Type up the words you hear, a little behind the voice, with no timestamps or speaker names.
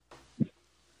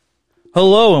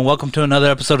Hello and welcome to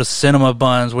another episode of Cinema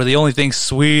Buns, where the only thing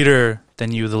sweeter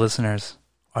than you, the listeners,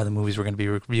 are the movies we're going to be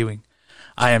reviewing.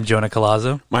 I am Jonah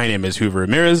Colazzo. My name is Hoover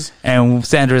Ramirez. And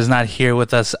Sandra is not here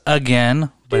with us again,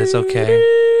 but it's okay.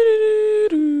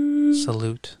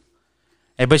 Salute.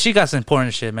 Hey, but she got some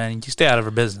important shit, man. You stay out of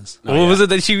her business. What was it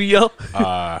that she yelled?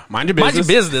 Mind your business. Mind your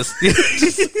business.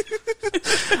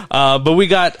 But we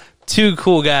got two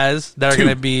cool guys that are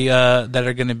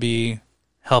going to be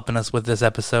helping us with this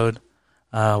episode.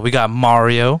 We got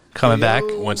Mario coming back.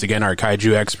 Once again, our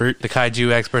kaiju expert. The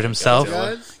kaiju expert himself.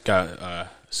 Got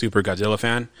super Godzilla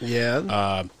fan.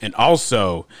 Yeah. And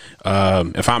also,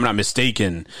 if I'm not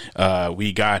mistaken,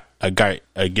 we got a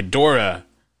Ghidorah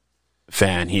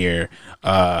fan here.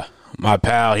 My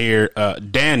pal here,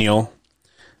 Daniel.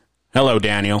 Hello,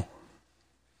 Daniel.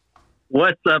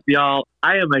 What's up, y'all?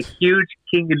 I am a huge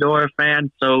King Ghidorah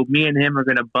fan, so me and him are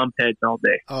going to bump heads all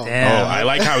day. Oh, I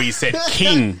like how he said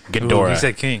King Ghidorah. Ooh, he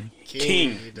said King.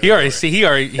 King. He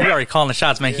already calling the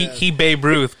shots, man. Yeah. He Babe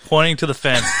Ruth pointing to the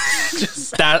fence.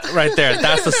 Just that right there.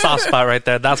 That's the soft spot right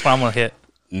there. That's what I'm gonna hit.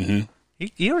 Mm-hmm.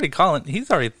 He already calling.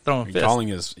 He's already throwing fists.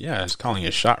 He's calling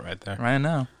his shot right there. Right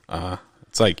now.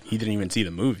 It's like he didn't even see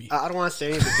the movie. I don't want to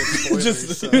say anything.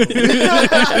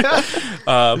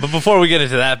 But before we get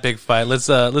into that big fight, let's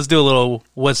do a little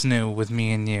what's new with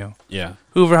me and you. Yeah.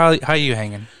 Hoover, how you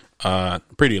hanging?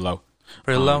 Pretty low.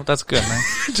 Pretty low? That's good, man.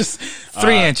 Just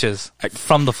 3 inches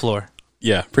from the floor.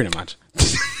 Yeah, pretty much.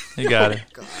 You got it.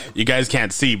 You guys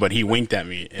can't see, but he winked at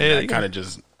me, and that kind of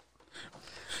just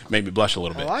made me blush a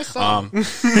little bit. Oh, I saw.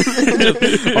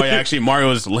 Oh, yeah, actually,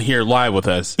 Mario's here live with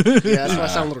us. Yeah, that's why I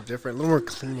sound a little different, a little more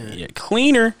cleaner. Yeah,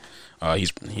 cleaner.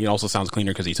 He also sounds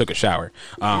cleaner because he took a shower.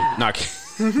 But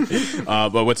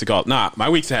what's it called? My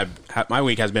week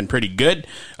has been pretty good.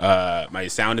 My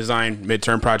sound design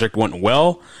midterm project went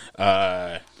well.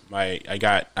 I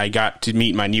got to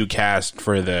meet my new cast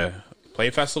for the Play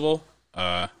Festival.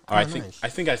 I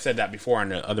think I said that before on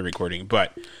the other recording,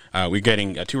 but we're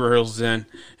getting 2 rehearsals in,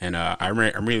 and I'm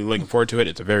really looking forward to it.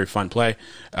 It's a very fun play.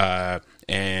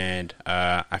 And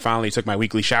I finally took my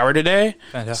weekly shower today,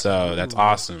 so that's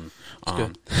awesome.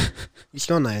 Good. You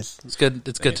smell nice. It's good.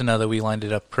 It's good to know that we lined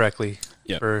it up correctly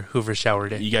for Hoover's shower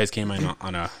day. You guys came in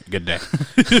on a good day.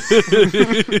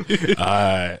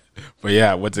 But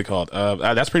yeah, what's it called?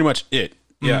 That's pretty much it.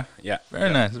 Yeah, yeah.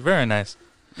 Very nice. Very nice.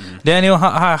 Mm-hmm. Daniel,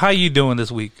 how you doing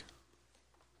this week?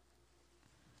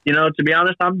 You know, to be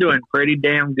honest, I'm doing pretty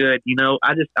damn good. You know,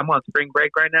 I'm on spring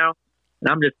break right now,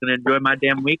 and I'm just gonna enjoy my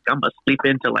damn week. I'm gonna sleep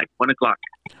in till like 1 o'clock,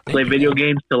 play video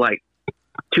games till like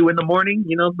 2 in the morning.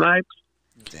 You know, vibes.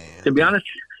 Damn. To be honest,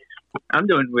 I'm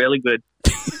doing really good.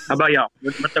 How about y'all?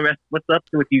 What's up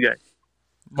with you guys?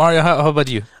 Mario, how about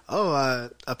you? Oh,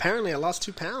 apparently I lost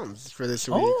 2 pounds for this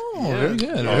week. Oh, yeah. Very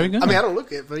good. Very good. I mean, I don't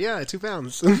look it, but yeah, 2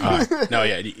 pounds. No,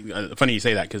 yeah. Funny you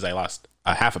say that because I lost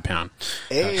a half a pound.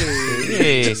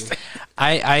 Hey.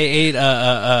 I ate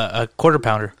a quarter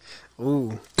pounder.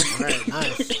 Ooh, all right,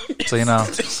 nice. So you know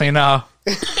how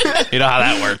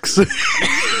that works.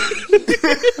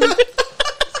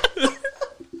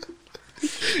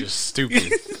 You're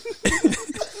stupid.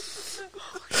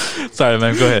 Sorry,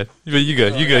 man. Go ahead. You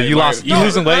good. You good. You lost. You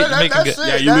losing weight. Making good.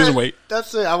 Yeah, you're losing weight.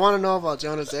 That's it. I want to know about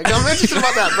Jonah's egg. I'm interested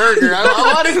about that burger. I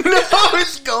want to know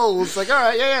his goals. Like, all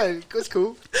right, yeah, it's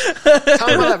cool. Tell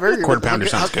me about that burger. Quarter pounder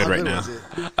sounds good right now.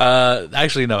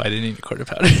 Actually, no, I didn't eat a quarter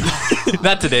pounder.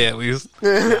 Not today, at least.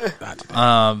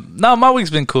 No, my week's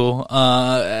been cool.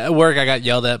 At work, I got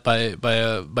yelled at by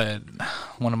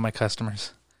one of my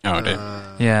customers. Oh, dude.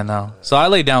 Yeah, no. So I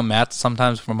lay down mats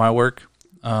sometimes for my work.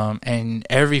 And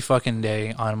every fucking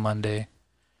day on Monday,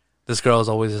 this girl is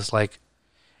always just like,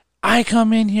 I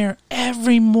come in here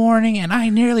every morning and I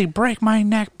nearly break my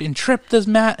neck and trip this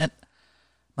mat. And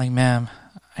I'm like, ma'am,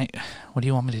 what do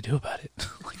you want me to do about it?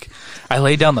 Like, I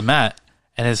lay down the mat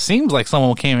and it seems like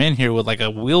someone came in here with like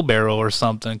a wheelbarrow or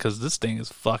something because this thing is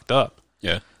fucked up.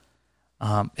 Yeah.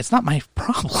 It's not my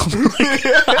problem. Like,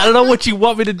 I don't know what you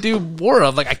want me to do more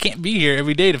of. Like, I can't be here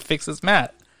every day to fix this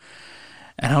mat.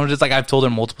 And I'm just like, I've told her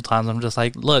multiple times, I'm just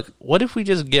like, look, what if we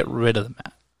just get rid of the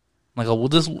mat? I'm like, we'll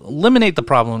just eliminate the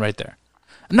problem right there.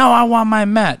 No, I want my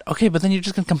mat. Okay, but then you're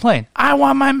just going to complain. I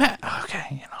want my mat. Okay,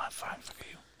 you know, fine, fuck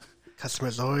you.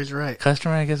 Customer's always right.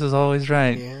 Customer, I guess, is always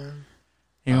right. Yeah.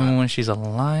 Even when she's a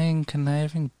lying,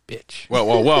 conniving bitch.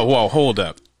 Whoa, hold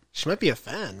up. She might be a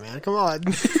fan, man. Come on.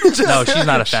 No, she's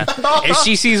not a fan. If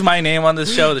she sees my name on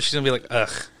this show, she's going to be like,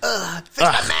 ugh.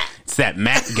 It's that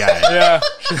Matt guy. Yeah.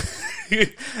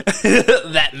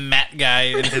 That Matt guy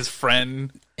and his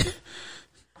friend.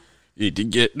 You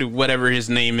get whatever his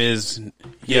name is.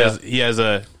 He has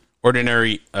a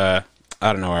ordinary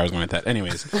I don't know where I was going with that.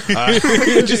 Anyways,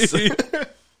 just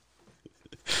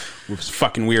with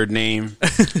fucking weird name,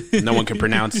 no one can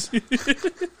pronounce.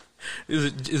 Is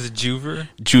it Juver?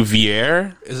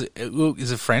 Juvier?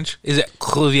 Is it French? Is it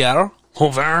Clovier?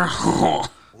 Hover.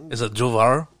 Is it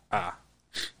Jovar?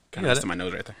 Kind of my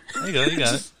nose right there. There you go. You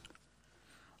got it.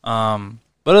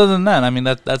 But other than that, I mean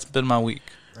that's been my week.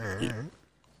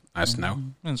 Nice to know.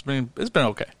 It's been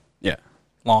okay. Yeah,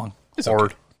 Long, It's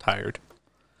bored, okay. tired,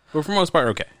 but for the most part,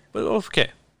 okay. but okay.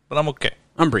 But I'm okay.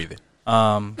 I'm breathing.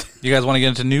 You guys want to get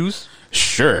into news?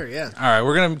 Sure. Yeah. All right,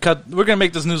 we're gonna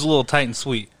make this news a little tight and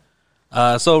sweet.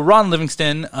 So Ron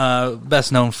Livingston,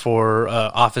 best known for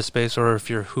Office Space, or if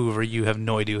you're Hoover, you have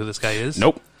no idea who this guy is.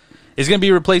 Nope. Is going to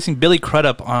be replacing Billy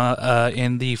Crudup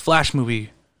in the Flash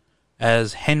movie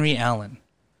as Henry Allen.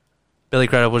 Billy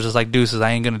Crudup was just like, deuces,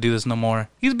 I ain't going to do this no more.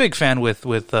 He's a big fan with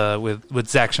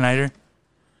Zack Snyder.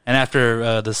 And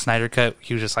after the Snyder cut,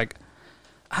 he was just like,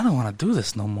 I don't want to do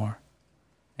this no more.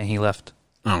 And he left.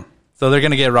 Oh. So they're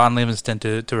going to get Ron Livingston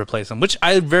to replace him, which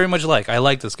I very much like. I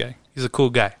like this guy. He's a cool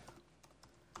guy.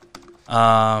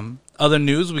 Other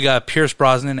news, we got Pierce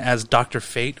Brosnan as Dr.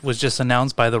 Fate was just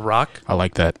announced by The Rock. I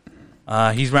like that.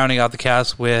 He's rounding out the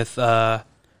cast with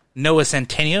Noah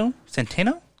Centineo?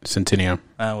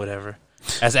 Whatever.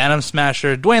 As Adam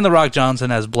Smasher, Dwayne The Rock Johnson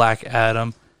as Black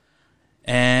Adam,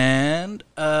 and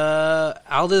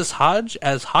Aldous Hodge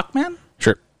as Hawkman?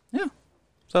 Sure. Yeah.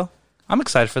 So, I'm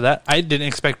excited for that. I didn't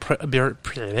expect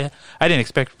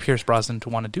Pierce Brosnan to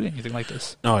want to do anything like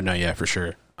this. Oh, no, yeah, for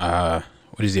sure. What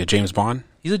is he, a James Bond?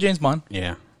 He's a James Bond.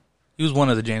 Yeah. He was one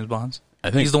of the James Bonds.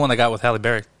 I think He's the one that got with Halle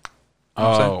Berry.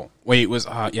 Oh, wait, was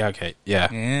yeah, okay, yeah.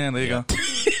 Yeah, there you go.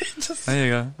 There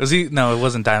you go. Was he? No, it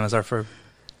wasn't Diamonds Are For.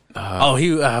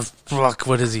 Fuck.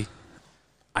 What is he?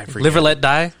 I forget. Live or Let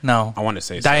Die? No. I want to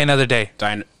say Die Another Day.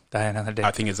 Die Another Day.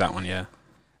 I think it's that one. Yeah.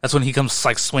 That's when he comes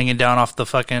like swinging down off the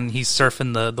fucking. He's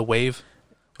surfing the wave,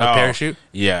 parachute.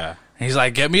 Yeah. And he's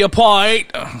like, "Get me a pint,"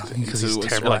 because he's It was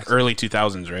terrible. like early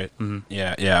 2000s, right? Mm-hmm.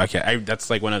 Yeah. Yeah. Okay. That's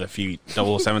like one of the few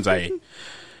 007s I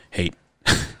hate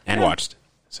and watched.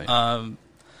 So.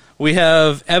 We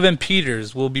have Evan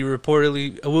Peters will be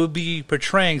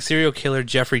portraying serial killer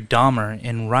Jeffrey Dahmer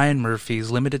in Ryan Murphy's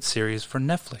limited series for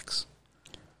Netflix.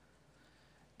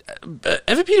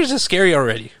 Evan Peters is scary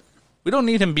already. We don't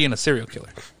need him being a serial killer.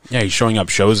 Yeah, he's showing up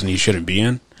shows and he shouldn't be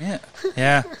in.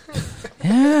 Yeah.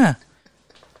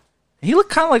 He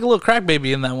looked kind of like a little crack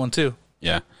baby in that one too.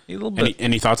 Yeah. A little bit.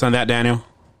 Any thoughts on that, Daniel?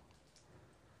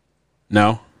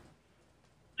 No.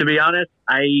 To be honest,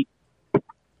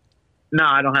 No,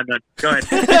 I don't have none. Go ahead.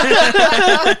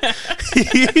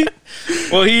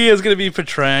 Well, he is going to be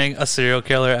portraying a serial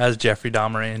killer as Jeffrey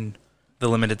Dahmer in the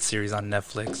limited series on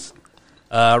Netflix.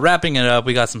 Wrapping it up,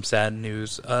 we got some sad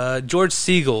news. George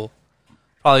Siegel,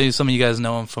 probably some of you guys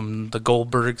know him from the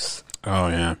Goldbergs. Oh,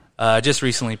 yeah. Just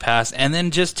recently passed. And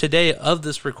then just today of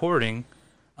this recording,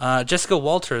 Jessica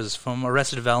Walters from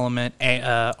Arrested Development,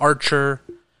 Archer,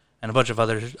 and a bunch of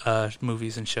other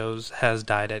movies and shows has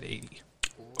died at 80.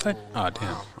 Oh,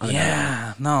 damn.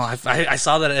 Yeah, no, I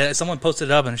saw that someone posted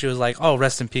it up and she was like, "Oh,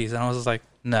 rest in peace," and I was just like,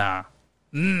 "Nah."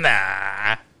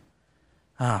 Ah,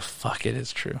 fuck, it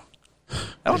is true.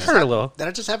 That would hurt a little.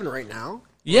 That just happened right now?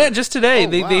 Yeah, just today.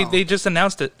 Oh, They just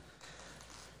announced it.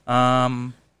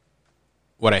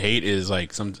 What I hate is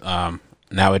like some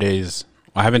nowadays.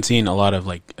 I haven't seen a lot of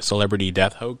like celebrity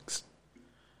death hoax.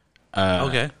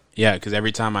 Okay. Yeah, because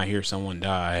every time I hear someone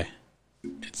die,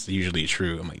 it's usually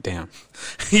true. I'm like, damn.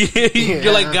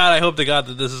 You're like, God, I hope to God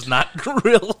that this is not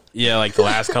real. Yeah, like the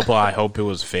last couple, I hope it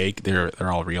was fake. They're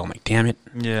all real. I'm like, damn it.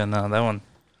 Yeah, no,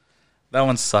 that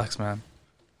one sucks, man.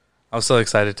 I was so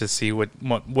excited to see what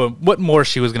more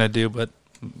she was gonna do, but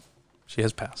she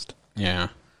has passed. Yeah.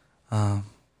 But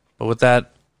with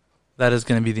that is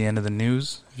gonna be the end of the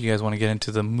news. If you guys want to get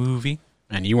into the movie.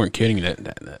 And you weren't kidding.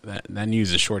 That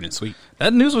news is short and sweet.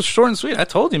 That news was short and sweet. I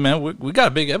told you, man. We got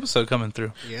a big episode coming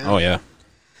through. Yeah. Oh, yeah.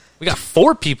 We got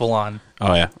 4 people on.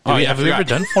 Oh, yeah. Have we ever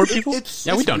done 4 people?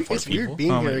 We've done 4 It's people. weird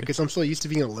being here because I'm so used to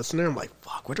being a listener. I'm like,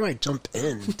 fuck, where do I jump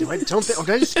in? Do I jump in? Or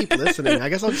do I just keep listening? I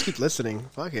guess I'll just keep listening.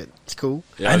 Fuck it. It's cool.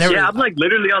 Yeah, I'm like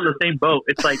literally on the same boat.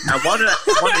 It's like I want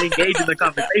to engage in the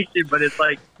conversation, but it's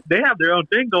like they have their own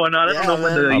thing going on. I don't know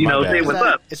when to say what's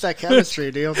up. It's that chemistry,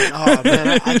 dude. I was like, oh man,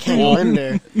 I can't go in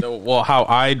there. Well, how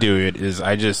I do it is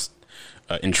I just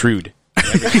intrude.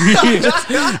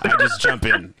 I just jump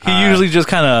in. He usually just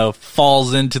kind of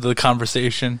falls into the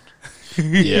conversation.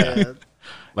 Yeah.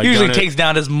 Like Usually takes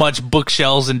down as much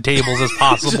bookshelves and tables as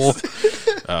possible.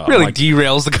 Really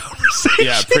derails the conversation.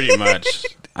 Yeah, pretty much.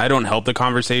 I don't help the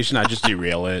conversation. I just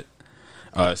derail it.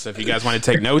 So if you guys want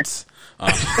to take notes, No,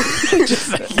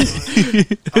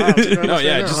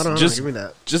 yeah, give me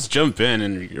that. just jump in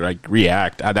and like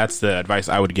react. That's the advice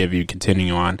I would give you.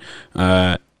 Continuing on,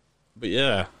 but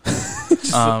yeah,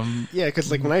 Yeah,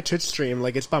 because like when I Twitch stream,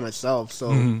 like it's by myself, so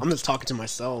I'm just talking to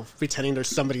myself, pretending there's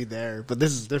somebody there. But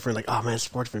this is different. Like, oh man,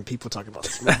 sportsman, people talking about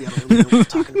this movie. I don't really know what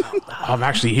they're talking about. I'm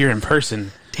actually here in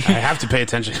person. I have to pay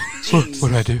attention. What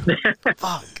do I do?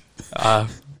 Fuck.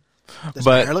 Does but-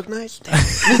 my hair look nice?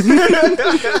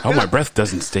 Oh, my breath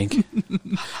doesn't stink.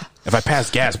 If I pass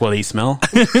gas, will he smell?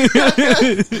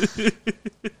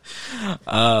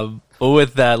 But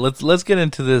with that, let's get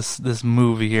into this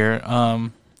movie here.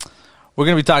 We're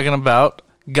gonna be talking about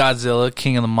Godzilla,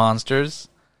 King of the Monsters.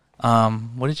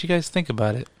 What did you guys think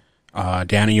about it?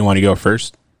 Danny, you want to go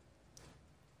first?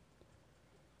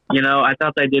 You know, I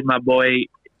thought they did my boy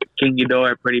King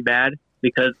Ghidorah pretty bad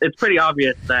because it's pretty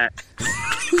obvious that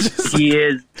he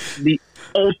is the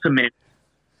ultimate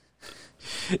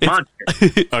monster.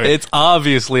 It's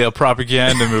obviously a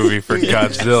propaganda movie for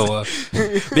Godzilla.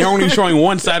 They're only showing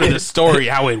one side of the story,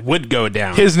 how it would go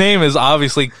down. His name is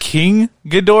obviously King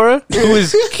Ghidorah, who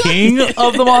is king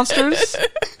of the monsters.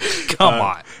 Come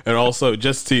on. And also,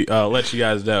 just to let you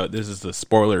guys know, this is the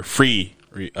spoiler-free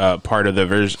part of the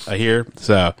version here.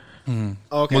 So, Okay.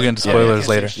 We'll get into spoilers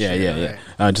later. yeah.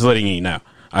 Just letting you know.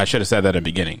 I should have said that at the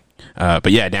beginning.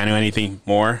 But yeah, Daniel, anything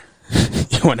more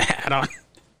you want to add on?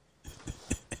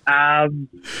 I'm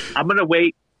gonna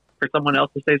wait for someone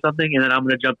else to say something, and then I'm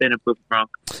gonna jump in and prove them wrong.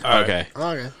 Okay.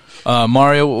 Okay.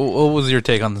 Mario, what was your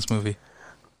take on this movie?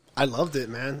 I loved it,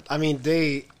 man. I mean,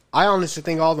 I honestly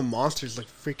think all the monsters look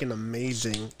freaking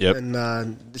amazing. Yep.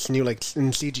 And this new, like,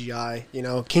 in CGI, you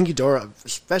know, King Ghidorah,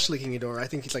 especially King Ghidorah, I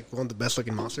think he's, like, one of the best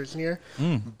looking monsters in here.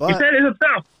 He But, said it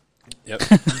himself. Yep.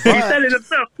 He said it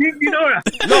himself. King Ghidorah.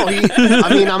 no,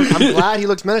 I'm glad he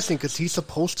looks menacing because he's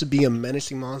supposed to be a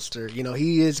menacing monster. You know,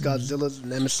 he is Godzilla's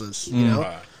nemesis, you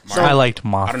know? I liked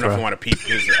Mothra. I don't know if you want to peep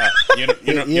his. You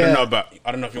don't know about.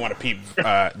 I don't know if you want to peep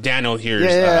Daniel here's.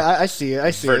 I see it.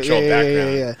 I see virtual it.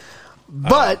 background.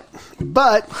 But,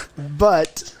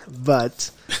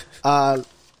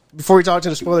 before we talk to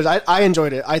the spoilers, I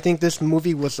enjoyed it. I think this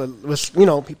movie was you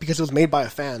know, because it was made by a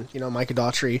fan, you know, Micah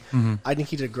Daughtry. I think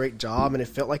he did a great job, and it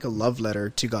felt like a love letter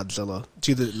to Godzilla,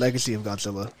 to the legacy of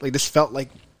Godzilla. Like, this felt like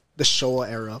the Showa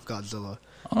era of Godzilla,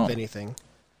 if anything.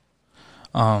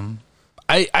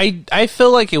 I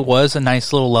feel like it was a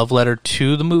nice little love letter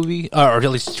to the movie, or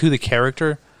at least to the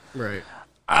character. Right.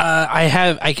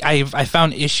 I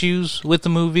found issues with the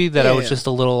movie that I was just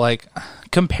a little like,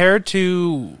 compared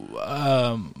to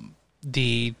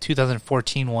the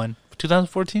 2014 one.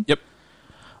 2014? Yep.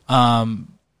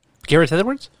 Gareth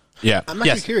Edwards? Yeah. I'm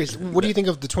actually curious. What do you think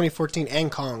of the 2014 and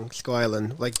Kong Skull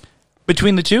Island? Like,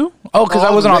 Between the two? Oh, because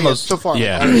I wasn't on those. so far.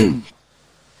 Yeah.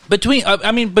 Between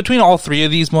all three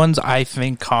of these ones, I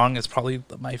think Kong is probably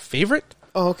my favorite.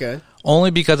 Oh, okay.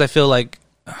 Only because I feel like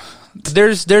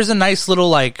there's a nice little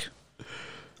like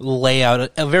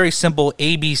layout, a very simple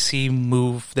ABC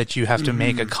move that you have to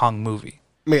make a Kong movie.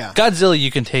 Yeah. Godzilla,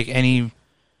 you can take any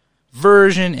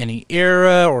version, any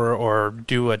era, or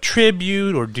do a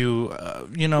tribute, or do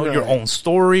your own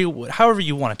story, however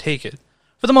you want to take it.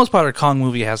 For the most part, a Kong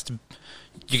movie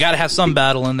you got to have some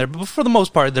battle in there, but for the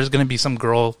most part, there's going to be some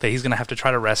girl that he's going to have to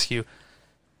try to rescue.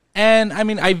 And I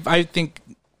mean, I think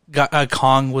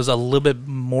Kong was a little bit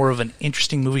more of an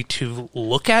interesting movie to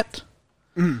look at.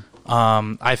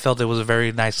 I felt it was a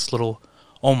very nice little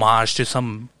homage to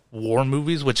some war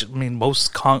movies, which I mean,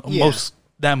 most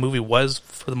that movie was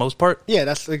for the most part. Yeah,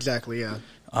 that's exactly, yeah.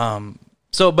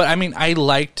 But I mean, I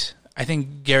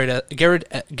think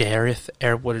Gareth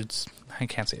Edwards. I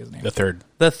can't say his name. The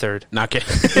third. Not kidding.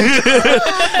 Sounds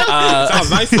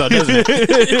nice though, doesn't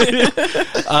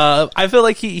it? I feel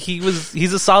like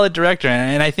he's a solid director,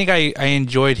 and I think I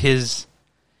enjoyed his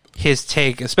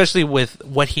take, especially with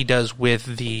what he does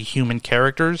with the human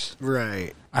characters.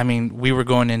 Right. I mean, we were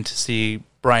going in to see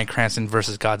Bryan Cranston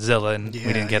versus Godzilla, and we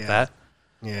didn't get that.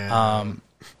 Yeah.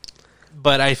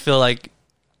 But I feel like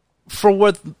for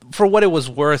what it was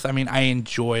worth, I mean, I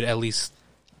enjoyed at least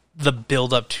the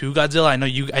build up to Godzilla.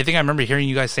 I think I remember hearing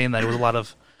you guys saying that it was a lot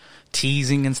of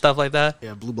teasing and stuff like that.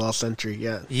 Yeah, Blue Ball Sentry,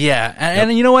 yeah. Yeah,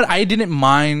 and you know what? I didn't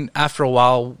mind after a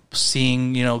while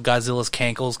seeing, Godzilla's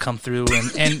cankles come through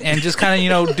and just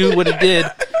kind of, do what it did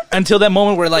until that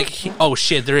moment where like, oh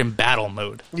shit, they're in battle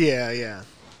mode. Yeah.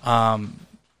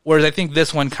 Whereas I think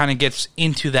this one kind of gets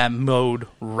into that mode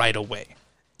right away.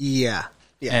 Yeah.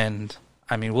 And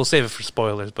I mean, we'll save it for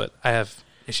spoilers, but I have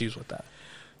issues with that.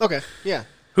 Okay, yeah.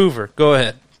 Hoover, go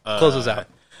ahead. Close us out.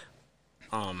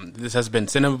 this has been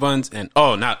Cinnabons and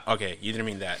not okay. You didn't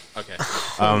mean that. Okay,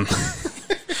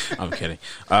 I'm kidding.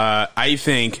 I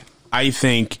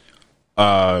think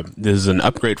this is an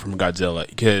upgrade from Godzilla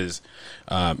because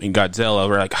in Godzilla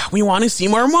we're like we want to see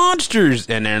more monsters,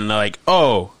 and then they're like,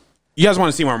 oh, you guys want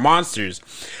to see more monsters?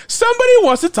 Somebody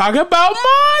wants to talk about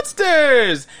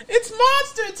monsters. It's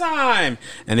monster time,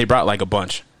 and they brought like a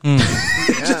bunch.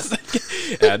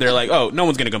 They're like, oh, no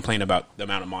one's gonna complain about the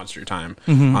amount of monster time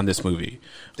on this movie.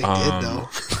 They did though.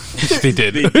 They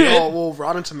did. Oh, well,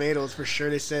 Rotten Tomatoes for sure.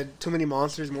 They said too many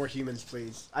monsters, more humans,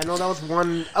 please. I know that was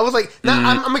one. I was like,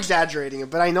 I'm exaggerating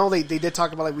it, but I know they did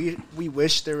talk about like we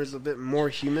wish there was a bit more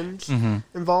humans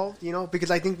involved. You know, because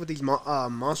I think with these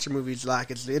monster movies, like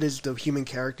it is the human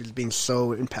characters being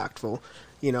so impactful.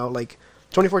 You know, like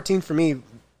 2014 for me.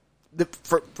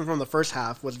 From the first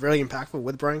half was really impactful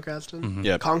with Bryan Cranston.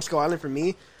 Kong Skull Island for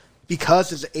me,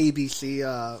 because it's an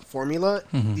ABC formula.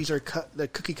 These are the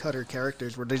cookie cutter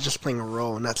characters where they're just playing a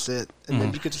role and that's it. And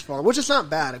then you could just follow, which is not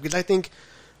bad because I think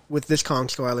with this Kong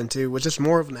Skull Island too was just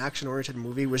more of an action oriented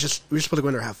movie. We were just supposed to go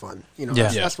in there and have fun. You know,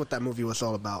 that's what that movie was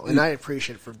all about, and I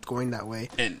appreciate it for going that way.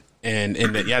 And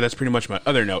that's pretty much my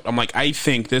other note. I'm like, I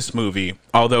think this movie,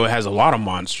 although it has a lot of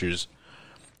monsters.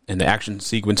 And the action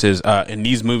sequences in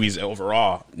these movies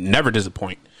overall never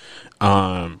disappoint.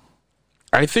 I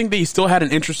think they still had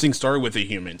an interesting story with the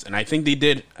humans, and I think they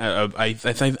did. I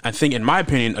think, in my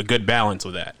opinion, a good balance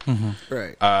with that.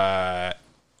 Right.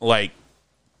 Like,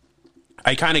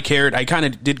 I kind of cared. I kind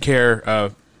of did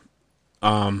care.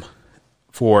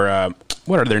 For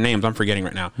what are their names? I'm forgetting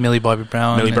right now. Millie Bobby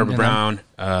Brown,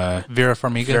 Vera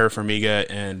Farmiga,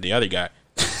 and the other guy.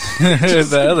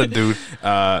 The other dude.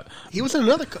 He was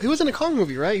in a Kong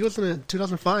movie, right? He was in a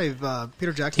 2005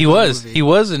 Peter Jackson. He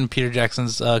was in Peter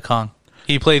Jackson's Kong.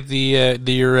 He played the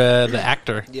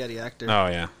actor. Yeah, the actor.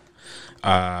 Oh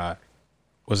yeah.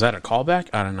 Was that a callback?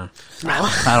 I don't know.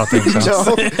 I don't think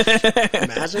so.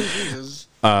 Imagine Jesus.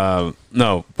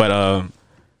 No, but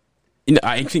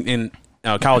I think in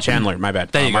Kyle Chandler. My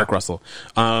bad. Mark Russell.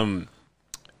 I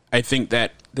think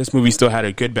that this movie still had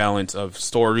a good balance of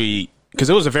story. Because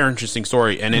it was a very interesting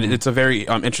story, and it's a very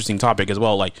interesting topic as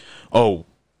well. Like,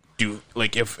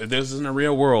 if this isn't a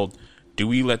real world, do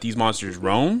we let these monsters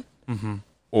roam,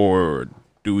 or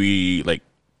do we like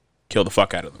kill the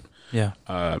fuck out of them? Yeah.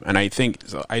 And I think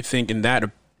in that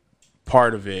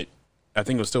part of it, I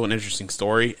think it was still an interesting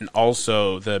story, and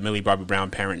also the Millie Bobby Brown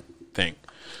parent thing.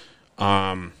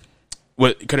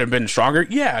 What could have been stronger?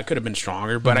 Yeah, it could have been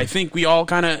stronger, but I think we all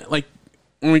kind of like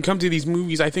when we come to these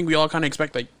movies, I think we all kind of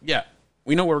expect like, yeah.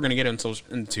 We know what we're going to get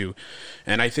into.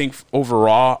 And I think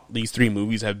overall, these three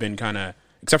movies have been kind of...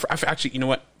 Except for... Actually, you know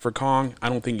what? For Kong, I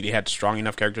don't think they had strong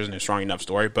enough characters and a strong enough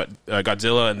story. But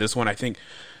Godzilla and this one, I think...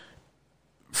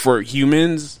 For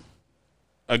humans...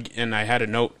 And I had a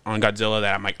note on Godzilla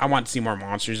that I'm like, I want to see more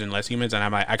monsters and less humans. And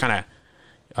I kind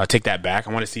of take that back.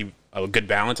 I want to see a good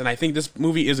balance. And I think this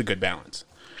movie is a good balance.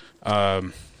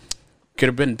 Could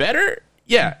have been better?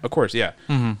 Yeah, of course, yeah.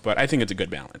 But I think it's a good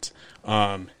balance.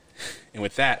 And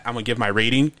with that, I'm going to give my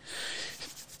rating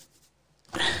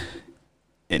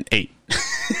an 8.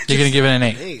 You're going to give it an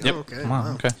 8? 8, yep. Okay.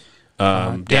 Wow, okay.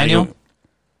 Daniel?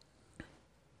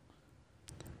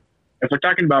 If we're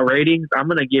talking about ratings, I'm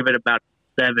going to give it about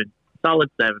 7. Solid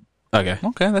 7. Okay.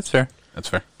 Okay, that's fair.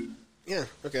 Yeah,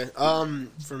 okay.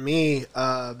 For me,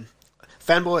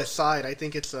 fanboy aside, I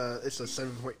think it's a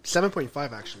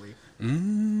 7.5 actually.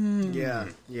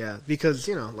 Yeah, because,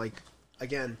 like,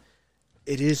 again...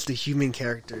 It is the human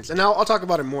characters, and I'll talk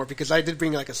about it more because I did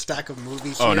bring like a stack of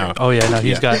movies. Oh here. no!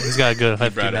 He's got a good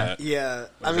hype. Yeah,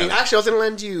 I mean, actually, I was going to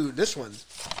lend you this one.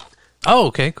 Oh,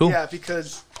 okay, cool. Yeah,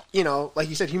 because like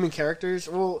you said, human characters.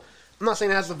 Well, I'm not saying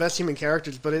it has the best human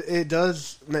characters, but it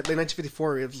does. Like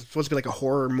 1954, it was supposed to be like a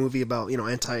horror movie about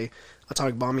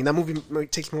anti-atomic bombing. That movie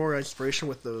takes more inspiration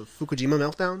with the Fukushima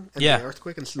meltdown and the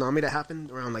earthquake and tsunami that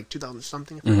happened around like 2000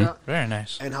 something. I forgot. Very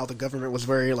nice. And how the government was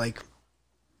very like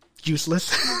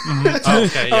useless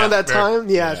Okay, yeah, around that time.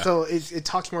 Yeah, so it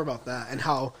talks more about that and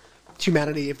how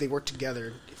humanity, if they work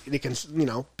together, they can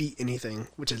beat anything,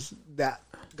 which is that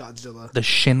Godzilla. The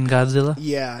Shin Godzilla?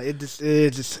 Yeah,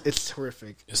 it's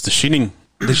horrific. It's the Shining.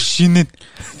 The Shining.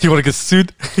 You want to get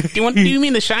sued? Do you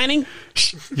mean the Shining?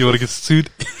 You want to get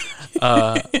sued?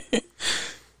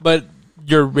 But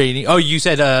your rating? Oh, you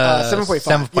said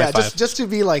 7.5. Yeah, just to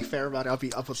be like fair about it,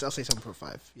 I'll say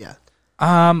 7.5. Yeah.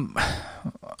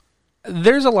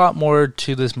 There's a lot more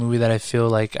to this movie that I feel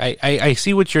like I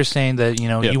see what you're saying, that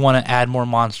you want to add more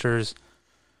monsters,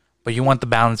 but you want the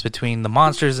balance between the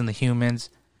monsters and the humans.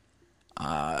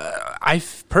 I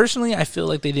personally feel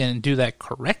like they didn't do that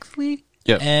correctly.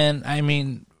 Yeah. And I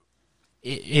mean,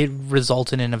 it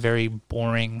resulted in a very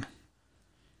boring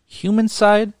human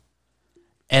side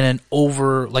and an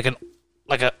a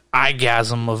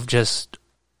eyegasm of just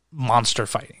monster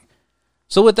fighting.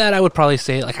 So with that, I would probably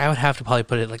say I would have to probably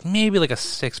put it maybe a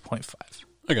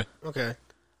 6.5. Okay.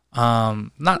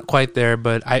 Not quite there,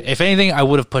 but if anything, I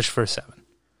would have pushed for a 7.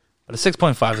 But a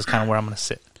 6.5 is kind of where I'm going to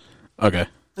sit. Okay.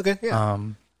 Okay, yeah.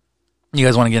 You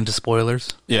guys want to get into spoilers?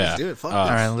 Yeah. Let's do it. Fuck All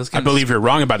right, let's get I believe you're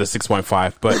wrong about the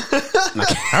 6.5, but all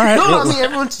right. No, I mean,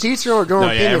 everyone's teacher or no,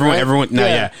 opinion, everyone,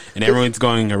 right? and everyone's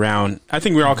going around. I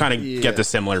think we all kind of get the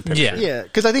similar picture. Yeah. Yeah,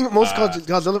 because I think most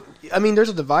Godzilla. I mean, there's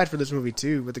a divide for this movie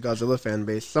too with the Godzilla fan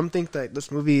base. Some think that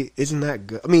this movie isn't that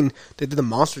good. I mean, they did the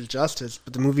monster justice,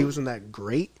 but the movie wasn't that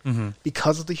great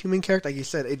because of the human character. Like you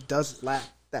said, it does lack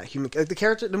that human. Like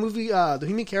the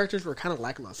human characters were kind of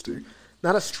lackluster.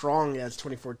 Not as strong as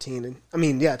 2014. I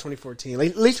mean, 2014.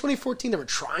 At least 2014, they were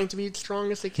trying to be as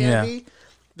strong as they can be.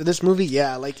 But this movie,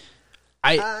 they could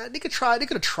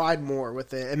have tried more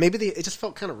with it, and maybe it just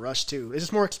felt kind of rushed too. It's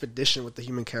just more expedition with the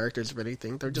human characters, if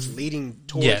anything. They're just leading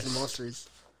towards the monsters.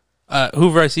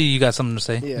 Hoover, I see you got something to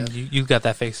say. Yeah. You got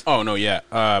that face. Oh no,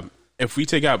 yeah. If we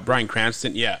take out Bryan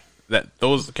Cranston, that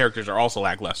those characters are also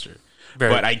lackluster.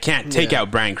 But I can't take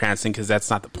out Bryan Cranston because that's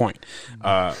not the point.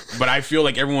 But I feel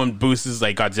like everyone boosts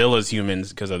Godzilla's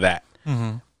humans because of that.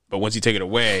 Mm-hmm. But once you take it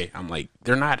away, I'm like,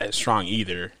 they're not as strong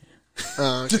either.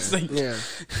 Okay. Just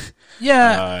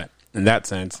yeah. In that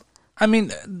sense. I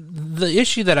mean, the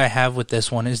issue that I have with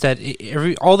this one is that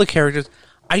all the characters,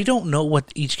 I don't know what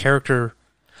each character,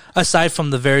 aside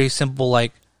from the very simple,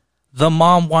 the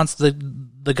mom wants the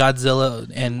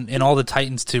Godzilla and all the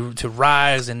Titans to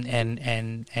rise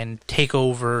and take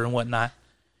over and whatnot,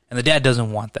 and the dad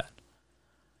doesn't want that.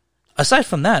 Aside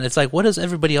from that, it's what does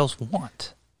everybody else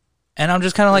want? And I'm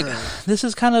just kind of this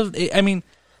is kind of, I mean,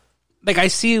 I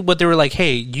see what they were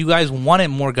hey, you guys wanted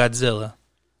more Godzilla,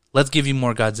 let's give you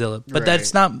more Godzilla. But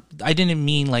that's not, I didn't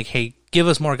mean hey, give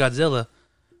us more Godzilla.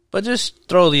 But just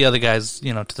throw the other guys,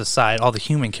 to the side, all the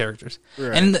human characters.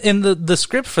 Right. And in the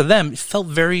script for them, it felt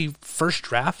very first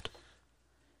draft.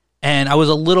 And I was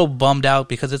a little bummed out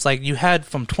because it's you had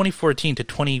from 2014 to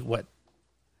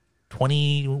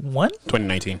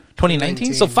 2019?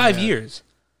 2019? So 5 years.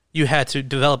 You had to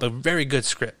develop a very good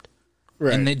script.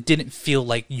 Right. And it didn't feel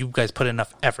like you guys put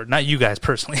enough effort. Not you guys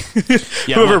personally.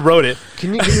 Whoever wrote it.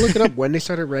 Can you look it up when they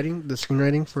started writing the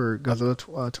screenwriting for Godzilla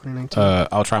 2019?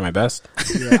 I'll try my best.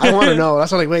 Yeah, I want to know.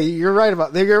 That's why wait, you're right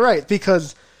about that. You're right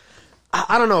because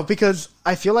I don't know, because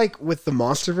I feel with the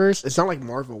MonsterVerse, it's not like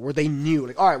Marvel where they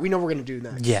knew all right, we know what we're gonna do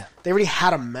next. Yeah, they already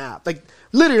had a map.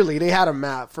 Literally, they had a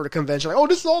map for the convention.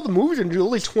 This is all the movies we're gonna do.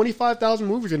 Only 25,000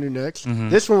 movies we're gonna do next. Mm-hmm.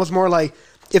 This one was more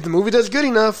if the movie does good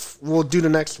enough, we'll do the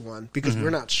next one because we're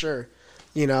not sure,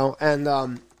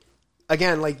 And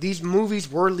again, these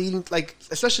movies were leading,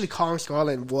 especially Kong Skull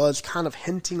Island was kind of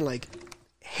hinting,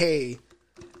 hey,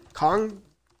 Kong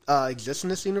exists in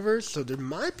this universe, so there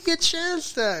might be a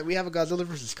chance that we have a Godzilla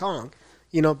versus Kong,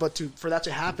 But for that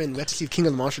to happen, we have to see if King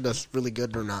of the Monster does really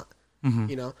good or not,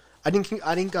 I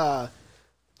think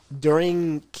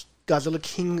during Godzilla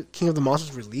King of the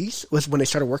Monsters release was when they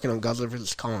started working on Godzilla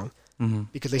versus Kong. Mm-hmm.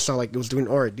 Because they saw it was doing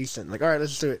decent. All right,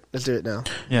 let's do it. Let's do it now.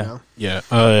 Yeah, yeah.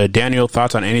 Daniel,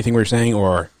 thoughts on anything we're saying,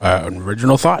 or an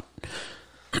original thought?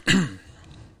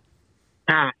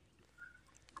 Nah.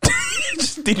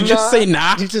 Did you just say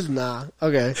nah? You just nah.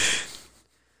 Okay.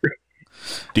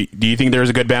 Do you think there was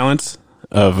a good balance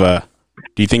of?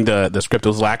 Do you think the script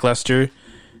was lackluster?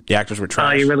 The actors were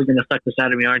trash. Oh, you're really gonna suck this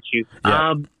out of me, aren't you?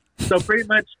 Yeah. So pretty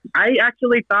much, I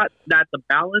actually thought that the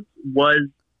balance was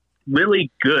really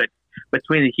good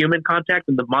between the human contact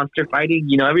and the monster fighting.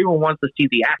 Everyone wants to see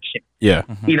the action. Yeah.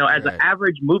 Mm-hmm. As an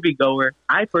average moviegoer,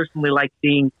 I personally like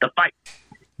seeing the fight,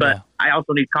 but I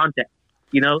also need context,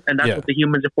 and that's what the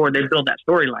humans are for. They build that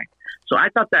storyline. So I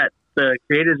thought that the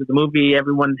creators of the movie,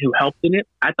 everyone who helped in it,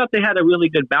 I thought they had a really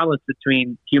good balance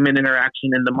between human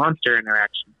interaction and the monster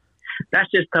interaction. That's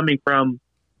just coming from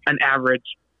an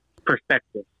average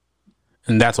perspective.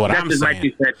 And that's what I'm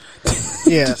saying.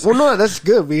 Yeah. Well, no, that's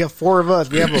good. We have 4 of us.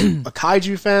 We have a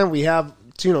kaiju fan. We have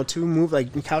two couch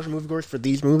moviegoers for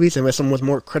these movies, and someone was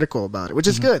more critical about it, which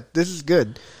is good. This is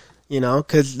good,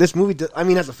 because this movie.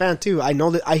 As a fan too, I know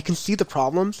that I can see the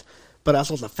problems, but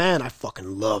also as a fan, I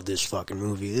fucking love this fucking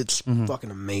movie. It's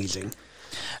fucking amazing.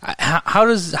 How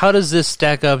does this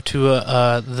stack up to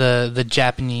the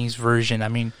Japanese version? I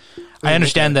mean, I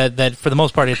understand that for the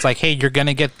most part, it's hey, you're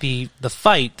gonna get the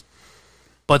fight.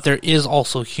 But there is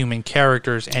also human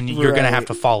characters, and you're going to have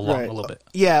to follow along a little bit.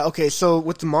 Yeah, okay. So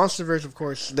with the MonsterVerse, of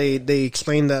course, they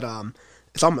explained that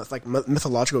it's almost like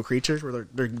mythological creatures, where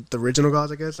they're the original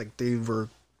gods, I guess. Like they were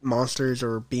monsters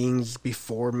or beings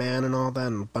before man and all that,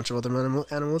 and a bunch of other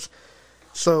animals.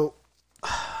 So,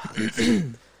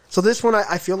 so this one,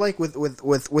 I feel like with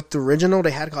the original,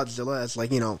 they had Godzilla as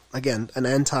like, you know, again, an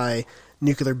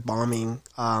anti-nuclear bombing.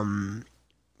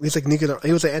 He was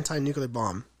an anti-nuclear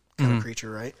bomb kind of creature,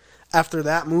 right? After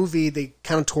that movie, they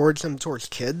kind of towards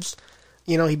kids.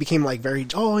 You know, he became like very,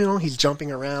 he's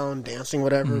jumping around, dancing,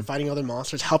 whatever, fighting other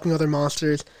monsters, helping other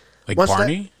monsters. Like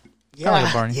Barney?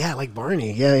 Like Barney. Yeah, like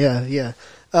Barney. Yeah.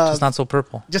 Just not so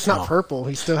purple. Just not purple.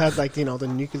 He still had like, you know, the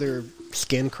nuclear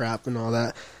skin crap and all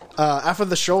that. After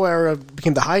the Showa era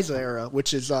became the Heisei era,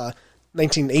 which is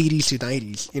 1980s to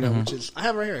 90s, you know, which is, I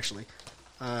have it right here actually.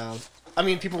 I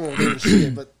mean, people won't be able to see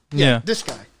it, but Yeah. this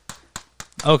guy.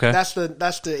 Okay. That's the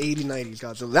 80s, 90s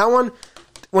Godzilla. That one,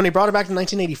 when they brought it back in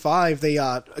 1985, they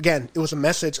again, it was a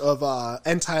message of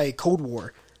anti-Cold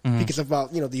War because of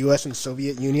you know, the U.S. and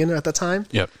Soviet Union at the time.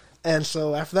 Yep. And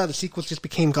so after that, the sequels just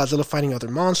became Godzilla fighting other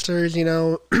monsters. You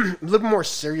know, a little more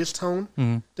serious tone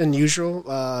than usual.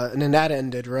 And then that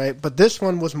ended, right? But this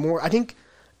one was more. I think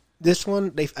this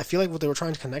one, I feel like what they were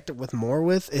trying to connect it with more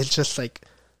with is just like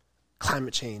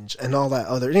climate change and all that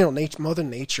other, you know, Mother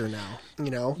Nature now.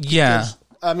 You know, Yeah. Because,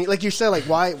 I mean, like you said, like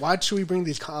why should we bring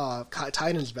these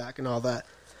Titans back and all that?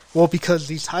 Well, because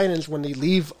these Titans, when they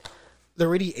leave, the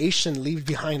radiation leaves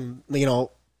behind, you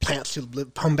know, plants to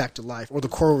come back to life, or the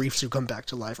coral reefs to come back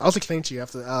to life. I was explaining to you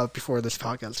after before this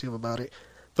podcast too about it.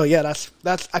 But yeah, that's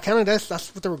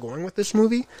what they were going with this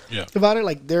movie. Yeah. About it,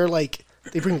 like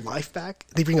they bring life back,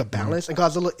 they bring a balance, and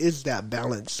Godzilla is that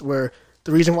balance. Where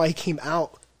the reason why he came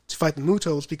out to fight the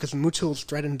Mutos because the Mutos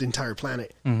threatened the entire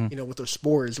planet. You know, with those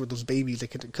spores, with those babies they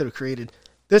could have created.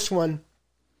 This one,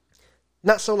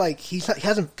 not so like he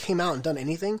hasn't came out and done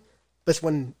anything, but it's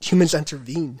when humans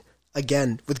intervene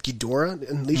again with Ghidorah,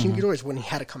 unleashing Ghidorah is when he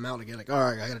had to come out again. Like, all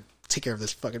right, I gotta take care of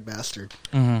this fucking bastard.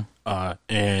 And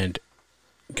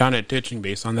kind of touching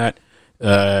based on that,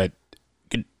 I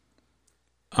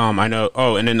know.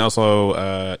 Oh, and then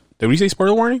also, did we say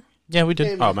spoiler warning? Yeah, we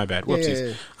did. Oh, my bad. Whoopsies.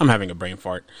 Yeah. I'm having a brain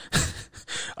fart.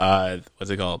 What's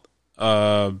it called?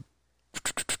 When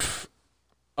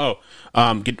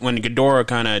Ghidorah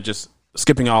kind of just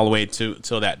skipping all the way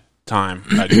till that time,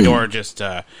 Ghidorah just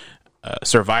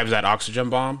survives that oxygen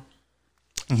bomb.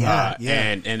 Yeah.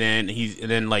 And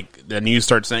then like the news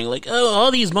starts saying like, oh,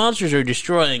 all these monsters are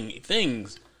destroying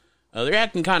things. They're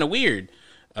acting kind of weird.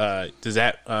 Does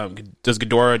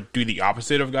Ghidorah do the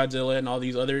opposite of Godzilla and all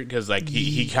these other? Because like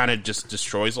he kind of just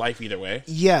destroys life either way.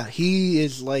 Yeah, he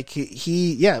is like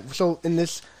yeah. So in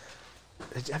this,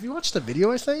 have you watched the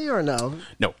video I sent you or no?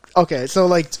 No. Okay, so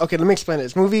like let me explain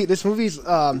it. This movie's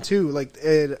too like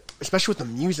especially with the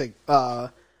music.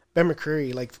 Ben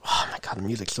McCreary, like, oh my god, the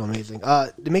music's so amazing.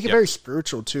 They make it very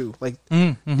spiritual too. Like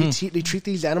they treat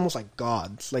these animals like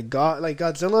gods. Like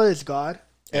Godzilla is God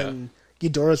and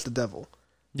Ghidorah is the devil.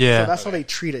 Yeah. So that's how they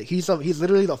treat it. He's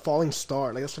literally the falling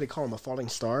star. Like that's what they call him, a falling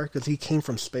star, because he came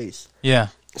from space. Yeah.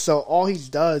 So all he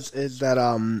does is that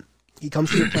he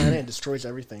comes to your planet and destroys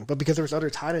everything. But because there's other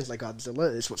titans like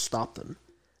Godzilla, it's what stopped them.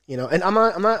 You know, and I'm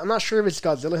not sure if it's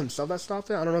Godzilla himself that stopped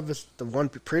it. I don't know if it's the one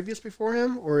previous before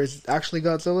him or is it actually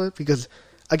Godzilla, because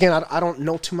again, I don't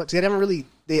know too much. They haven't really.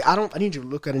 I need to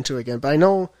look into it again, but I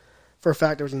know for a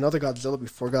fact there was another Godzilla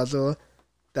before Godzilla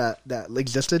that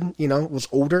existed. You know, was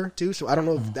older too. So I don't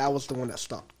know if that was the one that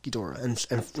stopped Ghidorah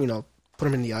and you know, put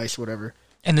him in the ice or whatever.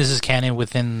 And this is canon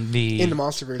within the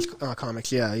MonsterVerse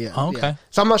comics, yeah. Oh, okay. Yeah.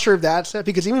 So I'm not sure if that's it,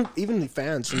 because even the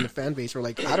fans and the fan base were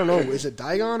like, I don't know, is it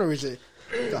Daigon or is it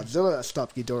Godzilla that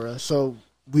stopped Ghidorah? So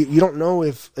we don't know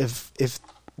if this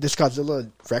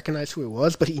Godzilla recognized who it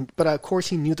was, but of course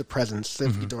he knew the presence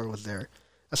if Ghidorah was there.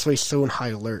 That's why he's so in high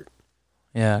alert.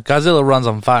 Yeah, Godzilla runs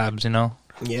on vibes, you know.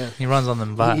 Yeah, He runs on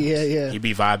them vibes. yeah. He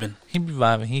be vibing. He be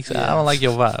vibing. He said, "I don't like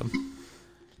your vibe."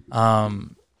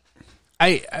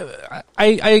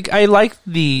 I like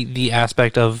the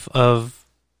aspect of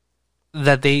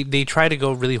that they try to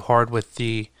go really hard with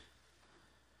the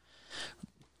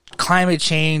climate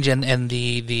change and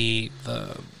the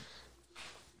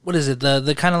what is it,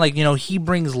 the kind of like, you know, he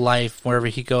brings life wherever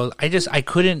he goes. I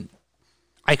couldn't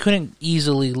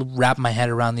easily wrap my head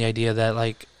around the idea that,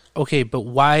 like, okay, but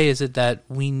why is it that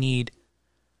we need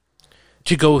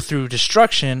to go through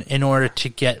destruction in order to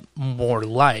get more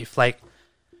life? Like,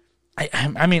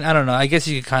 I mean, I don't know. I guess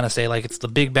you could kind of say, like, it's the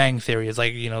Big Bang Theory. It's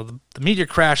like, you know, the meteor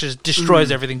crashes,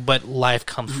 destroys everything, but life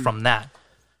comes from that.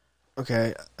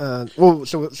 Okay. Well,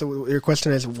 so your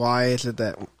question is, why is it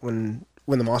that when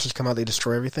the monsters come out, they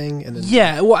destroy everything? And then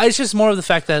Yeah, well, it's just more of the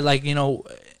fact that, like, you know,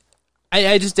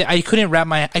 I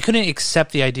couldn't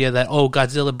accept the idea that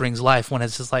Godzilla brings life when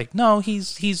it's just like no,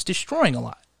 he's destroying a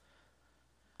lot.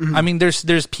 Mm-hmm. I mean,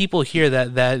 there's people here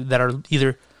that are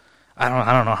either I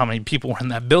don't know how many people were in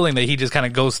that building that he just kind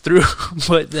of goes through,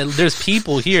 but there's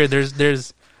people here.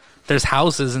 There's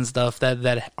houses and stuff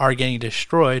that are getting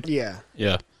destroyed. Yeah.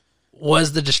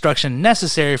 Was the destruction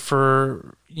necessary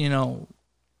for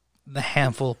the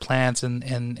handful of plants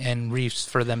and reefs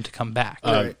for them to come back?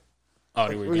 Right.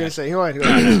 We're going to say,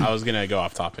 I was going to go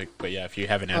off topic, but yeah, if you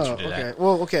have an answer to that.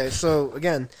 Well, okay. So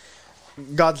again,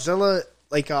 Godzilla,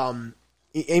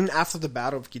 even after the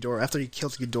battle of Ghidorah, after he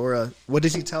kills Ghidorah, what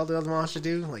does he tell the other monsters to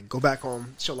do? Like, go back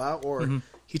home, chill out, or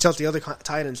he tells the other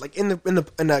Titans, like in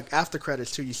the after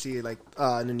credits too. You see, like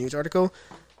in the news article,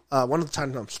 one of the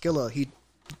Titans, Skilla, he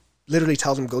literally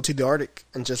tells him go to the Arctic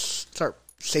and just start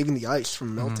saving the ice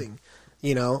from melting.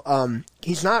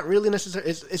 He's not really necessary.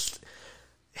 It's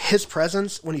his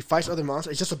presence when he fights other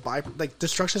monsters. It's just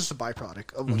destruction is a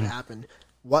byproduct of what happened.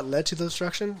 What led to the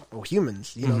destruction? Well,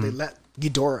 humans. They let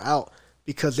Ghidorah out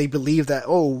because they believe that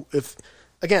if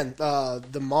again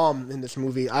the mom in this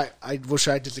movie, I wish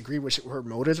I disagree with what her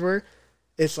motives were.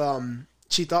 It's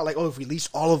she thought like if we release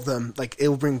all of them, like it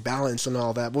will bring balance and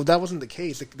all that. Well, that wasn't the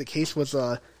case. The case was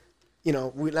now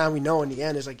we know in the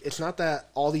end is like it's not that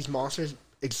all these monsters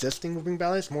existing will bring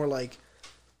balance. More like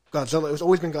Godzilla. It's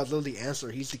always been Godzilla the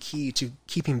answer. He's the key to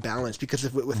keeping balance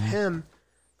because with him,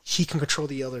 he can control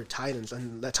the other Titans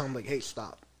and tell him like, hey,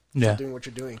 stop doing what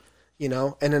you're doing.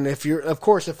 And then if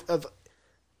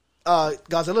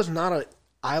Godzilla's not an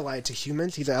ally to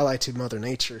humans, he's an ally to Mother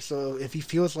Nature. So if he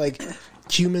feels like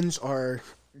humans are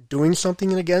doing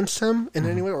something against him in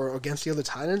any way or against the other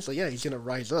Titans, he's gonna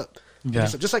rise up. Yeah.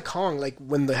 So just like Kong, like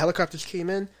when the helicopters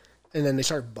came in and then they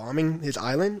started bombing his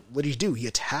island, what did he do? He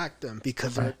attacked them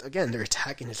because they're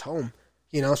attacking his home.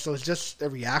 So it's just a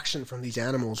reaction from these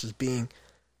animals as being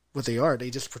what they are.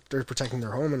 They're protecting their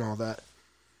home and all that.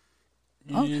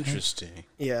 Okay. Interesting.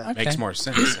 Yeah, okay. Makes more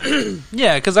sense.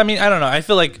 Yeah, because I mean, I don't know. I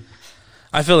feel like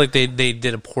they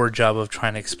did a poor job of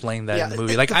trying to explain that in the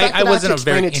movie. Like I wasn't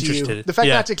very interested. The fact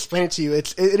that I have to explain it to you,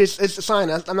 it's a sign.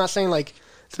 I'm not saying like.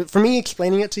 For me,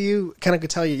 explaining it to you kind of could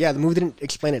tell you, the movie didn't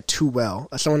explain it too well.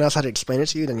 If someone else had to explain it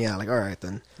to you, then all right,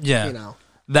 then. Yeah.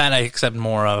 That I accept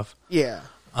more of. Yeah.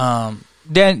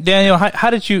 Daniel, how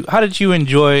did you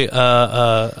enjoy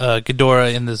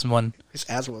Ghidorah in this one? His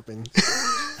ass whooping.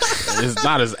 It's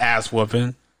not his ass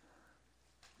whooping.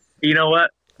 You know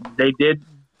what? They did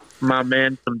my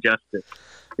man some justice.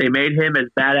 They made him as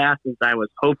badass as I was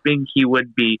hoping he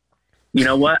would be. You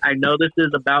know what? I know this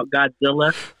is about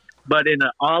Godzilla, but in an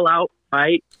all-out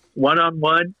fight,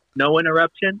 one-on-one, no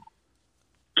interruption,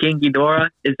 King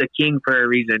Ghidorah is the king for a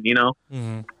reason,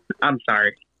 I'm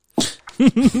sorry. I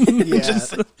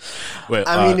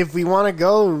mean, if we want to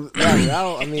go that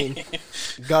route, I mean,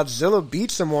 Godzilla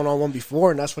beats him one-on-one before,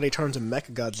 and that's when they turned to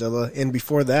Mecha Godzilla. And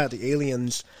before that, the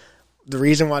aliens, the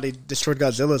reason why they destroyed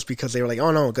Godzilla is because they were like, oh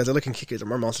no, Godzilla can kick his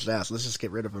monster's ass. Let's just get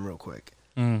rid of him real quick.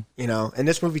 And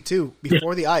this movie too,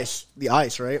 before the ice,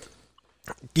 right?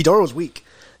 Ghidorah was weak.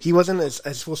 He wasn't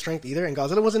as full strength either, and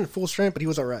Godzilla wasn't full strength, but he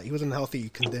was alright. He was in healthy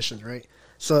conditions, right?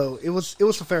 So it was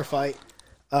a fair fight.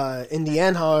 In the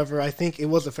end, however, I think it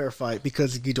was a fair fight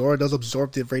because Ghidorah does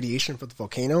absorb the radiation from the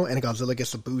volcano, and Godzilla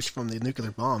gets a boost from the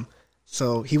nuclear bomb.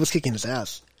 So he was kicking his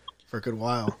ass for a good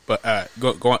while. But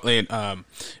go on,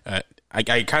 I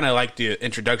kind of like the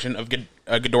introduction of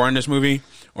Ghidorah in this movie,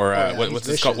 or what's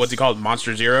this called? What's he called?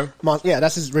 Monster Zero.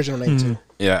 That's his original name too.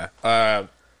 Yeah.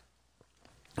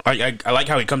 I like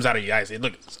how he comes out of the ice. It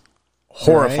looks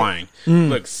horrifying. Right?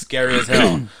 Looks scary as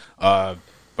hell. But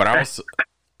I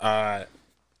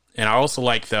also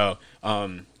like though,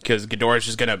 because Ghidorah's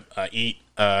just gonna eat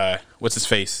what's his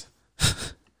face,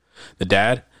 the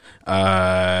dad.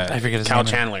 I forget his name. Cal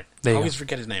Chandler. I always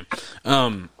forget his name.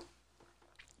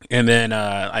 And then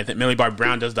I think Millie Bobby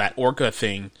Brown does that orca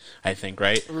thing, I think,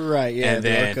 right? Right, yeah, and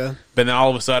the orca. But then all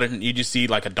of a sudden, you just see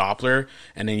like a Doppler,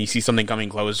 and then you see something coming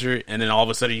closer, and then all of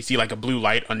a sudden, you see like a blue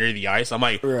light under the ice. I'm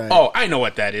like, oh, I know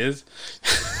what that is.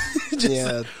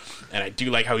 And I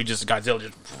do like how Godzilla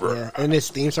just... Yeah, and his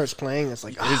theme starts playing. It's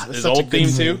like, his old theme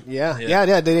too? Yeah.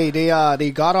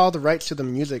 They got all the rights to the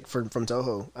music from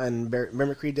Toho, and Bear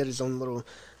McCree did his own little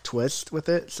twist with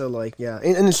it. So like,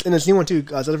 and this new one too,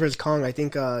 Godzilla vs Kong. I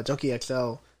think Junkie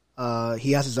XL,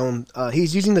 he has his own.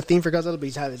 He's using the theme for Godzilla, but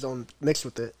he's had his own mix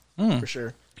with it for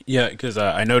sure. Yeah, because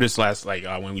I noticed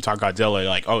when we talked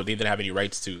Godzilla, they didn't have any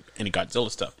rights to any Godzilla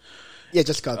stuff. Yeah,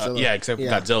 just Godzilla. Except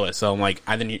Godzilla. So I'm like,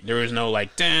 there was no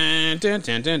like dun dun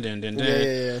dun dun dun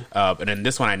dun. But then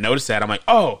this one, I noticed that I'm like,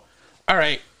 oh, all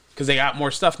right, because they got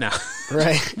more stuff now.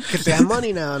 Right, because they have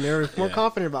money now and they're more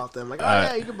confident about them. Like, oh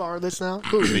yeah, you can borrow this now.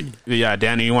 Cool. Yeah,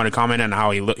 Danny, you want to comment on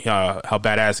how he look, how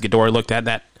badass Ghidorah looked at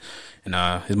that and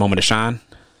his moment of shine?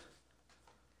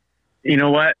 You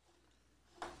know what?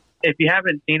 If you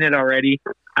haven't seen it already,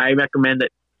 I recommend that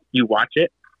you watch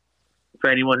it for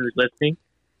anyone who's listening,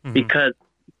 because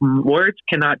words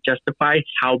cannot justify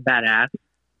how badass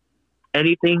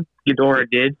anything Ghidorah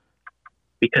did,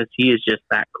 because he is just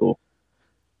that cool.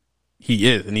 He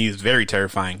is, and he's very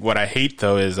terrifying. What I hate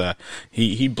though is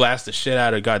he blasts the shit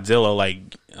out of Godzilla,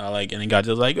 and then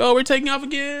Godzilla's like, "Oh, we're taking off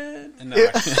again." And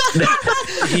I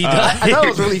thought it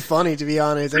was really funny, to be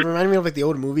honest. It reminded me of like the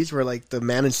old movies where like the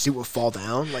man in suit would fall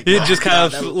down. Like it just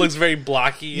kind of looks very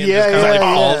blocky and yeah, just kind of yeah,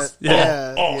 like falls.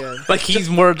 Yeah. Like he's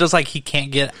more just like he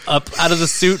can't get up out of the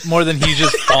suit more than he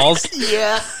just falls.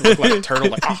 Yeah, look like a turtle.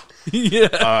 Like,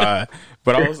 Yeah.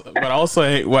 but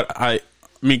also what I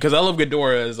mean, because I love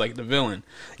Ghidorah as like the villain.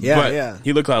 Yeah, but yeah.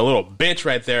 He looked like a little bitch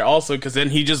right there. Also, because then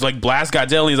he just like blasts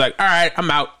Godzilla. And he's like, "All right, I'm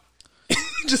out."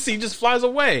 He just flies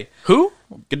away. Who?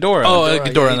 Ghidorah. Oh,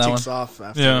 Ghidorah he in that takes one. off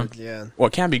afterwards, yeah. Well,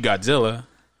 it can't be Godzilla.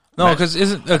 No, because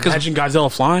Imagine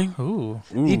Godzilla flying. Ooh.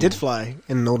 He did fly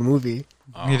in an old movie.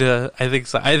 I think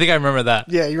so. I think I remember that.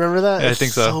 Yeah, you remember that? Yeah, I It's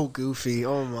think so. So goofy.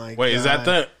 Oh my god. Wait, is that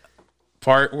the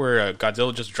part where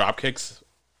Godzilla just drop kicks,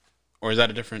 or is that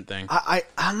a different thing?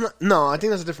 I'm not, no, I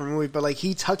think that's a different movie. But like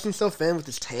he tucks himself in with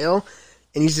his tail,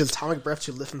 and he uses atomic breath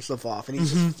to lift himself off, and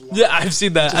he's just flying. Yeah, I've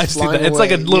seen that. Just I've seen that. flying It's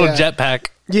like a away. little Yeah. jetpack.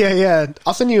 Yeah.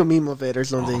 I'll send you a meme of it or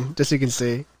something, just so you can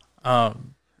see.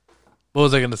 What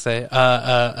was I going to say?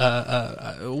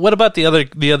 What about the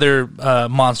other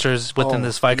monsters within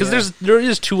this fight? Because there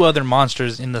is two other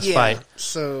monsters in this fight.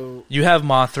 So You have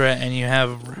Mothra and you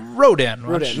have Rodan.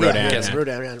 Right?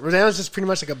 Rodan is just pretty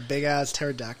much like a big ass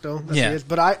pterodactyl. That's Yeah. what he is.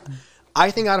 But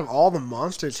I think out of all the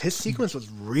monsters, his sequence was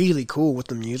really cool with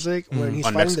the music when he's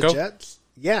On fighting Mexico? the jets.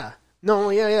 Yeah.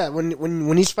 No, yeah.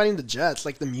 When he's fighting the jets,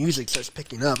 like the music starts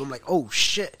picking up. I'm like, oh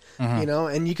shit, you know.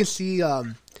 And you can see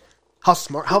how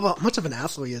smart, how much of an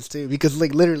asshole he is too. Because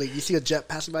like literally, you see a jet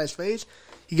passing by his face,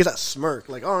 he gets that smirk,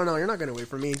 like, oh no, you're not gonna wait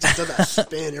for me. He just does that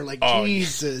spin. You're like, Oh,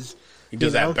 Jesus. He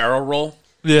does you know? that barrel roll.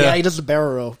 Yeah, he does the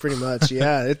barrel roll pretty much.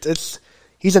 Yeah, it's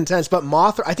he's intense. But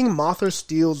Mothra, I think Mothra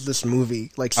steals this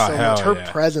movie like so hell much. Her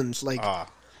yeah. presence, like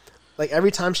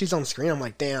every time she's on screen, I'm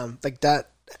like, damn, like that.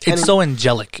 It's so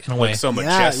angelic in a way. Like so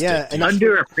majestic. Yeah, and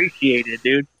Underappreciated,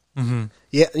 dude.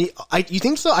 Yeah, you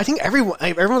think so? I think everyone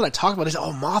that I talk about is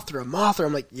Mothra.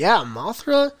 I'm like, yeah,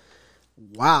 Mothra.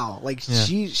 Wow, like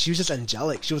she was just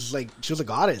angelic. She was a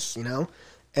goddess, you know.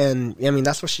 And I mean,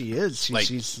 that's what she is.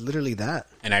 She's literally that.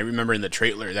 And I remember in the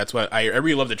trailer, that's what I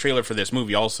really love the trailer for this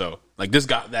movie. Also, like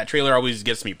that trailer always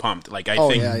gets me pumped. Like I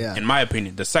think, in my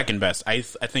opinion, the second best. I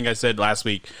think I said last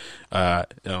week,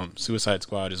 Suicide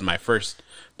Squad is my first,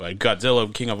 but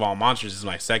Godzilla, King of All Monsters, is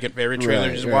my second favorite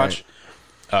trailer to watch.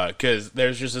 Because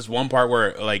there's just this one part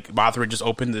where like Mothra just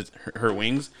opened her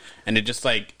wings and it just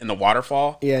like in the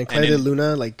waterfall. Yeah, and Clay de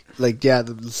Luna, like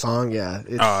the song, yeah.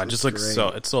 It just looks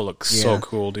great. so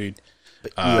cool, dude.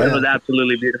 It was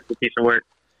absolutely beautiful piece of work.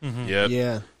 Yep.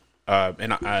 Yeah.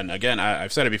 And again,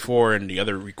 I've said it before in the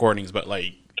other recordings, but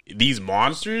like these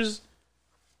monsters,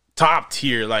 top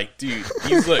tier. Like, dude,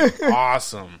 these look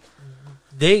awesome.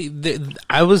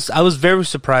 I was very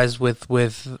surprised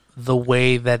with the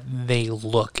way that they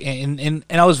look, and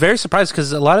I was very surprised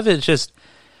because a lot of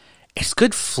it's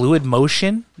good fluid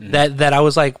motion that I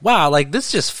was like, wow, like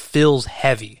this just feels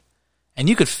heavy, and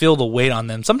you could feel the weight on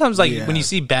them. Sometimes like when you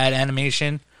see bad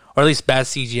animation or at least bad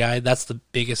CGI, that's the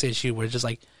biggest issue where it's just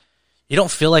like you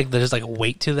don't feel like there's like a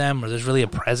weight to them or there's really a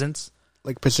presence.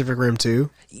 Like Pacific Rim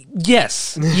 2?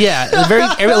 Yes. Yeah.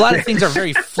 A lot of things are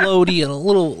very floaty and a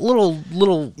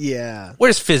little. Yeah.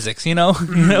 Where's physics, you know?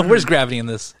 Where's gravity in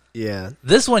this? Yeah.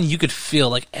 This one, you could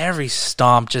feel like every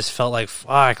stomp just felt like,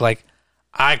 fuck, like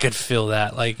I could feel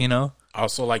that, like, you know? I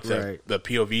also like the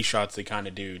POV shots they kind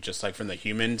of do, just like from the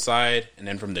human side and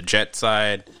then from the jet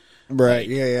side. Right.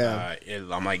 Like,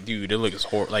 I'm like, dude, it looks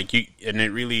horrible. Like, and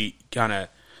it really kind of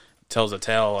tells a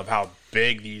tale of how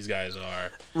big these guys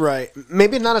are. Right.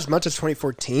 Maybe not as much as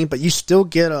 2014, but you still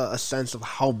get a sense of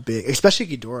how big, especially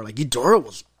Ghidorah. Like, Ghidorah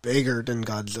was bigger than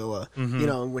Godzilla. You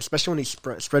know, especially when he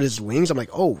spread his wings. I'm like,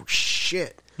 oh,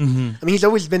 shit. I mean, he's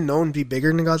always been known to be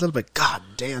bigger than Godzilla, but god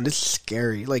damn, this is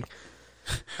scary. Like,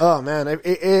 oh, man,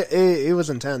 it was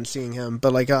intense seeing him.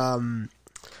 But, like,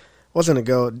 wasn't it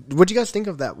go? What'd you guys think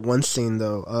of that one scene,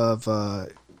 though, of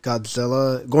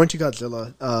Godzilla, going to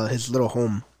Godzilla, his little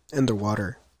home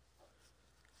underwater?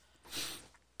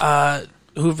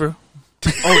 Hoover,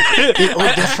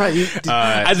 That's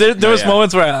right. There was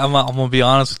moments where I'm gonna be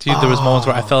honest with you. There was moments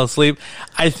where I fell asleep.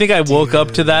 I think I woke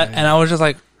up to that, and I was just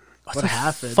like, what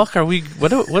happened? Fuck, are we?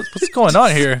 What's going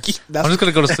on here? I'm just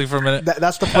gonna go to sleep for a minute.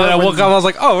 That's the And part. then I when woke up. I was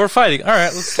like, oh, we're fighting. All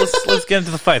right, let's get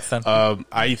into the fights then.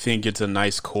 I think it's a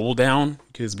nice cool down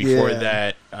because before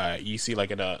that, you see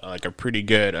like a pretty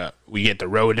good. We get the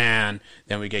Rodan,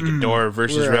 then we get Ghidorah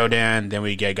versus Rodan, then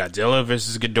we get Godzilla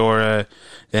versus Ghidorah,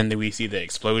 then we see the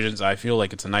explosions. I feel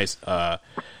like it's a nice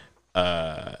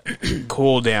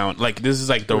cool down. Like this is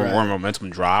like the war momentum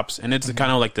drops, and it's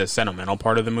kind of like the sentimental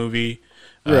part of the movie.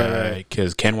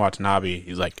 Because Ken Watanabe,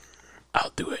 he's like, I'll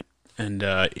do it, and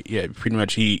pretty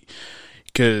much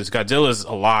because Godzilla's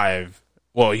alive.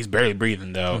 Well, he's barely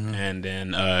breathing though, and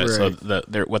then so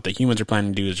what the humans are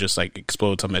planning to do is just like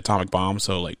explode some atomic bomb,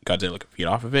 so like Godzilla can feed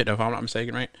off of it. If I'm not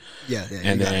mistaken, right? Yeah.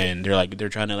 And then they're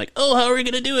trying to like, oh, how are we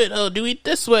gonna do it? Oh, do it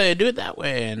this way, do it that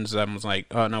way, and someone's like,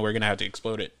 oh no, we're gonna have to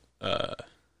explode it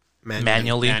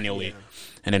Manually. Yeah.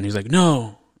 And then he's like,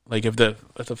 no. Like if the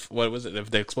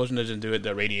explosion doesn't do it,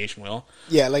 the radiation will.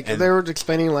 Yeah, like they were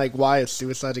explaining like why it's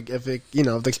suicide. If the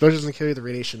explosion doesn't kill you, the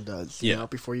radiation does. You know,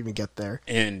 before you even get there.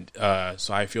 And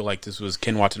so I feel like this was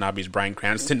Ken Watanabe's Bryan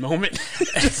Cranston moment.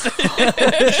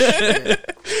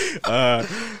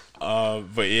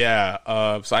 But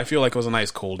yeah, so I feel like it was a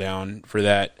nice cool down for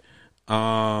that.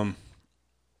 And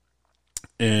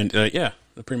yeah,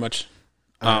 pretty much.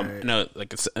 Right. No,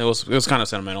 like it was kind of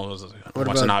sentimental. It was What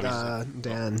about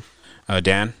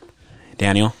Dan?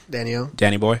 Daniel,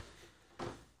 Danny boy.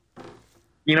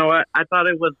 You know what? I thought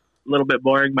it was a little bit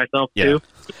boring myself too.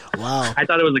 Wow. I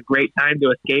thought it was a great time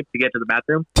to escape to get to the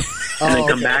bathroom and then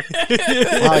come back.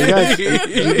 Wow,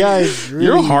 you guys really,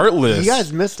 you're heartless. You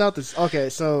guys missed out this. Okay,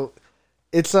 so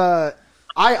it's I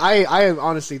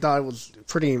honestly thought it was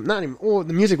pretty not even. Well,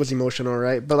 the music was emotional,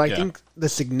 right? But I think the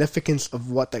significance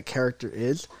of what that character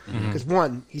is, because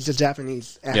one, he's a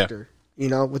Japanese actor,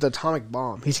 with an atomic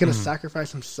bomb. He's going to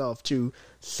sacrifice himself to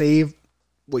save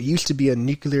what used to be a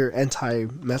nuclear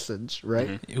anti-message,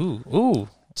 right? Ooh.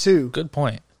 Two, Good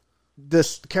point.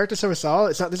 this character Serizawa,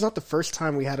 this is not the first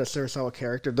time we had a Serizawa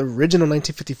character. The original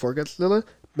 1954 Godzilla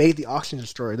made the Oxygen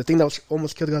Destroyer, the thing that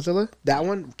almost killed Godzilla. That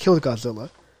one killed Godzilla.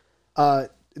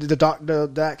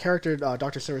 That character,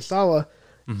 Dr. Serizawa,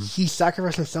 he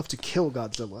sacrificed himself to kill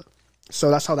Godzilla. So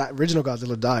that's how that original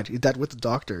Godzilla died. He died with the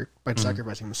doctor by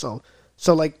sacrificing himself.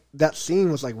 So like that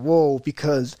scene was like, whoa,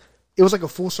 because it was like a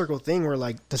full circle thing where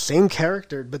like the same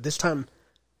character, but this time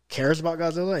cares about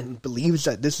Godzilla and believes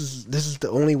that this is the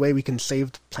only way we can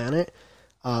save the planet.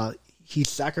 He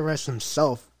sacrificed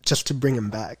himself just to bring him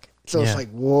back. So it's like,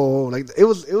 whoa, like it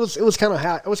was kind of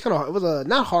it was a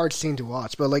not hard scene to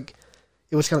watch, but like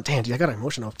it was kind of damn, dude, I got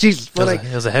emotional. Jesus, but like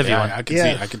it was a heavy one. I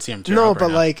could see him. No,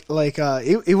 but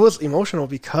it was emotional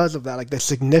because of that, like the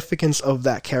significance of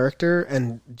that character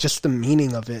and just the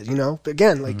meaning of it. But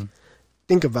again, like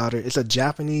think about it. It's a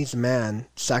Japanese man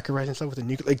sacrificing himself with a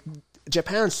nuclear. Like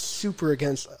Japan's super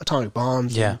against atomic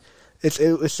bombs. Yeah.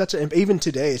 It's such a, even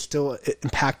today it's still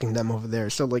impacting them over there.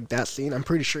 So like that scene, I'm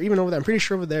pretty sure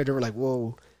over there they were like,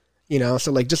 whoa,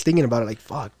 so like just thinking about it, like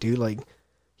fuck, dude, like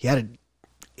he had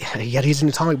to use an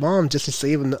atomic bomb just to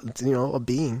save a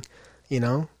being,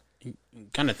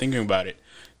 Kind of thinking about it,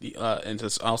 and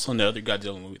it's also in the other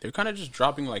Godzilla movie, they're kind of just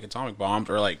dropping like atomic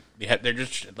bombs, or like they're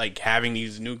just like having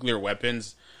these nuclear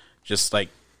weapons, just like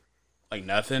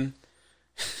nothing.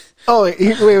 Oh, wait!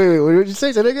 What did you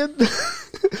say? Say that again?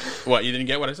 What, you didn't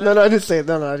get what I said? No, I didn't say it.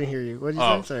 No, I didn't hear you. What did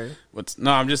you say? Sorry.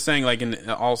 No, I'm just saying, like,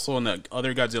 also in the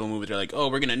other Godzilla movies, they're like, oh,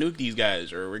 we're going to nuke these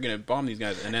guys, or we're going to bomb these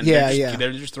guys. And then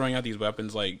they're just throwing out these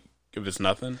weapons, like, if it's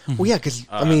nothing. Well, yeah, because,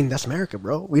 that's America,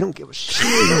 bro. We don't give a shit.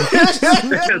 That's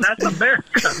America. That's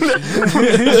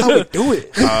how we do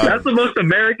it. That's the most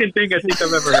American thing I think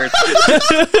I've ever heard.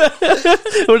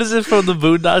 What is it from the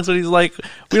Boondocks when he's like,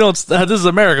 "We don't. This is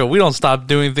America. We don't stop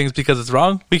doing things because it's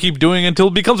wrong. We keep doing it until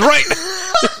it becomes right."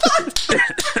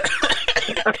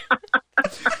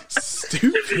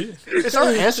 Stupid. It's our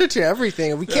answer to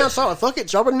everything. We can't solve it. Fuck it.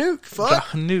 Drop a nuke. Fuck.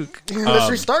 Nuke.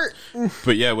 Let's restart.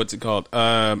 But yeah, what's it called?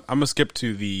 I'm going to skip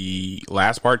to the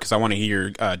last part because I want to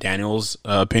hear Daniel's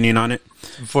opinion on it.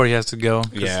 Before he has to go.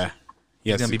 Yeah.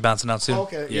 He's going to be bouncing out soon.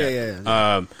 Okay.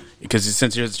 Yeah. Because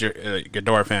since you're a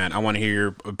Ghidorah fan, I want to hear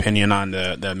your opinion on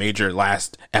the major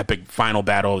last epic final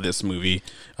battle of this movie.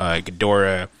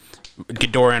 Ghidorah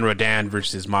and Rodan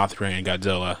versus Mothra and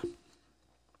Godzilla.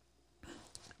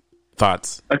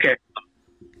 Thoughts? Okay.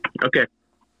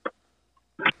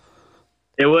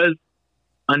 It was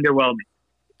underwhelming.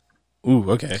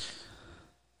 Ooh, okay.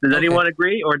 Does anyone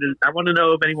agree, or I want to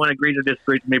know if anyone agrees or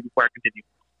disagrees? Maybe before I continue.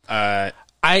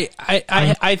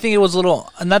 I think it was a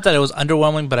little, not that it was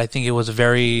underwhelming, but I think it was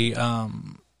very, I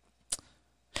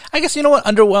guess, you know what,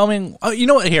 underwhelming. You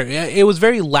know what? Here, it was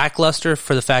very lackluster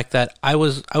for the fact that I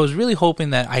was really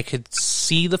hoping that I could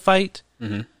see the fight.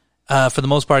 Mm-hmm. For the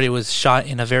most part, it was shot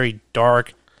in a very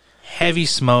dark, heavy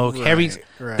smoke, heavy.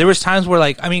 Right. There was times where,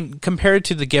 like, I mean, compared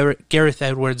to the Gareth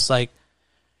Edwards, like,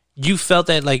 you felt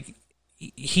that like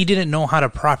he didn't know how to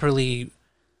properly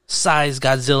size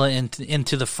Godzilla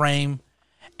into the frame,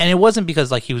 and it wasn't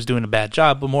because like he was doing a bad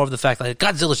job, but more of the fact like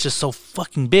Godzilla's just so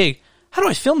fucking big. How do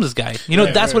I film this guy? You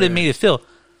know, that's what it made it feel.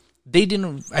 They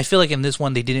didn't. I feel like in this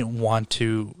one they didn't want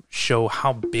to show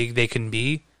how big they can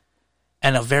be,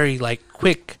 and a very like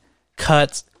quick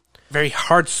cuts, very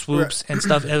hard swoops and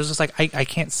stuff. And it was just like I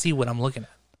can't see what I'm looking at.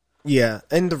 Yeah,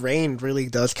 and the rain really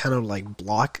does kind of like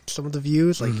block some of the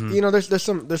views. Like you know, there's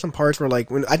some parts where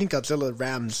like when I think Godzilla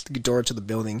rams Ghidorah to the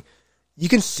building, you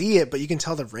can see it, but you can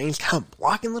tell the rain's kind of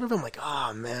blocking a little bit. I'm like,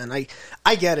 oh man, I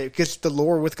get it because the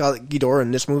lore with Ghidorah in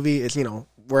this movie is, you know,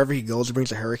 wherever he goes, he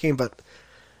brings a hurricane. But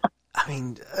I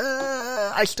mean,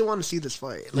 I still want to see this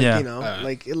fight. Like, you know,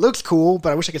 like it looks cool,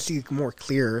 but I wish I could see more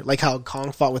clear. Like how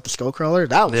Kong fought with the Skullcrawler,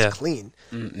 that was clean.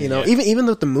 You know, even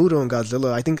with the Muto and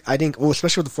Godzilla, I think, well,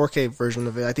 especially with the 4K version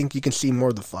of it, I think you can see more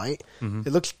of the fight.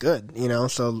 It looks good, you know.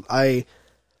 So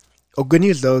good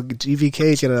news though,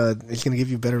 GVK is gonna give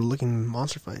you better looking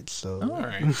monster fights. So all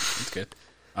right, that's good.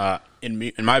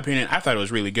 In my opinion, I thought it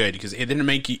was really good because it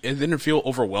didn't feel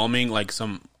overwhelming like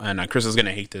some. And Chris is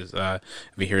gonna hate this if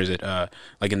he hears it.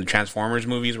 Like in the Transformers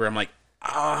movies, where I'm like,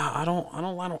 it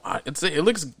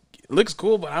looks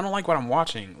cool, but I don't like what I'm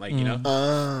watching. Like, you know.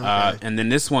 Okay. And then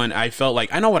this one, I felt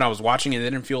like I know what I was watching, and it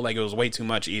didn't feel like it was way too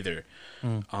much either.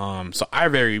 So I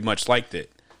very much liked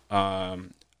it.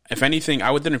 If anything,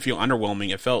 I didn't feel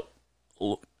underwhelming. It felt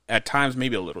at times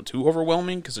maybe a little too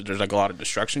overwhelming because there's like a lot of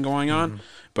destruction going on,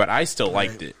 but I still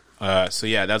liked it. So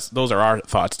yeah, those are our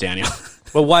thoughts, Daniel.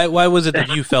 But why was it that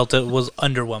you felt it was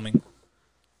underwhelming?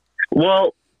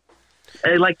 Well,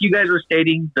 like you guys were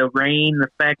stating, the rain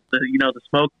effect, the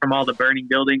smoke from all the burning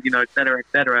buildings, et cetera, et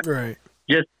cetera. Right.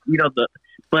 Just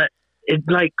but it's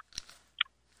like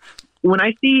when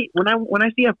I see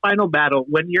a final battle,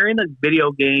 when you're in a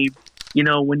video game,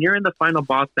 when you're in the final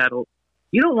boss battle,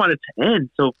 you don't want it to end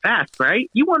so fast, right?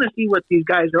 You want to see what these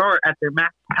guys are at their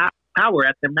max power,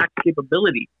 at their max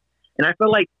capability. And I feel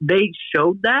like they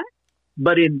showed that,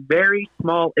 but in very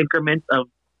small increments of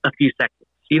a few seconds.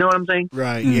 You know what I'm saying?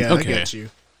 Right, yeah, okay. I get you.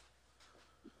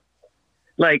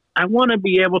 Like, I want to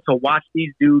be able to watch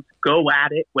these dudes go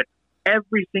at it with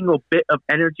every single bit of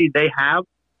energy they have,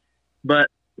 but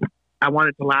I want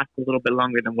it to last a little bit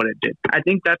longer than what it did. I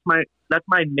think that's my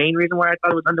main reason why I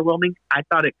thought it was underwhelming. I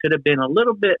thought it could have been a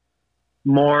little bit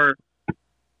more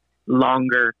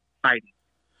longer fighting.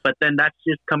 But then that's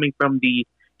just coming from the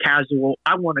casual,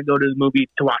 I want to go to the movie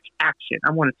to watch action. I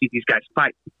want to see these guys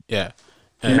fight. Yeah.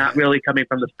 Not really coming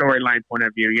from the storyline point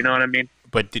of view. You know what I mean?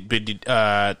 But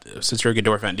since you're a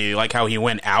Ghidorah fan, do you like how he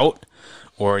went out?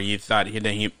 Or you thought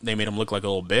they made him look like a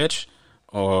little bitch?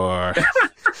 Or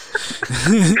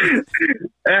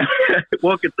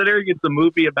well, considering it's a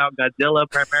movie about Godzilla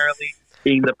primarily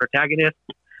being the protagonist,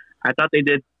 I thought they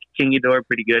did King Ghidorah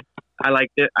pretty good. I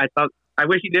liked it. I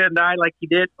wish he didn't die like he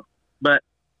did, but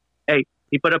hey,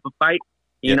 he put up a fight.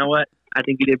 You know what? I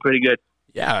think he did pretty good.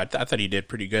 Yeah, I thought he did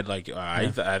pretty good. Like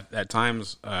at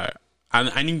times, I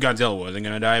knew Godzilla wasn't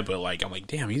gonna die, but like I'm like,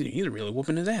 damn, he's really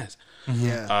whooping his ass.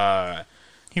 Yeah.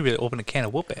 He really opened a can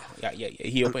of whoop ass. Yeah.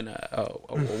 He opened a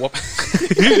whoop.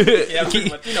 Yeah,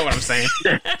 you know what I'm saying.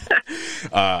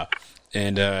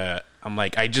 And I'm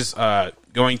like, I just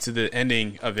going to the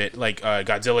ending of it, like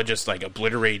Godzilla just like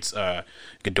obliterates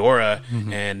Ghidorah,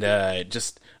 and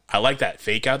just I like that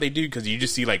fake out they do because you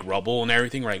just see like rubble and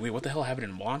everything. We're like, wait, what the hell happened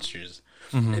in Monsters?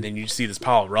 And then you see this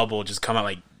pile of rubble just come out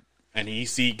like, and you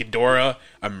see Ghidorah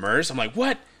immerse. I'm like,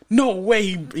 what? No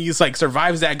way! He's like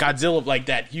survives that Godzilla, like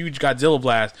that huge Godzilla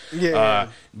blast. Yeah.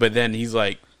 But then he's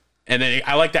like, and then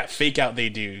I like that fake out they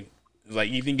do. Like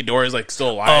you think Ghidorah is like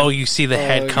still alive. Oh, you see the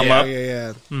head come up.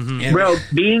 Yeah. Mm-hmm. Bro,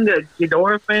 being a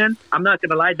Ghidorah fan, I'm not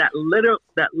gonna lie. That little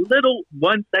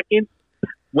 1 second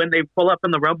when they pull up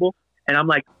in the rumble, and I'm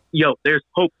like, yo, there's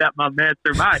hope that my man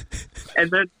survived. And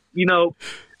then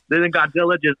then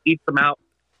Godzilla just eats them out.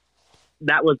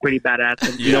 That was pretty badass.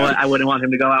 And you know what? I wouldn't want him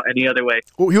to go out any other way.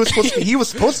 Well, he was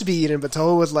supposed to be eaten, but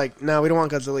Toho was like, "No, we don't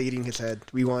want Godzilla eating his head.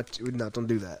 Don't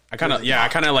do that." I kind of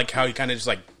like how he kind of just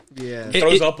like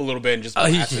throws up a little bit and just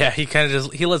he kind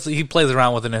of just he plays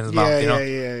around with it in his mouth. You know?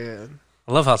 Yeah.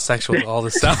 I love how sexual all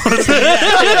this sounds.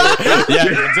 Yeah,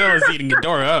 Godzilla's eating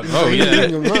Ghidorah up. Oh yeah.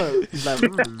 He's like,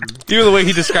 Even the way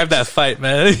he described that fight,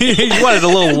 man. He wanted a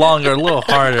little longer, a little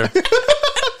harder.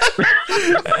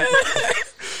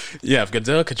 Yeah, if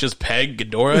Godzilla could just peg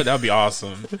Ghidorah, that'd be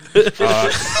awesome.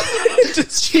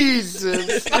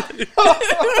 Jesus.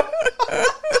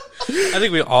 I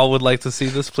think we all would like to see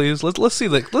this, please. Let's see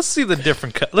the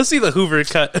different cut. Let's see the Hoover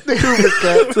cut. The Hoover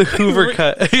cut. The Hoover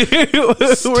cut.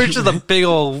 We're just a big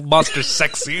old monster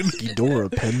sex scene.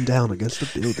 Ghidorah pinned down against the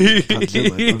building.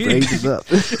 Godzilla raises up.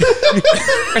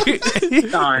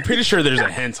 I'm pretty sure there's a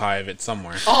hentai of it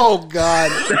somewhere. Oh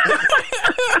God.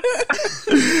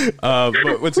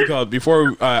 But what's it called?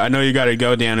 Before I know you got to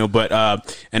go, Daniel. But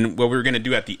and what we were gonna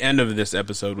do at the end of this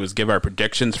episode was give our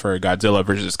predictions for Godzilla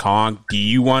versus Kong. Do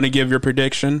you want to give your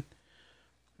prediction?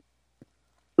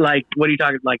 Like, what are you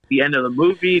talking? Like the end of the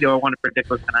movie? Do I want to predict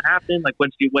what's going to happen? Like,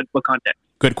 what context?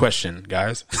 Good question,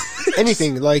 guys.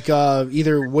 Anything like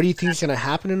either what do you think is going to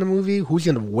happen in the movie? Who's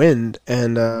going to win?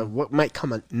 And what might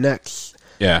come next?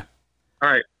 Yeah. All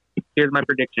right. Here's my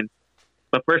prediction.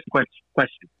 But first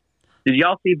question. Did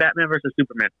y'all see Batman versus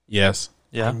Superman? Yes.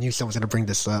 I Yeah. knew someone was going to bring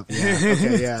this up. Yeah.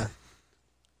 Okay. Yeah.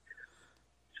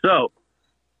 So,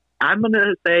 I'm going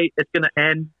to say it's going to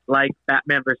end like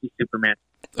Batman versus Superman.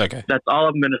 Okay. That's all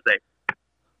I'm going to say.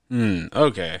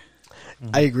 Okay.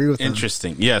 I agree with him.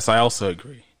 Interesting. Yes, I also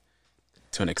agree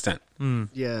to an extent.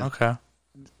 Yeah. Okay.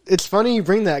 It's funny you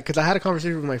bring that because I had a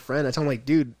conversation with my friend. I told him like,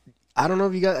 dude, I don't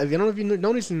know if you're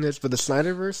noticing this, but the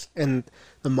Snyderverse and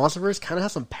the Monsterverse kind of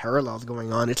have some parallels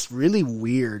going on. It's really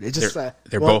weird. It's just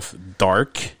They're both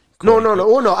dark. No.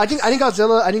 Oh no. I think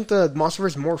Godzilla. I think the Monsterverse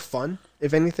is more fun,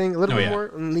 if anything, a little bit yeah.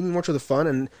 more, leaning more to the fun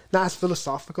and not as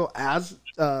philosophical as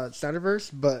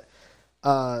Snyderverse. But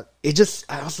it just,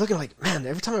 I was looking like, man,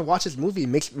 every time I watch this movie, it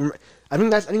makes. I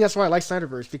think that's why I like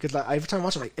Snyderverse because every time I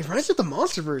watch it, like it reminds me of the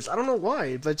Monsterverse. I don't know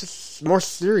why, but it's just more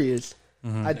serious.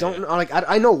 I don't like.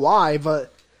 I know why,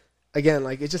 but again,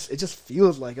 like it just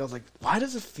feels like I was like, why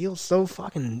does it feel so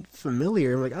fucking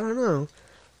familiar? I'm like, I don't know.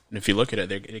 And if you look at it,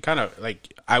 they kind of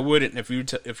like I wouldn't if you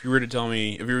were to tell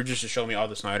me if you were just to show me all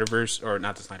the Snyderverse or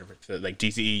not the Snyderverse, like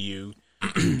DCEU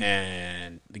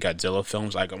and the Godzilla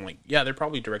films, like I'm like, yeah, they're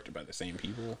probably directed by the same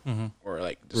people or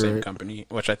like the same company,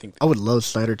 which I think I would love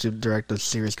Snyder to direct a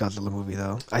serious Godzilla movie,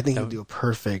 though. I think he'd do a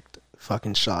perfect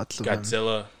fucking shots of them.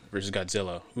 Godzilla versus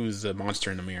Godzilla. Who's the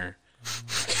monster in the mirror?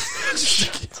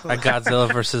 Like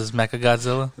Godzilla versus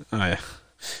Mechagodzilla. Oh yeah.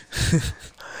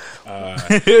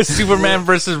 Superman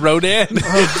versus Rodan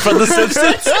from The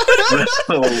Simpsons.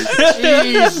 Oh,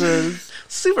 Jesus.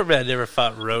 Superman never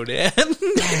fought Rodan.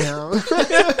 Damn.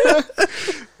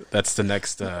 That's the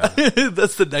next.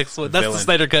 That's the next one. That's Villain. the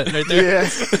Snyder cut right there.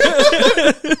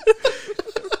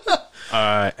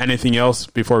 Yeah. Anything else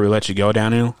before we let you go,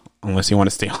 Daniel? Unless you want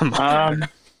to stay on. no,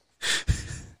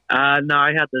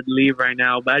 I have to leave right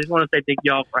now. But I just want to say thank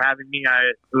you all for having me.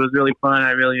 It was really fun.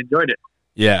 I really enjoyed it.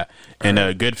 Yeah, and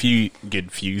good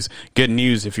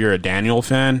news if you're a Daniel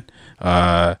fan.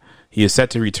 He is set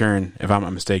to return, if I'm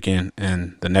not mistaken,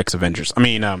 in the next Avengers. I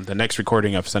mean, the next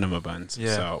recording of Cinema Buns.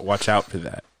 Yeah. So watch out for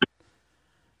that.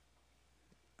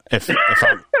 If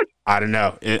I don't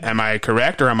know, am I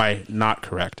correct or am I not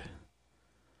correct?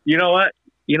 You know what?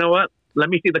 Let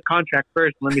me see the contract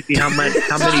first. Let me see how many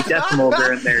decimals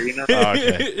are in there. You know.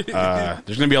 Okay.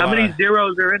 There's gonna be a how lot. many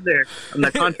zeros are in there on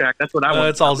the contract? That's what I want.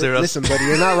 It's all zeros. Listen, buddy,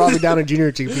 you're not Robbie Downey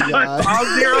Jr. to be all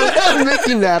zeros. I'm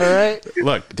making that, all right?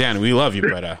 Look, Dan, we love you,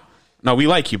 but no, we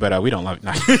like you, but we don't love you.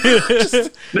 No.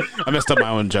 I messed up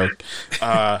my own joke.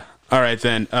 All right,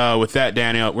 then. With that,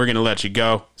 Daniel, we're gonna let you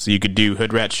go so you could do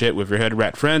hood rat shit with your hood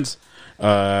rat friends.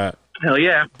 Hell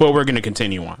yeah! But we're gonna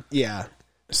continue on. Yeah.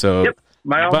 So, Yep.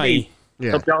 By all bye. means.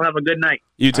 Yeah. Hope y'all have a good night.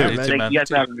 You too. All right, man. Thank you guys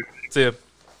for having me. See ya.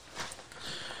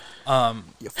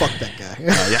 Yeah, fuck that guy.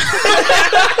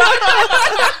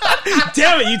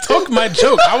 Damn it! You took my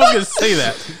joke. I was gonna say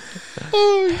that.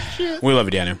 Oh, shit. We love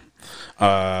you, Daniel.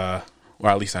 Or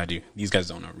at least I do. These guys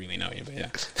don't really know you, but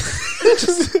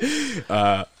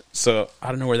yeah. So I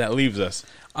don't know where that leaves us.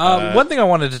 One thing I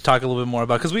wanted to talk a little bit more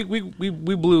about because we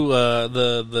blew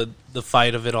the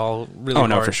fight of it all really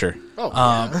hard. Oh no, for sure. Oh,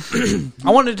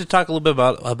 I wanted to talk a little bit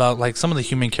about like some of the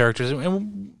human characters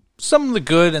and some of the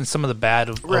good and some of the bad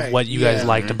of what you guys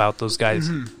liked about those guys.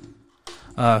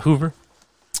 Hoover.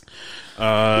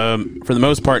 For the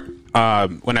most part,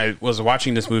 when I was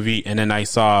watching this movie and then I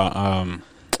saw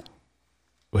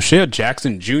O'Shea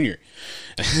Jackson Jr.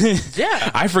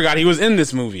 Yeah, I forgot he was in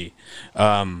this movie.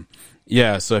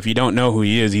 Yeah, so if you don't know who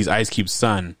he is, he's Ice Cube's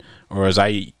son, or as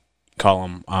I call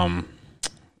him,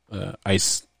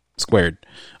 Ice squared.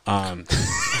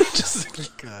 Just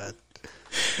God.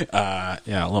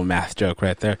 yeah, a little math joke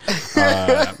right there.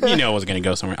 You know, I was gonna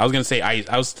go somewhere. I was gonna say ice.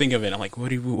 I was thinking of it. I'm like,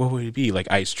 what would it be? Like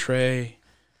ice tray,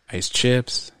 ice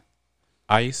chips,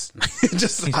 ice.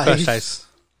 Just He's crushed ice.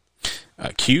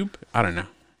 Cube. I don't know.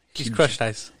 He's crushed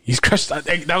ice. He's crushed.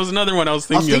 That was another one I was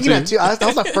I was thinking. thinking that too. That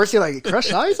was my first thing, like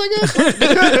crushed ice, I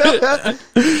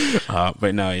guess.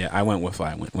 But no, yeah, I went with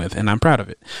what I went with, and I'm proud of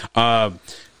it.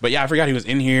 But yeah, I forgot he was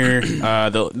in here.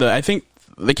 I think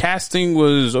the casting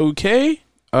was okay.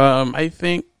 I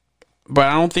think, but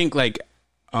I don't think like,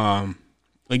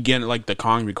 again, like the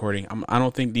Kong recording. I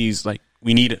don't think these like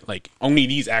we need like only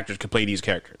these actors could play these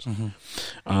characters,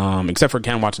 except for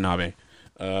Ken Watanabe.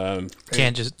 You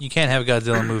can't have a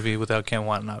Godzilla movie without Ken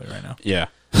Watanabe right now. Yeah.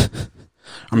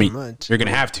 I mean, much. you're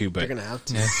gonna have to, but They're gonna have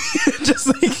to. Yeah, just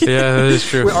like yeah, that is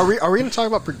true. Wait, are we gonna talk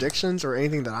about predictions or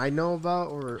anything that I know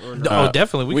about or no? Oh,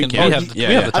 definitely. We we can. can. We Yeah,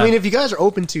 have yeah. the time. I mean, if you guys are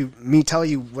open to me tell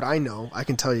you what I know, I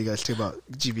can tell you guys too about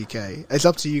GBK. It's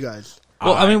up to you guys.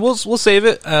 well, I mean, we'll save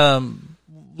it.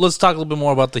 Let's talk a little bit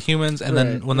more about the humans, and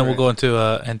then we'll go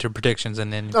into predictions,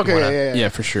 and then if you Okay, yeah,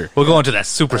 for sure. we'll go into that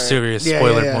super serious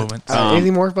spoiler moment.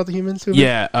 Anything more about the humans?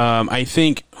 Yeah, I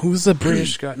think who's the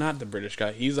British guy? Not the British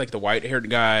guy. He's like the white-haired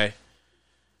guy.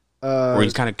 Where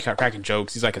he's kind of cracking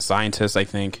jokes. He's like a scientist, I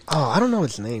think. Oh, I don't know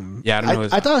his name. Yeah, I don't know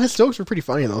his I thought his jokes were pretty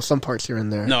funny though. Some parts here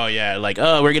and there. No, yeah, like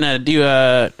we're gonna do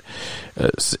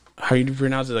how you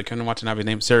pronounce it? Like, I'm watching his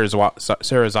name,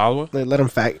 Sarazawa. Let him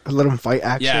fight.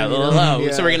 Action. Yeah, you know?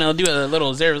 Yeah. So we're gonna do a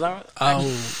little Sarazawa.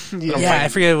 Oh, Yeah. yeah, I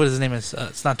forget what his name is.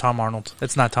 It's not Tom Arnold.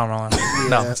 It's not Tom Arnold.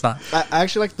 No, it's not. I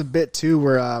actually like the bit too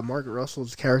where Margaret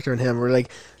Russell's character and him were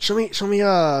like, show me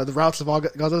the routes of all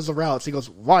Godzilla's routes. He goes,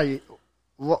 why?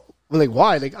 What? We're like,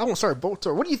 why? Like, I won't start a boat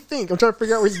tour. What do you think? I'm trying to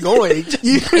figure out where he's going.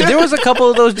 There was a couple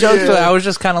of those jokes Yeah. that I was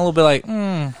just kind of a little bit like,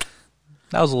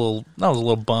 that was a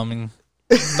little bumming.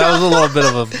 That was a little bit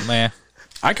of a man.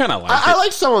 I kind of like I it.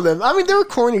 like some of them. I mean, they were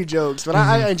corny jokes, but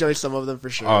I enjoy some of them for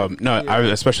sure. No, I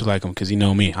especially like him because you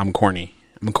know me. I'm corny.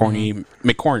 I'm a corny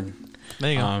McCorn.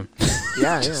 There you go.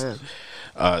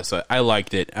 Yeah. So I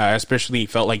liked it. I especially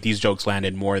felt like these jokes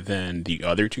landed more than the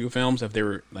other two films. If they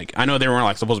were like, I know they weren't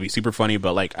like supposed to be super funny,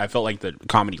 but like I felt like the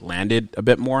comedy landed a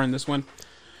bit more in this one.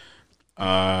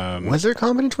 Was there a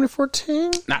comedy in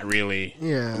 2014? Not really.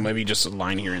 Yeah. Maybe just a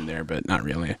line here and there, but not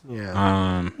really.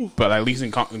 Yeah. But at least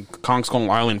in Kong Skull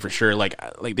Island for sure, like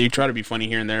they try to be funny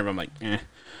here and there, but I'm like,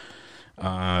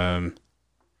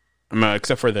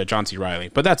 except for the John C. Reilly,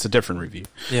 but that's a different review.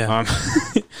 Yeah.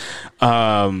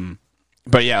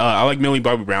 But yeah, I like Millie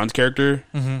Bobby Brown's character.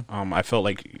 I felt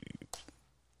like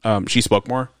she spoke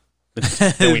more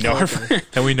than we know her for.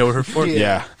 And we know her for.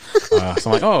 Yeah. So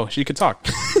I'm like, oh, she could talk.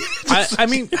 I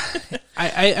mean,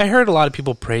 I heard a lot of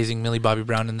people praising Millie Bobby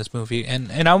Brown in this movie,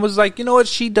 and I was like, you know what,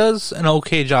 she does an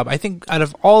okay job. I think out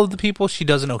of all of the people, she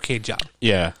does an okay job.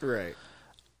 Yeah. Right.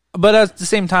 But at the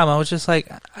same time, I was just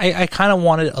like, I kind of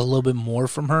wanted a little bit more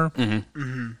from her.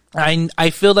 I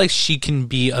feel like she can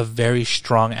be a very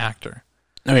strong actor.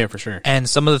 Oh yeah, for sure. And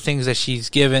some of the things that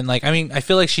she's given, like, I mean, I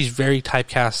feel like she's very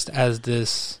typecast as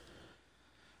this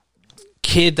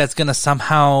kid that's going to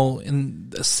somehow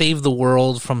save the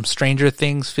world from Stranger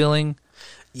Things feeling.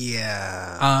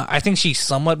 Yeah. I think she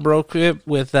somewhat broke it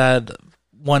with that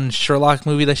one Sherlock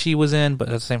movie that she was in, but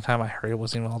at the same time, I heard it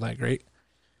wasn't even all that great.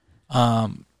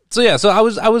 So I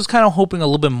was kind of hoping a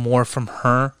little bit more from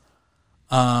her.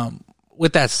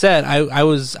 With that said, I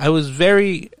was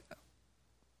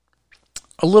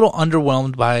a little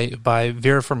underwhelmed by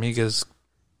Vera Farmiga's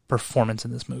performance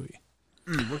in this movie.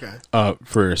 Okay.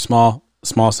 For a small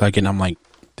second, I'm like,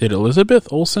 did Elizabeth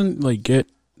Olsen like get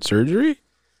surgery?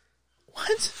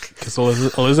 What? Because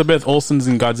Elizabeth Olsen's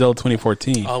in Godzilla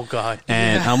 2014. Oh God!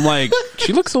 And I'm like,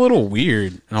 she looks a little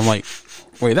weird. And I'm like,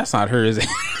 wait, that's not her, is it?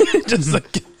 Just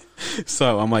like,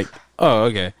 so I'm like, oh,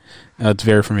 okay, it's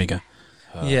Vera Farmiga.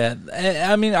 Yeah,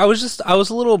 I mean, I was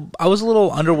a little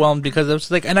underwhelmed because I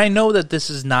was like, and I know that this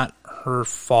is not her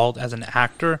fault as an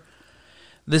actor.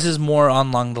 This is more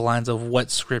along the lines of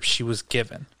what script she was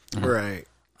given. Right.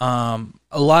 A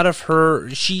lot of her,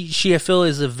 she I feel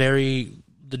is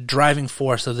the driving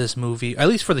force of this movie, at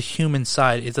least for the human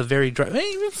side. It's a very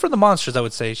even for the monsters, I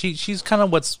would say she's kind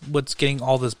of what's getting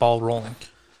all this ball rolling.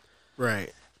 Right.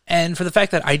 And for the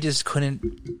fact that I just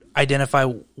couldn't identify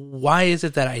why is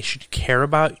it that I should care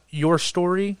about your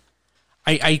story,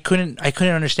 I couldn't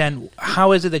understand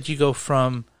how is it that you go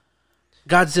from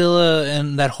Godzilla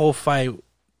and that whole fight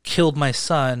killed my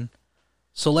son,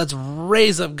 so let's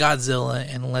raise up Godzilla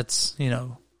and let's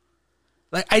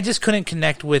like I just couldn't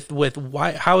connect with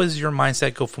why. How is your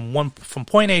mindset go from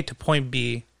point A to point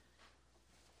B,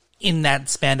 in that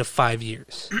span of 5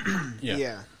 years.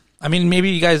 Yeah. I mean,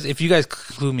 maybe if you guys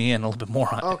clue me in a little bit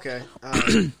more on it. Okay.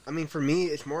 I mean, for me,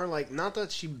 it's more like, not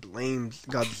that she blames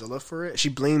Godzilla for it. She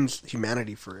blames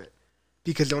humanity for it.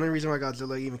 Because the only reason why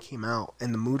Godzilla even came out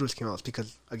and the Mutos came out is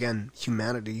because, again,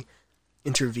 humanity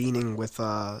intervening with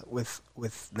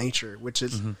nature, which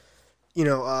is, you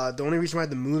know, the only reason why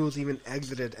the Mutos even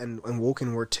exited and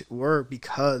Woken were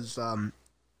because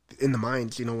in the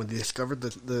mines, you know, when they discovered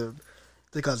the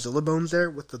Godzilla bones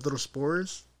there with the little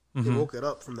spores. They woke it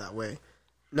up from that way.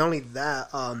 Not only that,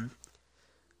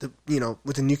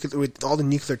 with all the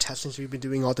nuclear testings we've been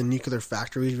doing, all the nuclear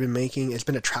factories we've been making, it's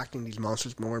been attracting these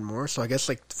monsters more and more. So I guess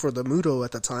like for the Muto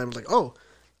at the time, it was like, oh,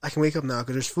 I can wake up now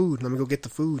because there's food. Let me go get the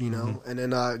food, you know. And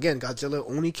then again, Godzilla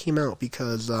only came out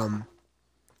because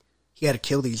he had to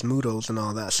kill these Mutos and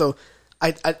all that. So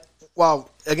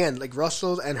again, like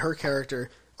Russell and her character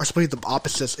are supposed to be the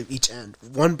opposites of each end.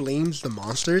 One blames the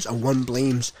monsters and one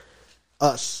blames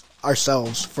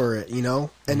ourselves for it, you know.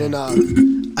 And then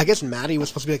I guess Maddie was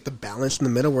supposed to be like the balance in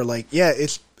the middle, where like, yeah,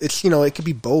 it's you know, it could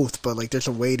be both, but like there's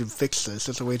a way to fix this.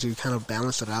 There's a way to kind of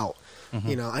balance it out.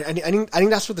 You know, I think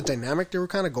that's what the dynamic they were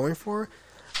kind of going for.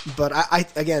 But I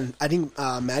think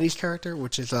Maddie's character,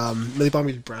 which is Millie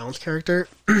Bobby Brown's character,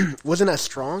 wasn't as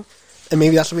strong, and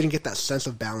maybe that's why we didn't get that sense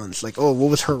of balance. Like, oh,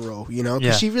 what was her role? You know,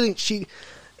 because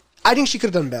I think she could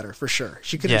have done better, for sure.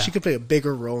 She could play a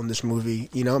bigger role in this movie,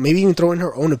 you know? Maybe even throw in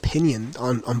her own opinion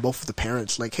on both of the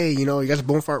parents. Like, hey, you know, you guys are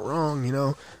both out wrong, you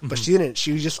know? But she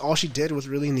didn't. All she did was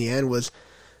really, in the end, was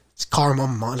call her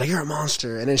mom, like, you're a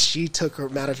monster. And then she took her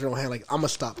matters in her own hand, like, I'm going to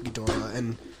stop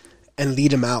Ghidorah and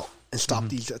lead him out and stop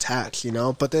these attacks, you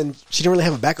know? But then she didn't really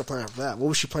have a backup plan after that. What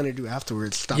was she planning to do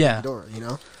afterwards? Stop Ghidorah, you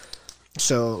know?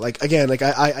 So, like, again, like,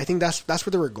 I think that's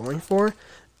what they were going for.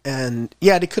 And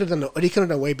yeah, they could have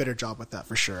done a way better job with that,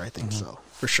 for sure. I think so,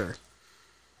 for sure.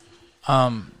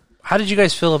 How did you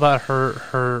guys feel about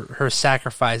her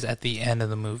sacrifice at the end of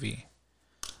the movie?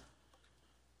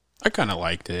 I kind of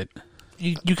liked it.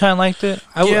 You kind of liked it?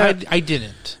 I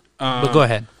didn't. But go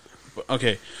ahead.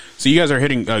 Okay, so you guys are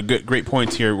hitting great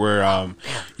points here. Where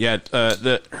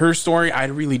her story I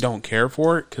really don't care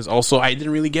for, because also I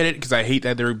didn't really get it, because I hate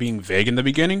that they were being vague in the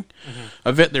beginning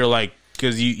of it. They're like,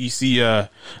 because you see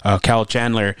Cal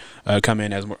Chandler come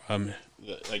in as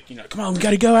like, you know, come on, we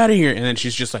got to go out of here, and then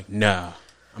she's just like, nah,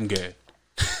 I'm good,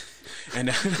 and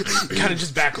kind of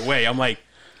just back away. I'm like,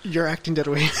 you're acting that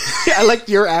way. I like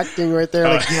your acting right there.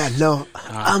 Like, yeah, no,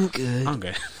 I'm good. I'm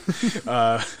good.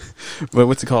 But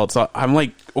what's it called? So I'm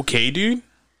like, okay, dude.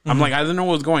 I'm like, I didn't know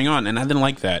what was going on, and I didn't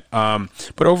like that.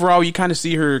 But overall, you kind of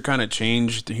see her kind of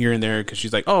change here and there, because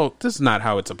she's like, oh, this is not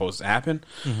how it's supposed to happen.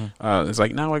 It's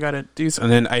like, now I got to do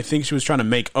something. And then I think she was trying to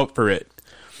make up for it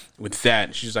with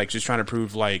that. She's like, she's trying to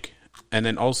prove, like, and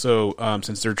then also,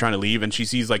 since they're trying to leave, and she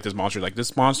sees, like, this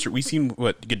monster, we've seen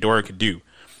what Ghidorah could do.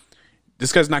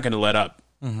 This guy's not going to let up.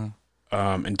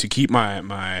 And to keep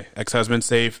my ex-husband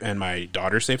safe and my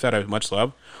daughter safe that I much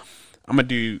love, I'm gonna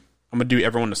do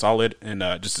everyone a solid and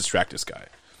just distract this guy.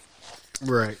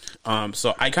 Right.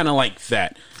 So I kind of like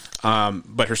that.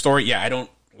 But her story, I don't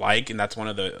like, and that's one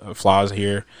of the flaws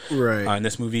here, right, in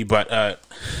this movie. But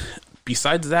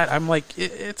besides that, I'm like,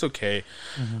 it's okay.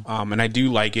 And I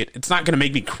do like it. It's not gonna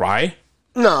make me cry.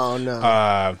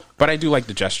 No. But I do like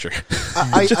the gesture.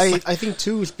 I think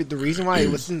too is the reason why it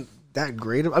wasn't that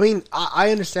great. I mean,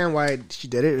 I understand why she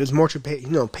did it. It was more to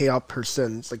pay off her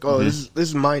sins. Like, oh, this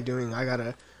is my doing. I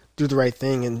gotta do the right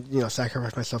thing and, you know,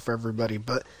 sacrifice myself for everybody.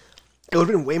 But it would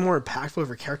have been way more impactful if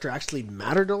her character actually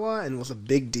mattered a lot and was a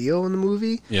big deal in the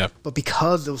movie. Yeah. But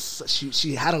because it was,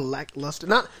 she had a lackluster,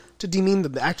 not to demean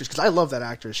the actress, because I love that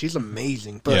actress. She's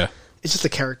amazing. But it's just a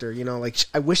character, you know. Like,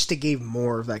 I wish they gave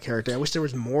more of that character. I wish there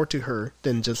was more to her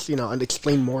than just, you know, and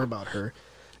explain more about her,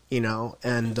 you know.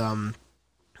 And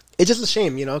it's just a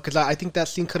shame, you know, because I think that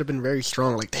scene could have been very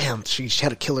strong. Like, damn, she had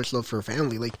to kill herself for her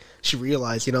family. Like, she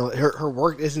realized, you know, her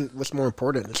work isn't what's more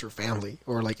important. It's her family,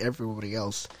 or like everybody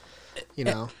else, you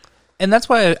know. And that's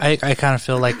why I kind of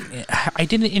feel like I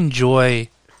didn't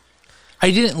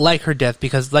like her death,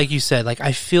 because, like you said, like,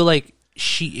 I feel like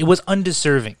it was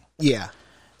undeserving. Yeah.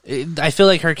 I feel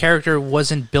like her character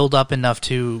wasn't built up enough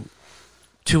to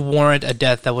warrant a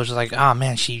death that was just like, oh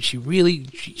man,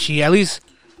 she at least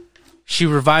she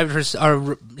revived her,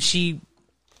 or she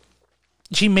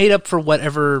made up for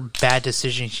whatever bad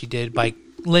decision she did by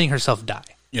letting herself die.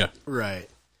 Yeah. Right.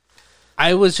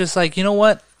 I was just like, you know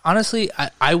what? Honestly,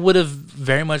 I would have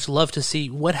very much loved to see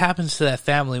what happens to that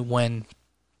family when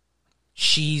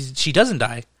she doesn't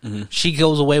die. She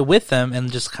goes away with them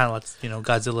and just kind of lets, you know,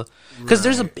 Godzilla. Because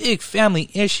there's a big family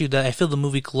issue that I feel the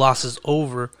movie glosses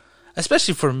over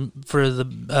especially for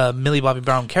the Millie Bobby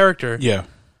Brown character. Yeah.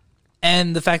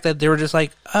 And the fact that they were just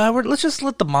like, let's just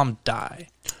let the mom die.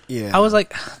 Yeah. I was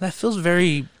like, that feels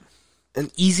very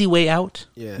an easy way out.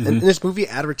 Yeah, and this movie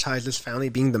advertised this family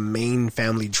being the main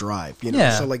family drive. You know,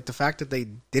 Yeah. so like the fact that they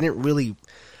didn't really.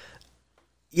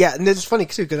 Yeah, and it's funny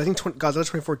too because I think Godzilla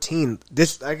 2014.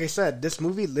 This, like I said, this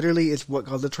movie literally is what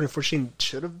Godzilla 2014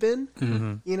 should have been.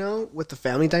 Mm-hmm. You know, with the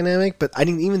family dynamic. But I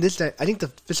think even this, I think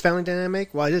this family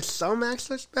dynamic, while it is some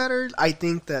aspects better, I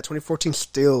think that 2014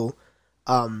 still,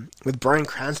 with Bryan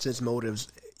Cranston's motives,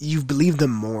 you believe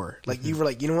them more. Like you were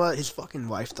like, you know what, his fucking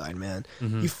wife died, man.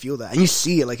 You feel that, and you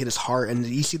see it like in his heart, and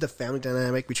you see the family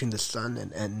dynamic between the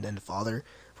son and the father,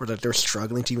 where like they're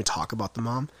struggling to even talk about the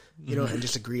mom. You know, and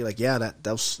just agree, like, yeah,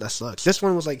 that sucks. This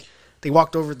one was like, they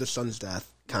walked over the son's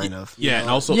death, kind of. Yeah, know? and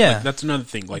also, Yeah. like, that's another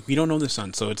thing. Like, we don't know the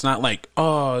son, so it's not like,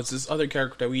 oh, it's this other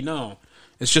character that we know.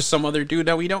 It's just some other dude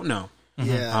that we don't know.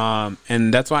 Yeah.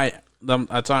 And that's why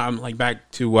I'm like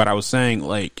back to what I was saying,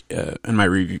 like in my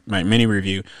review, my mini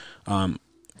review.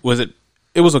 Was it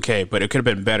was okay, but it could have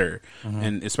been better,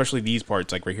 and especially these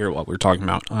parts, like right here, what we're talking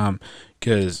about,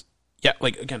 because yeah,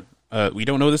 like again. We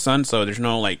don't know the son, so there's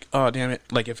no like, oh damn it!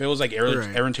 Like if it was like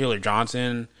Aaron Taylor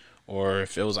Johnson, or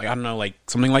if it was like I don't know, like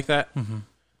something like that,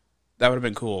 that would have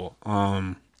been cool.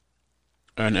 And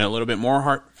a little bit more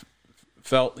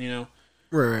heartfelt, you know,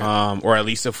 Right. or at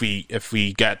least if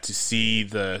we got to see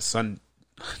the son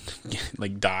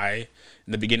like die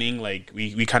in the beginning, like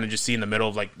we kind of just see in the middle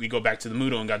of like we go back to the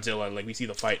Muto and Godzilla, like we see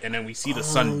the fight, and then we see the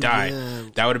son die. Yeah.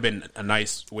 That would have been a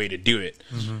nice way to do it,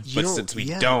 but since we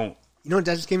don't. You know,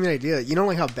 that just gave me an idea. You know,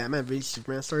 like how Batman v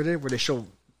Superman started, where they show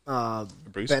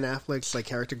Bruce? Ben Affleck's like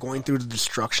character going through the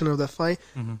destruction of that fight.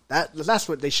 That's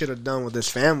what they should have done with this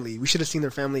family. We should have seen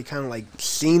their family kind of like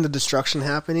seeing the destruction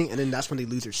happening, and then that's when they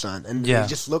lose their son, and they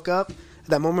just look up at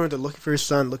that moment where they're looking for his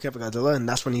son, looking up at Godzilla, and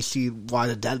that's when you see why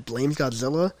the dad blames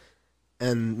Godzilla.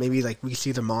 And maybe like we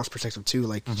see the mom's perspective too,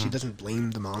 like she doesn't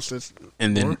blame the monsters.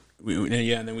 And then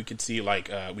and then we could see like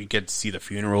we get to see the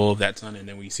funeral of that son, and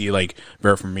then we see like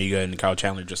Vera Farmiga and Kyle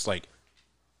Chandler just like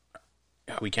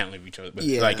we can't leave each other, but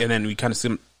like, and then we kind of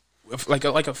see like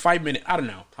a 5 minute, I don't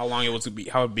know how long it was to be,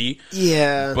 how it'd be,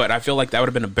 but I feel like that would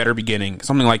have been a better beginning,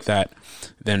 something like that,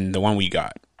 than the one we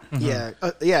got. Yeah,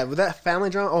 with that family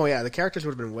drama, oh yeah, the characters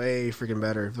would have been way freaking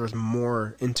better if there was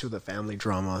more into the family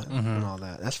drama and all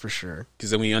that. That's for sure. Because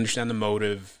then we understand the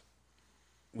motive,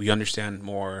 we understand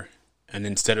more, and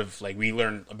instead of like we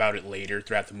learn about it later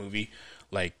throughout the movie,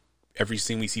 like every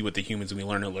scene we see with the humans, and we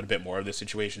learn a little bit more of the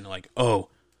situation. Like, oh,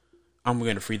 I'm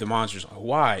going to free the monsters.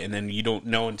 Why? And then you don't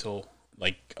know until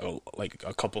like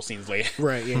a couple scenes later,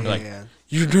 Right? Yeah, like, yeah.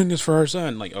 You're doing this for our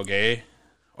son. Like, okay.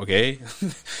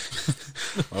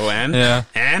 Oh,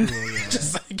 and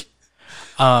just like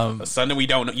a son that we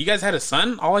don't know. You guys had a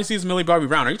son. All I see is Millie Bobby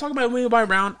Brown. Are you talking about Millie Bobby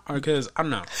Brown, or because I don't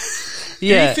know?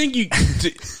 Yeah, Do you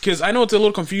think because I know it's a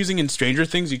little confusing in Stranger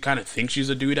Things. You kind of think she's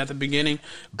a dude at the beginning,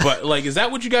 but like, is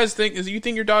that what you guys think? Is you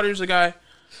think your daughter's a guy?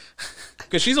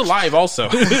 Because she's alive, also.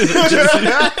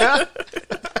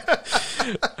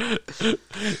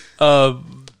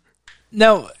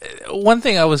 Now, one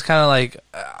thing I was kind of like,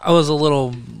 I was a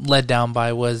little let down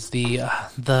by was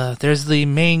there's the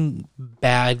main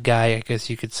bad guy, I guess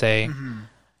you could say,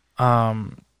 a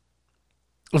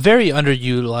very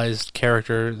underutilized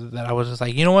character that I was just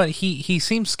like, you know what, he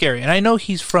seems scary, and I know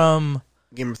he's from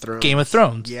Game of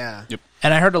Thrones. Yeah. Yep.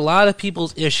 And I heard a lot of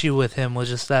people's issue with him was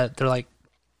just that they're like,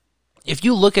 if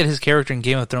you look at his character in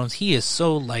Game of Thrones, he is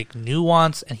so like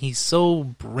nuanced and he's so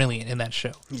brilliant in that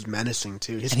show. He's menacing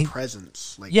too. His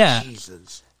presence, like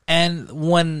Jesus. And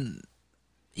when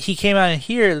he came out in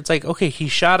here, it's like, okay, he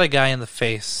shot a guy in the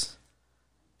face,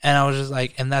 and I was just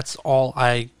like, and that's all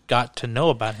I got to know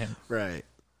about him. Right.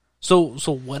 So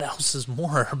what else is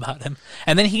more about him?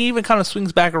 And then he even kind of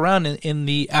swings back around in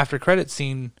the after credit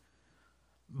scene,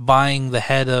 buying the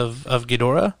head of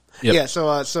Ghidorah. Yep. Yeah.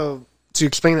 So to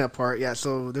explain that part,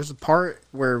 so there's a part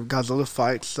where Godzilla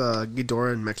fights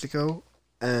Ghidorah in Mexico,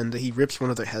 and he rips one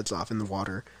of their heads off in the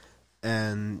water,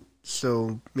 and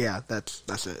so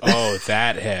that's it. Oh,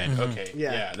 that head. Okay,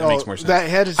 yeah, that makes more sense. That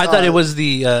head is. I thought it was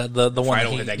the one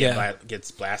Final that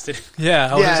gets blasted.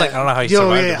 Yeah, I was just like, I don't know how he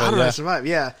survived. I don't know how he survived.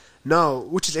 Yeah, no,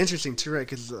 which is interesting too, right?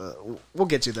 Because we'll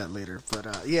get to that later,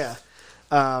 but he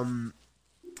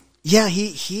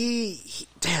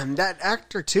damn, that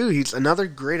actor too. He's another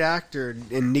great actor,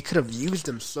 and they could have used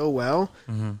him so well,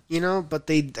 you know. But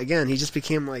he just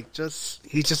became like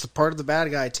he's just a part of the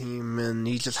bad guy team, and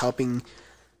he's just helping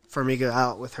Farmiga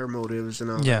out with her motives and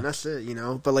all. Yeah, and that's it, you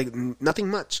know. But like nothing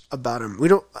much about him. We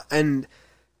don't, and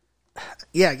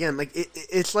yeah, again, like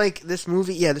it's like this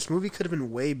movie. Yeah, this movie could have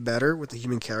been way better with the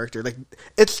human character. Like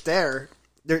it's there.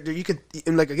 There you could,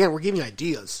 and like again, we're giving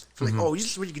ideas for like, oh, this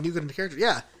is what you can do with the character.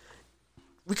 Yeah,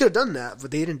 we could have done that,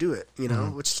 but they didn't do it. You know,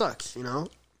 which sucks. You know,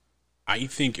 I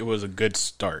think it was a good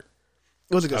start.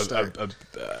 it was a good start.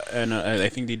 And I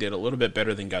think they did a little bit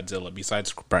better than Godzilla,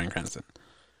 besides Bryan Cranston.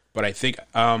 But I think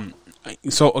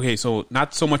so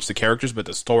not so much the characters, but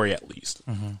the story at least.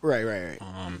 Right.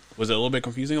 Was it a little bit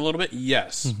confusing? A little bit,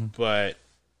 yes, but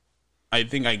I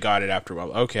think I got it after a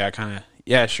while. Okay, I kind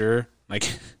of sure,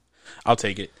 like I'll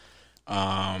take it, because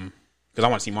I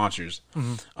want to see monsters.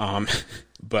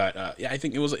 But I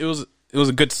think it was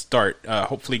a good start.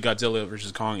 Hopefully, Godzilla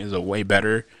versus Kong is a way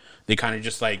better. They kind of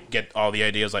just like get all the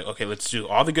ideas, like, okay, let's do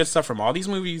all the good stuff from all these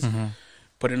movies,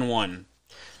 put in one.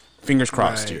 Fingers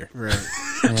crossed here. Right.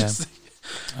 Yeah.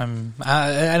 And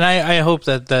I hope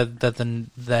that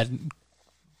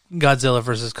Godzilla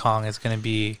versus Kong is going to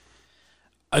be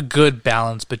a good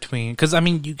balance between, because I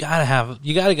mean you gotta have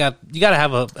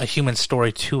a human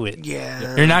story to it.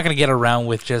 Yeah, you're not going to get around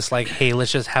with just like, hey,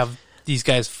 let's just have these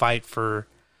guys fight for,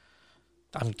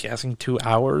 I'm guessing 2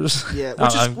 hours. Yeah,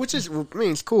 which is I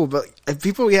mean, it's cool, but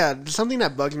people, something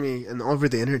that bugs me and over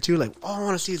the internet too, like, oh, I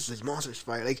want to see these monsters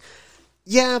fight, like.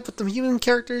 Yeah, but the human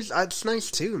characters, it's nice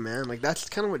too, man. Like, that's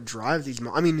kind of what drives these...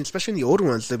 I mean, especially in the older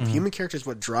ones, the human characters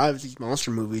what drives these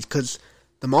monster movies, because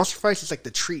the monster fights is like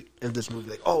the treat of this movie.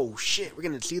 Like, oh, shit, we're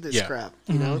going to see this crap,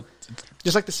 you know?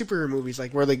 Just like the superhero movies,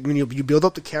 like, where like when you build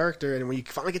up the character, and when you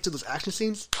finally get to those action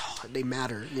scenes, they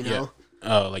matter, you know?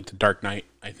 Like the Dark Knight,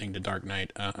 I think the Dark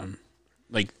Knight,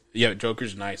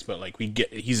 Joker's nice, but like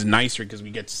he's nicer because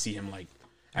we get to see him like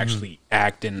actually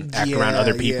act around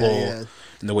other people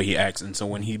and the way he acts. And so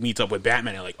when he meets up with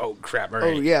Batman, you're like, oh crap, all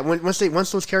right. Oh yeah, once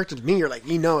those characters meet, you're like,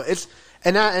 you know, it's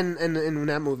in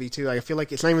that movie too. I feel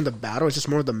like it's not even the battle; it's just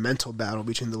more the mental battle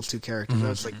between those two characters.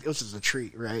 It's like it was just a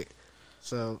treat, right?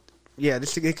 So yeah,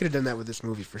 they could have done that with this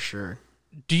movie for sure.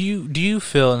 Do you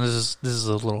feel? And this is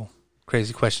a little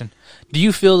crazy question. Do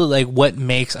you feel that like what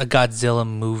makes a Godzilla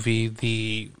movie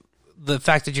the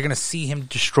fact that you're gonna see him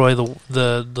destroy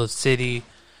the city?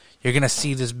 You're going to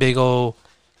see this big old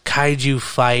kaiju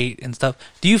fight and stuff.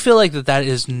 Do you feel like that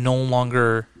is no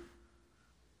longer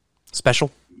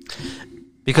special?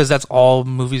 Because that's all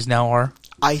movies now are?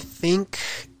 I think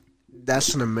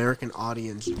that's an American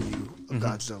audience view of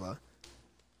Godzilla.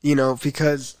 You know,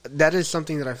 because that is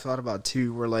something that I've thought about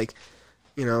too, where like,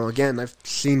 you know, again, I've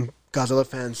seen Godzilla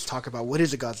fans talk about what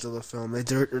is a Godzilla film. Is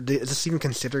this even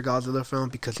considered Godzilla film?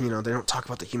 Because, you know, they don't talk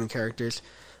about the human characters.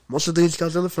 Most of these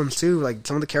Godzilla films too, like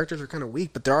some of the characters are kind of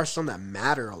weak, but there are some that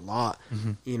matter a lot,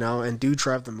 you know, and do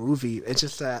drive the movie. It's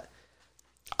just that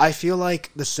I feel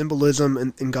like the symbolism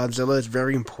in Godzilla is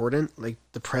very important, like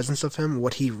the presence of him,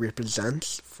 what he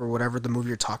represents for whatever the movie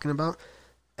you're talking about,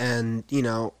 and you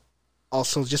know,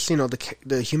 also just, you know,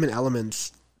 the human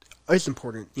elements is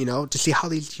important, you know, to see how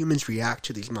these humans react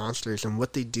to these monsters and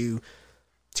what they do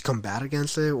to combat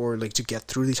against it, or like to get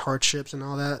through these hardships and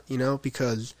all that, you know,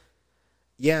 because.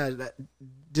 Yeah,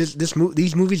 these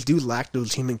movies do lack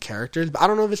those human characters, but I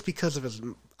don't know if it's because of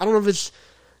I don't know if it's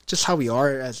just how we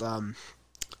are as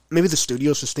maybe the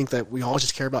studios just think that we all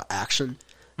just care about action.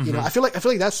 You know, I feel like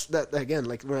that's that again.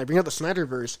 Like when I bring up the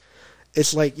Snyderverse,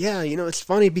 it's like, yeah, you know, it's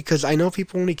funny because I know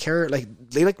people only care, like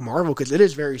they like Marvel because it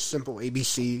is very simple,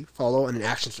 ABC follow, and the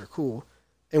actions are cool.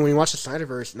 And when you watch the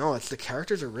Snyderverse, no, it's the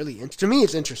characters are really to me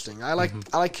it's interesting. I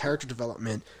like character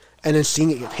development. And then seeing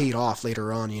it get paid off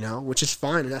later on, you know, which is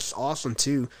fine, and that's awesome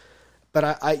too.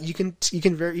 But you can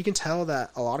tell that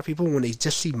a lot of people when they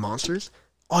just see monsters,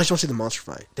 I just want to see the monster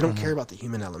fight. They don't care about the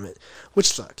human element, which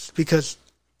sucks because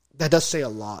that does say a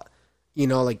lot. You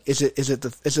know, like is it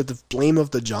the blame of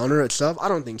the genre itself? I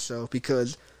don't think so,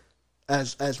 because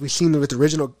as we've seen with the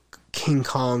original King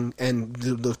Kong and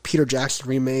the Peter Jackson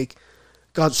remake,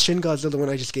 Shin Godzilla, one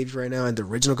I just gave you right now, and the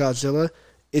original Godzilla.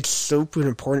 It's super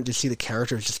important to see the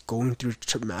characters just going through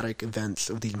traumatic events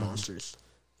of these monsters,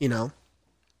 you know?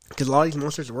 Because a lot of these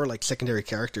monsters were like secondary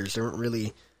characters. They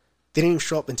didn't even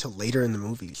show up until later in the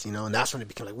movies, you know? And that's when it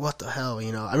became like, what the hell,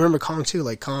 you know? I remember Kong too,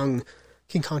 like King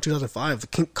Kong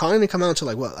 2005. Kong didn't come out until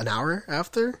like, what, an hour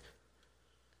after?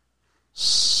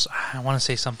 I want to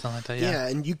say something like that, yeah. Yeah,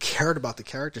 and you cared about the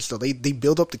characters. So they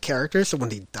build up the characters, so when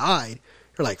they died,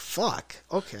 you're like, fuck,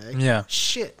 okay. Yeah.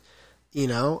 Shit. You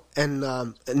know, and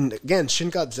again,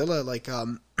 Shin Godzilla, like,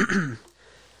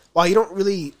 while you don't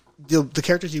really the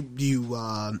characters you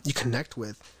connect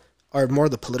with are more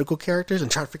the political characters and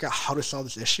trying to figure out how to solve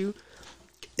this issue.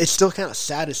 It's still kind of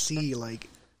sad to see like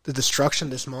the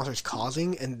destruction this monster is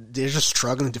causing, and they're just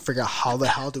struggling to figure out how the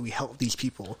hell do we help these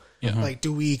people. Yeah. Like,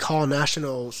 do we call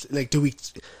nationals? Like, do we,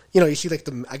 you see, like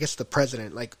the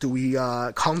president. Like, do we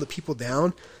calm the people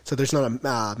down so there's not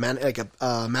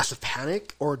a massive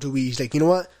panic, or do we like, you know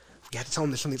what? We have to tell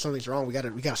them that something's wrong. We got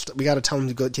to tell them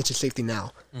to go get to safety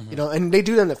now. And they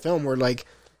do that in the film where like,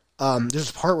 there's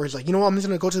this part where it's like, you know what? I'm just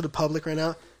gonna go to the public right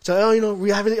now. So, we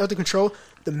have it under control.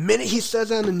 The minute he says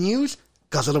that on the news,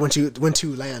 Godzilla went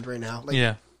to land right now. Like,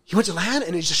 Yeah. He went to land,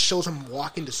 and it just shows him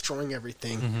walking, destroying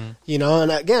everything.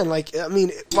 And again, like, I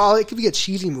mean, while it could be a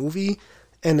cheesy movie,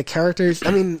 and the characters,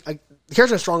 I mean, the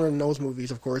characters are stronger in those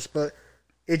movies, of course, but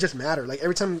it just mattered. Like,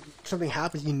 every time something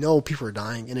happens, people are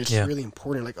dying, and it's really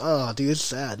important. Like, oh, dude, it's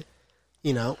sad.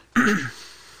 I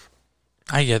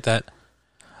get that.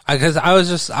 Because I was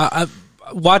just I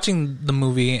watching the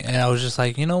movie, and I was just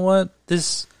like, you know what?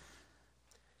 This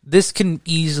can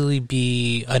easily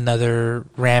be another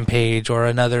Rampage or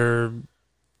another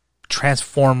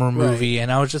Transformer movie. Right.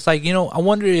 And I was just like, I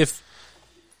wonder if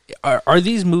are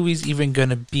these movies even going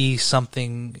to be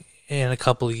something in a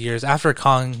couple of years after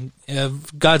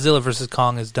Godzilla versus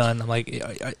Kong is done? I'm like,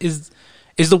 is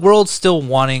the world still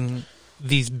wanting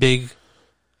these big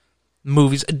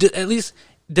movies? At least,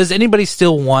 does anybody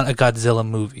still want a Godzilla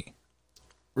movie?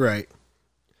 Right.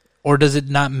 Or does it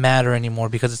not matter anymore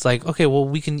because it's like, okay, well,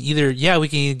 we can either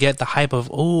get the hype of,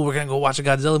 oh, we're going to go watch a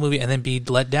Godzilla movie and then be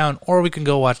let down, or we can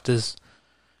go watch this,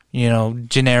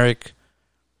 generic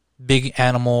big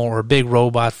animal or big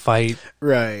robot fight.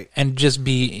 Right. And just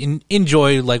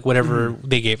enjoy like whatever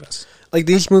they gave us. Like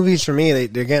these movies for me,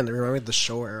 they remind me of the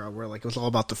show era where like it was all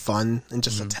about the fun and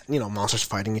just monsters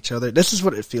fighting each other. This is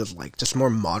what it feels like, just more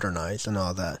modernized and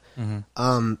all that.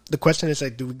 The question is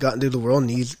like, do the world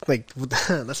need like?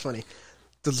 That's funny.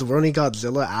 Does the world need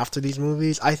Godzilla after these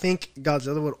movies? I think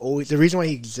Godzilla would always. The reason why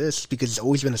he exists is because it's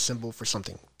always been a symbol for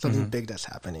something big that's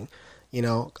happening.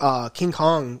 King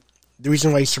Kong. The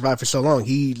reason why he survived for so long,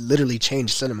 he literally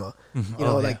changed cinema.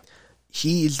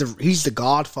 He's the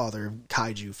godfather of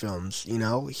kaiju films,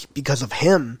 because of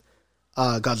him,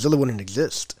 Godzilla wouldn't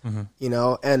exist,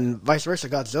 and vice versa.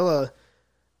 Godzilla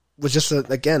was just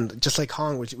just like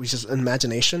Kong, which was just an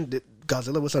imagination.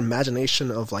 Godzilla was an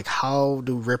imagination of like how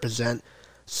to represent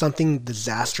something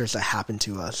disastrous that happened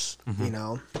to us,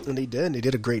 and they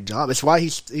did a great job. It's why he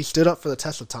stood up for the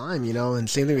test of time, and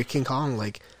same thing with King Kong.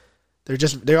 Like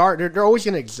they're always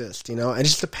going to exist, and it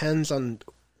just depends on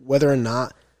whether or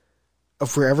not,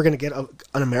 if we're ever going to get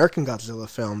an American Godzilla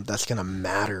film that's going to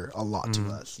matter a lot to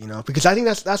us, because I think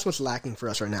that's what's lacking for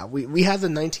us right now. We had the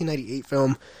 1998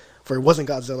 film where it wasn't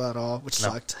Godzilla at all, which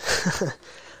sucked.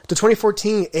 The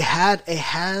 2014, it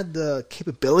had the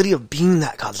capability of being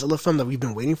that Godzilla film that we've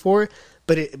been waiting for,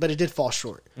 but it did fall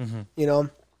short.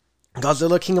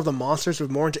 Godzilla King of the Monsters was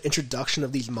more into introduction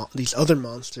of these other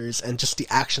monsters and just the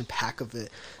action pack of it.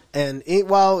 And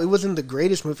while it wasn't the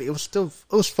greatest movie, it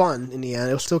was fun in the end.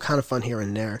 It was still kind of fun here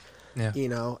and there,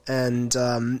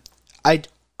 And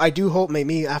I do hope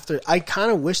maybe after, I kind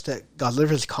of wish that Godzilla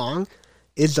vs. Kong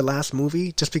is the last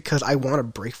movie, just because I want a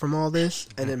break from all this,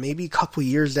 and then maybe a couple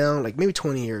years down, like maybe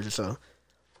 20 years or so,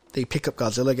 they pick up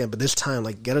Godzilla again. But this time,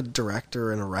 like, get a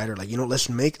director and a writer, like,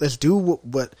 let's do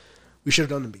what we should have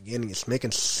done in the beginning, is make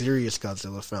a serious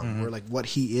Godzilla film where like what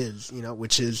he is,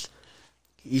 which is.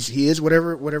 He is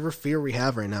whatever fear we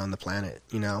have right now on the planet,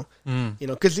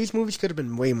 because these movies could have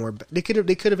been way more. They could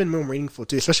have been more meaningful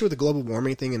too, especially with the global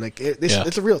warming thing, and like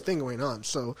it's a real thing going on.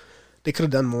 So they could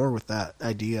have done more with that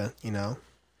idea,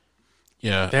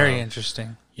 Yeah, very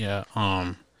interesting. Yeah,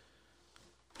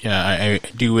 I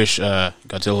do wish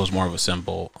Godzilla was more of a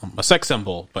symbol, a sex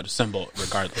symbol, but a symbol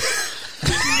regardless.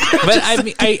 But I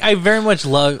mean, I very much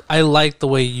like the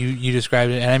way you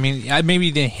described it, and I mean, I maybe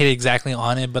didn't hit exactly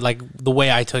on it, but like the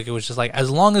way I took it was just like, as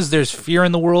long as there's fear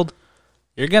in the world,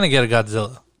 you're gonna get a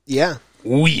Godzilla. Yeah.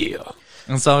 Oh yeah.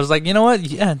 And so I was like, you know what?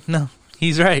 Yeah, no,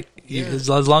 he's right. Yeah. As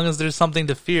long as there's something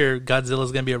to fear,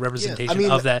 Godzilla's gonna be a representation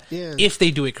of that if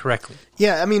they do it correctly.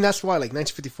 Yeah, I mean that's why like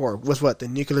 1954 was the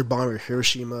nuclear bomb of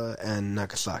Hiroshima and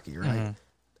Nagasaki, right?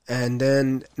 And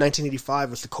then 1985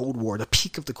 was the Cold War, the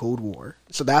peak of the Cold War.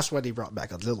 So that's why they brought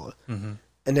back Godzilla. And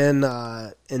then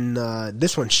in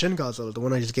this one, Shin Godzilla, the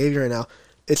one I just gave you right now,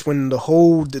 it's when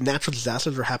the natural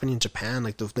disasters were happening in Japan,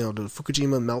 like the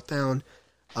Fukushima meltdown,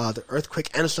 the earthquake,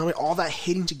 and the tsunami, all that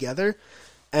hitting together.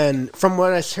 And from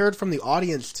what I heard from the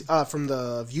audience, from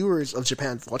the viewers of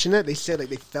Japan watching it, they said like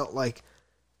they felt like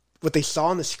what they saw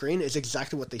on the screen is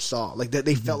exactly what they saw. Like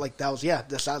they felt like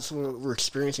that's what we're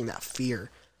experiencing, that fear.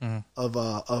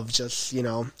 Of just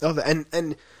of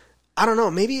and I don't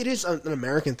know. Maybe it is an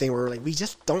American thing where like we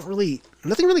just don't really,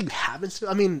 nothing really happens to.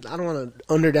 I mean, I don't want to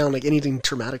underdown like anything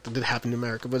traumatic that did happen in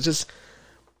America, but it's just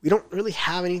we don't really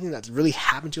have anything that's really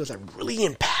happened to us that really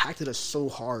impacted us so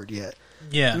hard yet.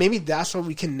 Yeah, maybe that's why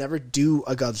we can never do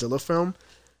a Godzilla film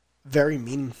very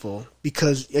meaningful,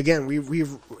 because again, we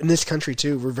in this country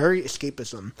too, we're very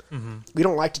escapism. Mm-hmm. We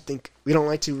don't like to think. We don't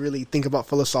like to really think about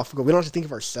philosophical. We don't like to think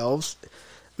of ourselves.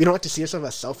 We don't like to see ourselves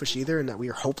as selfish either, and that we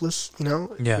are hopeless. You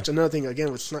know, yeah. Which another thing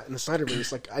again with in the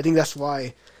Snyderverse, like I think that's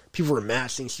why people were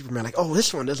mad seeing Superman. Like, oh,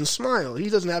 this one doesn't smile. He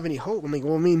doesn't have any hope. I'm like,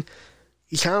 well, I mean,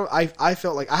 he kind of. I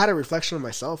felt like I had a reflection of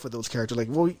myself with those characters. Like,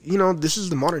 well, you know, this is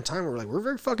the modern time where like we're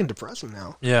very fucking depressing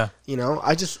now. Yeah. You know,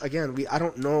 I just again I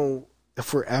don't know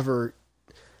if we're ever.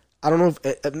 I don't know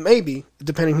if maybe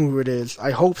depending who it is. I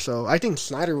hope so. I think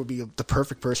Snyder would be the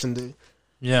perfect person to.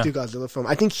 Yeah. Do Godzilla film.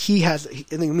 I think he has.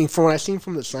 I mean, from what I've seen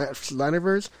from the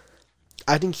Snyderverse,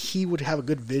 I think he would have a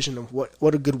good vision of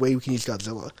what a good way we can use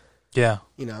Godzilla. Yeah.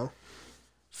 You know,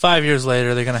 5 years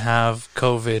later, they're gonna have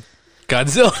COVID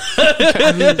Godzilla.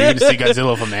 I mean, you're going to see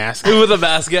Godzilla with a mask. With a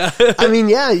mask, yeah. I mean,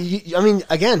 yeah. I mean,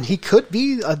 again, he could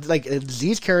be like a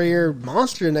disease carrier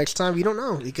monster next time. We don't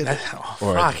know. He could. Or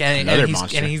Fuck, another and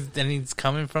monster. he's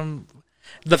coming from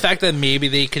the fact that maybe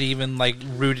they could even like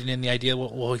root it in the idea.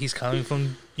 Well, he's coming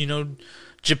from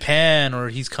Japan, or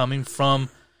he's coming from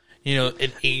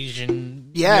an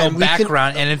Asian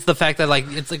background, and it's the fact that like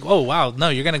it's like, oh wow, no,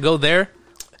 you're gonna go there.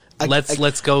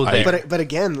 Let's go there. But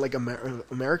again, like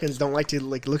Americans don't like to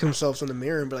like look at themselves in the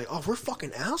mirror and be like, oh, we're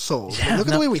fucking assholes. Yeah, like, look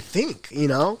at the way we think.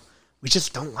 We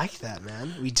just don't like that,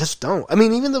 man. We just don't. I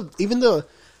mean, even the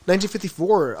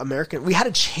 1954 American, we had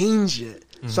to change it.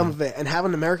 Some of it, and have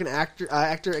an American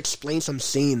actor explain some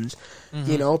scenes,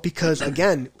 because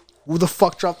again, who the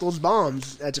fuck dropped those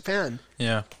bombs at Japan?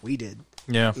 Yeah, we did.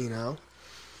 Yeah,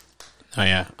 Oh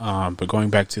yeah, but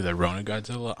going back to the Rona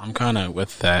Godzilla, I'm kind of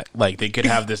with that. Like they could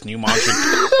have this new monster.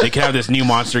 They could have this new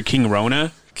monster, King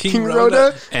Rona. King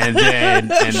Rona, and then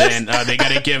they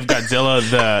got to give Godzilla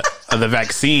the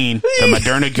vaccine, the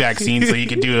Moderna vaccine, so he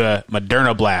can do a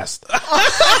Moderna blast.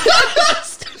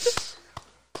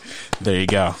 There you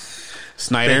go.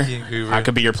 Snyder, I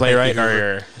could be your playwright or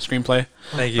your screenplay.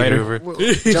 Thank you, Hoover.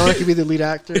 John could be the lead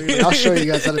actor. I'll show you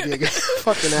guys how to be a good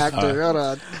fucking actor. Hold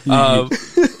on.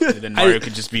 Then Mario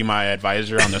could just be my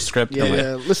advisor on the script.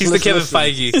 Yeah. He's the Kevin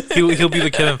Feige. He'll be the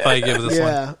Kevin Feige of this one.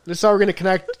 Yeah, that's how we're gonna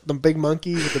connect the big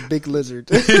monkey with the big lizard.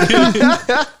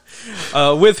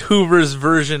 With Hoover's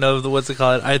version of the what's it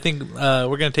called? I think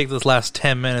we're gonna take this last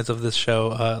 10 minutes of this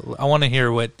show. I want to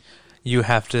hear what you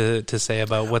have to say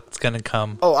about what's going to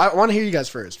come. Oh, I want to hear you guys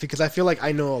first, because I feel like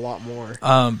I know a lot more.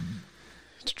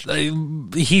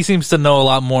 He seems to know a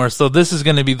lot more, so this is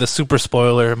going to be the super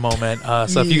spoiler moment.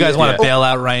 So if you guys want to bail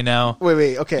out right now.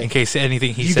 Wait, okay. In case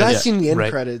anything he says. You guys seen the end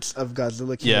credits of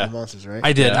Godzilla King of the Monsters, right?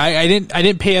 I did. Yeah. I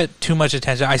didn't pay too much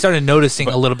attention. I started noticing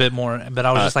a little bit more, but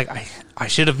I was just like, I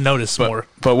should have noticed more.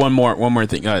 But one more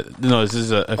thing. No, this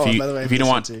is if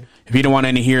you don't want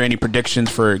to hear any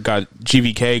predictions for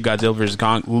GVK, Godzilla vs.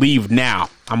 Kong, leave now.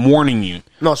 I'm warning you.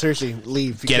 No, seriously,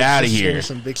 leave. Get out of here.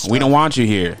 We don't want you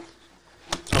here.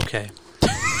 Okay.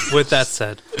 With that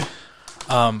said,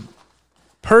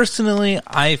 personally,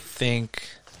 I think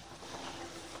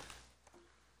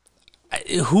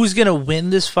who's gonna win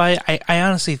this fight? I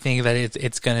honestly think that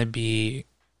it's gonna be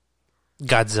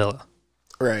Godzilla,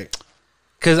 right?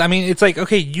 Because I mean, it's like,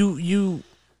 okay, you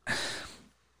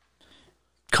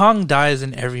Kong dies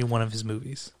in every one of his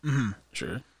movies. Mm-hmm.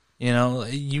 Sure.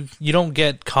 You don't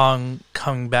get Kong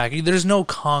coming back. There's no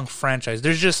Kong franchise.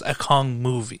 There's just a Kong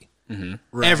movie.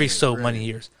 Mm-hmm. Every many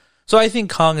years. So I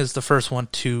think Kong is the first one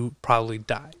to probably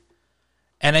die.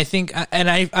 And I think, and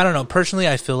I don't know, personally,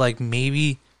 I feel like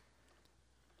maybe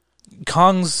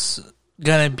Kong's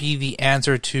gonna be the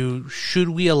answer to, should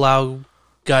we allow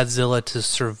Godzilla to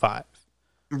survive?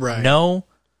 Right. No?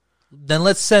 Then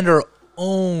let's send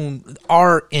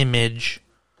our image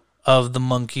of the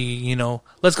monkey,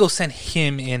 let's go send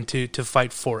him in to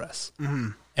fight for us. Mm-hmm.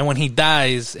 And when he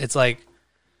dies, it's like,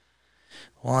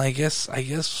 well, I guess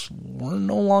we're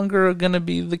no longer gonna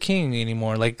be the king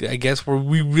anymore. Like, I guess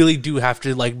we really do have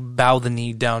to like bow the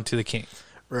knee down to the king.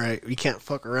 Right. We can't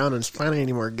fuck around on this planet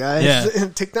anymore, guys. Yeah.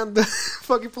 Take down the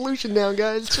fucking pollution down,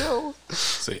 guys. Chill.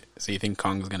 So you think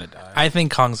Kong's gonna die? I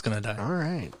think Kong's gonna die. All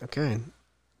right. Okay.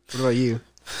 What about you?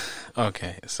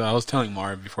 Okay. So I was telling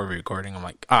Mara before we recording, I'm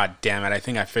like, damn it! I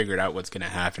think I figured out what's gonna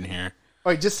happen here.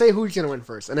 All right. Just say who's gonna win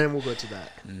first, and then we'll go to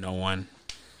that. No one.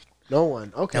 No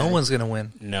one. Okay. No one's gonna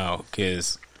win. No,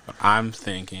 because I'm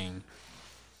thinking,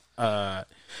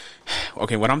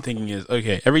 Okay, what I'm thinking is,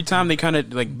 okay, every time they kind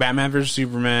of, like, Batman versus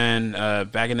Superman,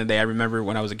 back in the day, I remember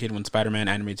when I was a kid when Spider-Man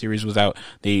animated series was out,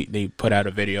 they put out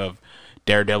a video of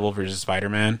Daredevil versus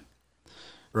Spider-Man.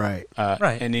 Right.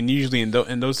 Right. And then usually in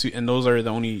those are the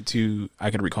only two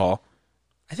I could recall.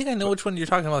 I think I know which one you're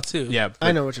talking about too. Yeah.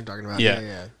 I know what you're talking about.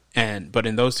 Yeah. But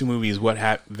in those two movies, what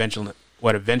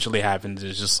eventually happens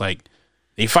is just, like,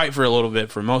 they fight for a little bit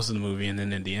for most of the movie, and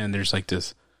then in the end, there's, like,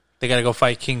 this... They gotta go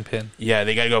fight Kingpin. Yeah,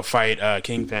 they gotta go fight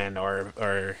Kingpin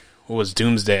or what was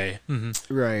Doomsday.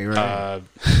 Mm-hmm. Right.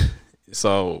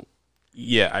 So,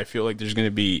 yeah, I feel like there's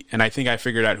gonna be, and I think I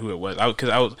figured out who it was. Because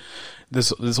I was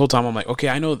this whole time I'm like, okay,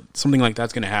 I know something like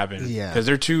that's gonna happen. Yeah. Because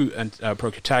they're two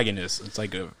protagonists. It's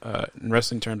like in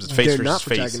wrestling terms, it's face They're versus not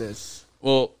face. protagonists.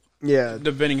 Well, Yeah.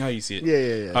 depending how you see it.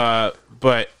 Yeah.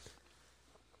 But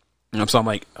so I'm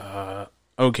like,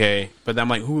 okay, but then I'm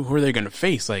like, who are they gonna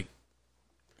face? Like,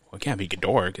 well, it can't be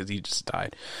Ghidorah because he just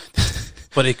died.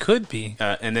 But it could be.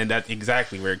 And then that's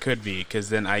exactly where it could be, because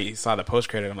then I saw the post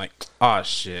credit. I'm like, oh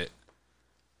shit.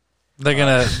 They're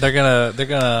gonna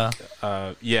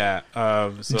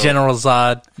So, General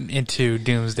Zod into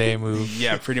Doomsday move.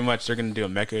 yeah, pretty much they're gonna do a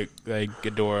mecha like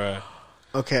Ghidorah.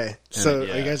 Okay. So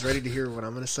yeah. are you guys ready to hear what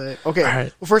I'm gonna say? Okay. All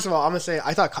right. Well, first of all, I'm gonna say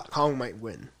I thought Kong might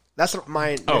win. That's what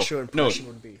my initial impression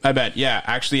would be. I bet. Yeah,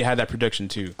 I actually had that prediction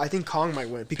too. I think Kong might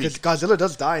win because Godzilla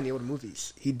does die in the old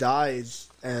movies. He dies,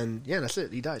 and yeah, that's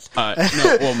it. He dies. No,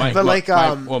 well, my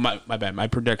bad. My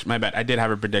prediction. My bad. I did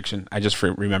have a prediction. I just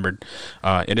remembered.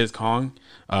 It is Kong.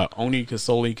 Only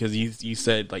because you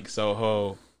said like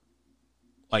Soho,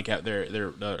 like at their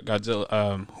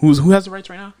Godzilla. Who has the rights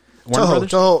right now? Warner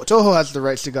Brothers. Toho has the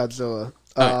rights to Godzilla.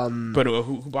 But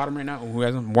who bought them right now? Who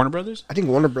has them? Warner Brothers? I think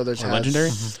Warner Brothers has Legendary?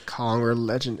 Kong or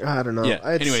Legend. I don't know. Yeah.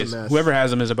 It's Anyways, a mess. whoever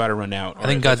has them is about to run out. I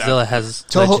think Godzilla has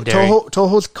Toho's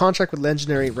Legendary. contract with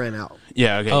Legendary ran out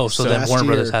Yeah. Okay. Oh, so then last Warner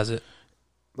Brothers year- has it.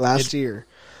 last year.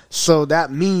 So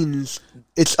that means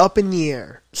it's up in the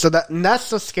air. So that's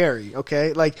so scary.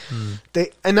 Okay, like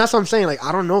and that's what I'm saying. Like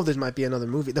I don't know if there might be another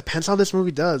movie. Depends how this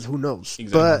movie does. Who knows?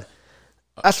 Exactly. But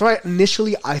that's why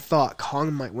initially I thought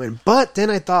Kong might win. But then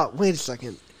I thought, wait a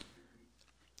second.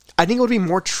 I think it would be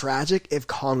more tragic if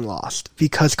Kong lost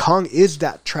because Kong is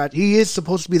that tragic. He is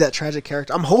supposed to be that tragic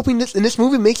character. I'm hoping this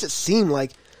movie makes it seem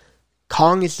like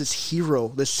Kong is this hero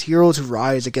to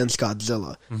rise against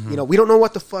Godzilla. You know, we don't know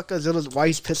what the fuck Godzilla's, why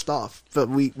he's pissed off, but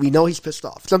we know he's pissed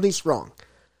off. Something's wrong,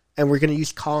 and we're gonna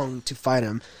use Kong to fight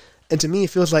him. And to me, it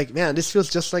feels like, man, this feels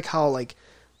just like how like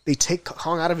they take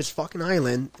Kong out of his fucking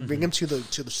island, bring him to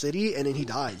the city, and then he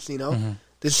dies. You know,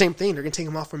 the same thing. They're gonna take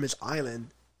him off from his island.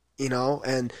 You know,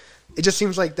 and it just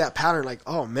seems like that pattern. Like,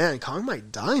 oh man, Kong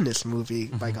might die in this movie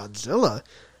by Godzilla.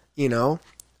 You know.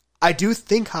 I do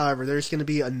think, however, there's going to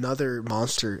be another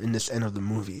monster in this end of the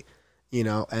movie, you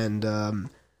know. And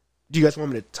do you guys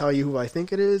want me to tell you who I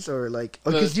think it is, or like?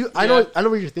 Because I know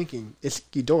what you're thinking. It's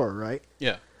Ghidorah, right?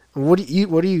 Yeah. What are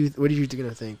you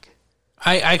gonna think?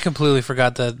 I completely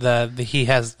forgot that he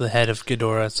has the head of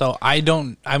Ghidorah. So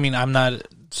I'm not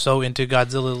so into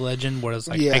Godzilla Legend, whereas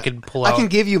like I could pull out. I can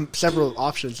give you several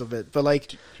options of it, but like,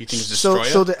 Do you think it's Destroyer?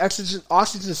 so the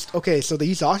oxygen. Okay, so they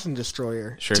use Oxygen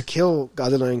Destroyer to kill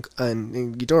Godzilla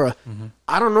and Ghidorah.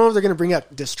 I don't know if they're gonna bring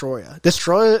out Destroyer.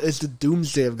 Destroyer is the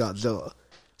doomsday of Godzilla.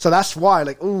 So that's why,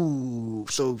 like, ooh,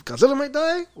 so Godzilla might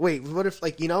die? Wait, what if,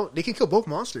 like, you know, they can kill both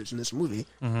monsters in this movie.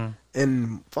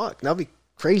 And fuck, that'd be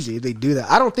crazy if they do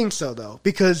that. I don't think so, though,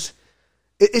 because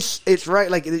it's right,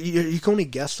 like, you can only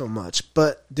guess so much,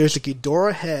 but there's a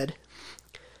Ghidorah head,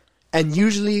 and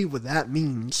usually what that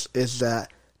means is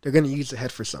that they're going to use the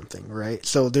head for something, right?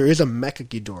 So there is a Mecha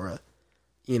Ghidorah,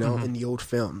 you know, in the old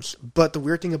films. But the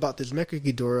weird thing about this Mecha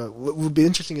Ghidorah, what would be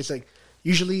interesting is, like,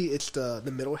 usually it's the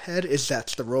middle head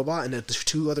that's the robot, and the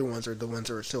two other ones are the ones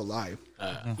that are still alive.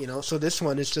 You know, so this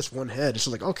one is just one head. It's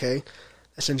like, okay,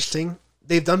 that's interesting.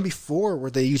 They've done before where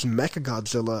they use Mecha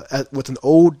Godzilla with an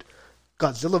old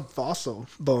Godzilla fossil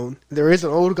bone. There is an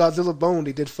old Godzilla bone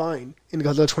they did find in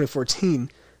Godzilla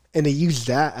 2014, and they used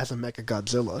that as a Mecha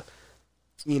Godzilla.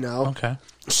 You know, Okay.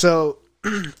 So,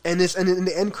 and in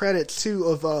the end credits too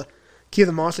of Key of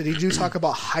the Monster, they do talk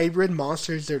about hybrid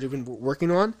monsters that they've been working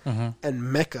on,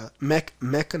 and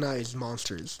mechanized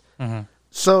monsters.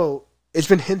 So it's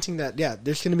been hinting that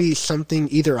there's going to be something,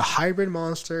 either a hybrid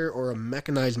monster or a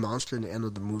mechanized monster in the end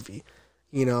of the movie.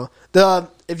 You know,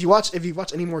 if you watch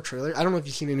any more trailers, I don't know if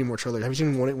you've seen any more trailers. Have you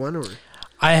seen one or?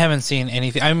 I haven't seen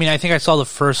anything. I mean, I think I saw the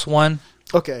first one.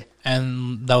 Okay.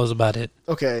 And that was about it.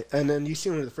 Okay, and then you've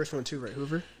seen the first one too, right,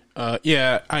 Hoover?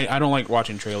 Yeah, I don't like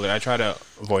watching trailers. I try to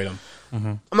avoid them.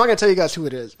 I'm not gonna tell you guys who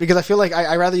it is because I feel like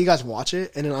I rather you guys watch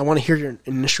it and then I want to hear your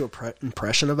initial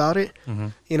impression about it.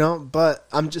 You know, but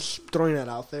I'm just throwing that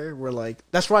out there. We're like,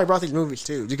 that's why I brought these movies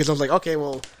too, because I was like, okay,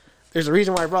 well, there's a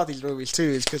reason why I brought these movies too,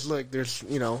 is because look, there's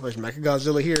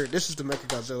Mechagodzilla here. This is the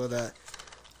Mechagodzilla that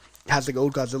has the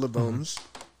old Godzilla bones.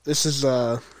 This is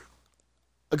a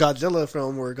Godzilla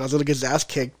film where Godzilla gets his ass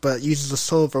kicked, but uses the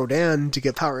soul of Rodan to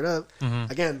get powered up.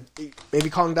 Again, maybe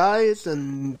Kong dies,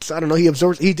 and I don't know.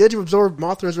 He did absorb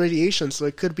Mothra's radiation, so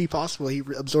it could be possible he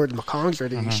absorbed Kong's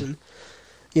radiation.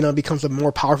 You know, becomes a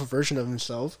more powerful version of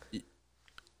himself.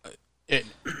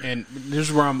 And this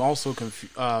is where I'm also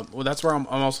confused. Well, that's where I'm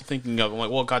also thinking of. I'm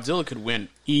like, well, Godzilla could win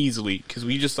easily because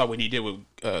we just saw what he did with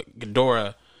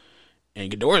Ghidorah, and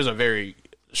Ghidorah is a very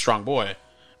strong boy.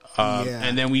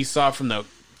 And then we saw from the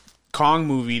Kong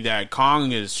movie that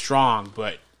Kong is strong,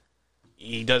 but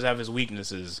he does have his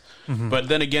weaknesses. But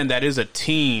then again, that is a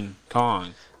teen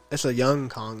Kong. It's a young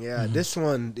Kong, yeah. This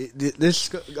one, this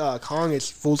Kong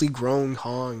is fully grown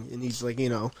Kong, and he's like, you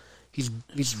know, he's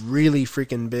really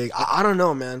freaking big. I don't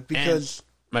know, man, because...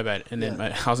 My bad. And then I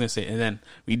was going to say, and then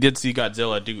we did see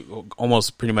Godzilla do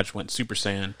almost pretty much went Super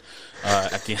Saiyan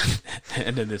at the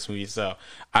end of this movie, so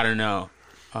I don't know.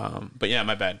 But yeah,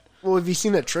 my bad. Well, if you've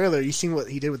seen that trailer, you've seen what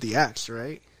he did with the axe,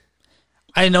 right?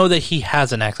 I know that he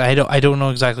has an axe. I don't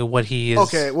know exactly what he is.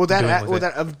 Okay, well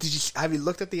have you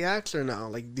looked at the axe or no?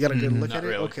 Like, you got a good look at it.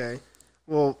 Really. Okay,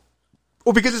 well,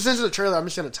 because it's in the trailer, I'm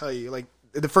just gonna tell you, like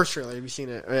the first trailer, have you seen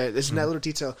it? Right? It's in that little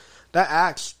detail. That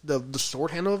axe, the sword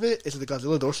handle of it is the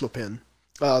Godzilla dorsal pin,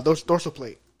 dorsal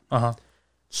plate.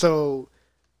 So,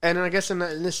 and then I guess in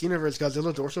this universe,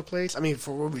 Godzilla dorsal plates. I mean,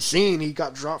 for what we've seen, he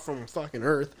got dropped from fucking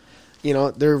Earth. You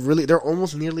know, they're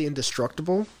almost nearly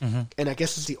indestructible, and I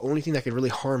guess it's the only thing that could really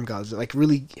harm Godzilla, like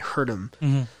really hurt him.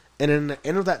 And in the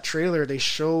end of that trailer, they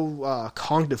show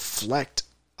Kong deflect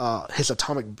his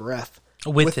atomic breath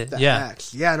with it, the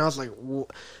axe. Yeah, and I was like,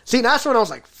 see, that's when I was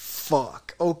like,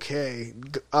 fuck, okay,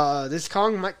 this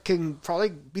Kong can probably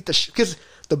beat the because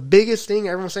the biggest thing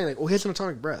everyone's saying, like, oh, he has an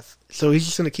atomic breath, so he's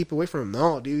just gonna keep away from him.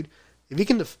 No, dude,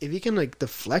 if he can like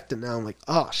deflect it now, I'm like,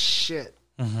 oh shit.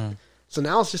 So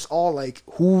now it's just all like,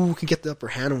 who can get the upper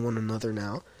hand on one another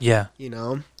now? Yeah. You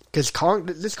know? Because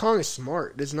this Kong is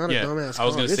smart. This is not a dumbass Kong. I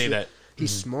was going to say that.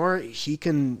 He's smart. He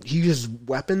uses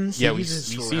weapons. Yeah, we've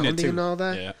seen it too. And all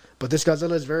that. Yeah. But this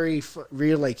Godzilla is very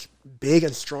like, big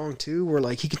and strong too, where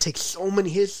like, he can take so many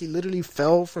hits. He literally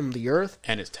fell from the earth.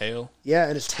 And his tail. Yeah,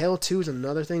 and his tail too is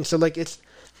another thing. So like,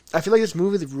 I feel like this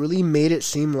movie really made it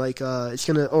seem like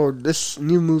this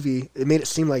new movie, it made it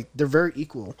seem like they're very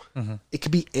equal. It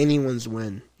could be anyone's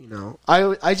win, you know.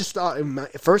 I just thought,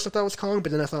 at first I thought it was Kong,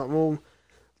 but then I thought, well,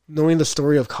 knowing the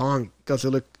story of Kong,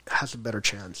 Godzilla has a better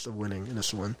chance of winning in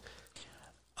this one.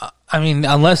 I mean,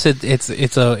 unless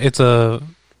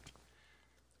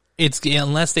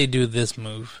unless they do this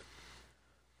move,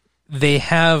 they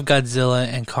have Godzilla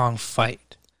and Kong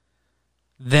fight,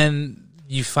 then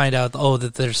you find out,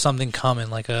 that there's something coming,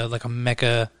 like a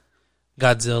mecha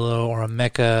Godzilla or a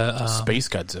mecha space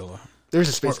Godzilla. There's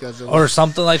a space Godzilla or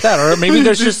something like that, or maybe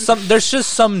there's just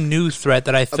some new threat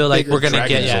that I feel like we're gonna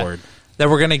get, that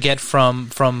we're gonna get from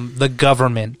the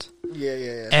government.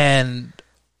 Yeah. And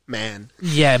man.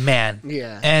 Yeah.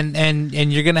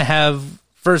 And you're gonna have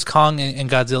first Kong and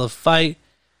Godzilla fight.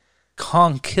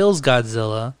 Kong kills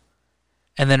Godzilla,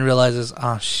 and then realizes,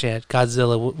 oh shit,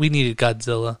 Godzilla. We needed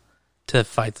Godzilla to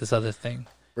fight this other thing.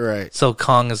 Right. So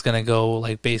Kong is gonna go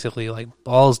like basically like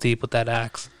balls deep with that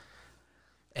axe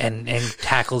and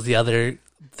tackles the other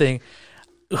thing.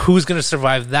 Who's gonna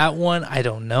survive that one? I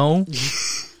don't know.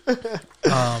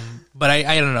 But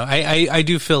I don't know. I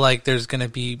do feel like there's gonna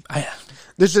be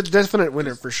there's a definite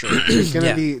winner for sure. It's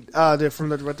gonna be from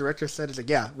what the director said is like,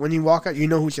 when you walk out, you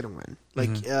know who's gonna win. Like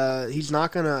he's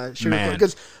not gonna sugarcoat,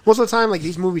 because most of the time, like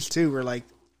these movies too, were like,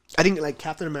 I think like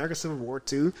Captain America: Civil War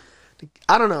 2.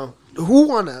 I don't know who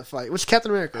won that fight. Was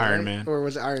Captain America Iron Man, or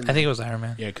was it Iron Man? I think it was Iron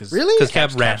Man. Yeah, because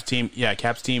Cap's team. Yeah,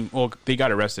 Cap's team. Well, they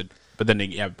got arrested, but then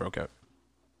they broke up.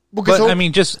 But I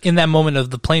mean, just in that moment of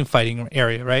the plane fighting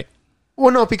area, right?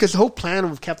 Well, no, because the whole plan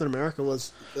of Captain America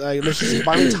was let's just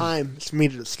buy time for me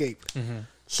to escape.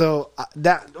 So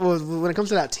when it comes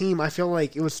to that team, I feel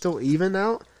like it was still even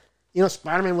out. You know,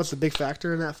 Spider-Man was the big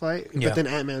factor in that fight, but then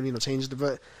Ant-Man, changed it.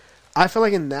 But I feel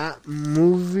like in that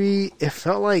movie, it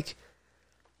felt like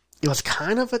it was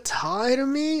kind of a tie to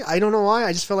me. I don't know why.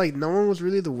 I just felt like no one was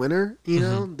really the winner. You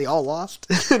know, they all lost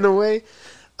in a way.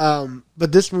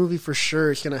 But this movie for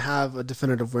sure is going to have a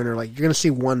definitive winner. Like, you're going to see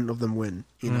one of them win.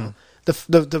 You know,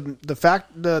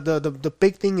 the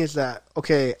big thing is that,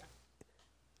 okay,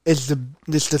 is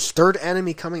this third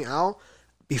enemy coming out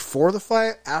before the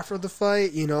fight, after the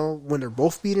fight, you know, when they're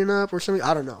both beating up or something.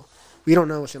 I don't know. We don't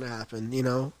know what's going to happen, you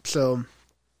know? So,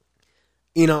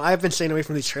 you know, I've been staying away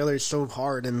from these trailers so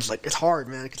hard, and it's hard,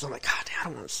 man, because I'm like, God, I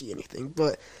don't want to see anything.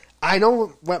 But I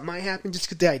know what might happen just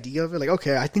with the idea of it. Like,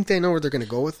 okay, I think they know where they're going to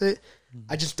go with it.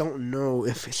 I just don't know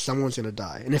if someone's going to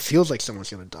die. And it feels like someone's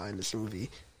going to die in this movie.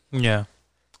 Yeah.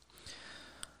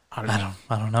 I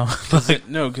don't know.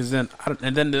 No, because then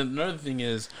and then another thing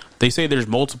is they say there's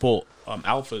multiple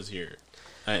alphas here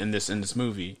in this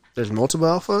movie. There's multiple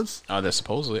alphas? There's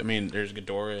supposedly. I mean, there's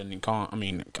Ghidorah and Kong. I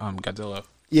mean, Godzilla.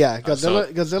 Yeah,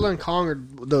 Godzilla and Kong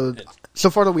are so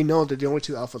far that we know they're the only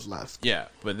two alphas left. Yeah,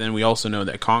 but then we also know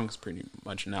that Kong's pretty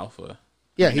much an alpha.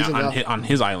 Yeah, he's an alpha. On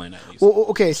his island at least. Well,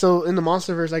 okay, so in the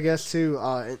MonsterVerse, I guess too,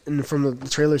 and from the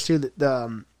trailers too,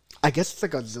 I guess it's the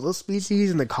Godzilla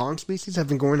species and the Kong species have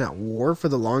been going at war for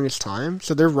the longest time.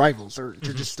 So they're rivals. They're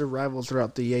rivals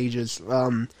throughout the ages.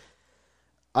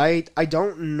 I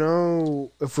don't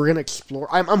know if we're gonna explore.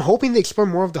 I'm hoping they explore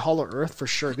more of the Hollow Earth for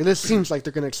sure. Because it seems like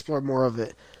they're gonna explore more of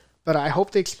it. But I hope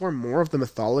they explore more of the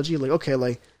mythology. Like, okay,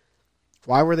 like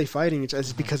why were they fighting?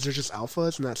 It's because they're just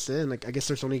alphas and that's it. And like I guess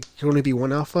can only be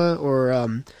one alpha. Or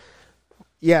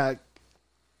yeah.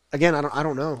 Again, I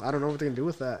don't know. I don't know what they're gonna do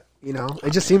with that. You know, it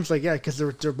just seems like because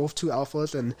they're both two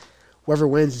alphas and whoever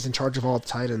wins is in charge of all the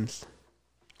Titans.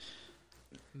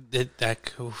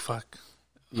 Fuck.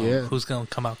 Yeah, who's gonna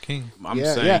come out king? I'm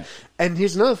saying. Yeah. And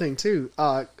here's another thing too.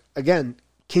 Again,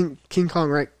 King Kong,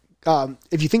 right?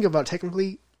 If you think about it,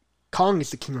 technically, Kong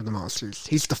is the king of the monsters.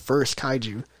 He's the first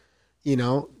kaiju. You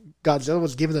know, Godzilla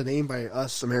was given the name by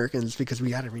us Americans because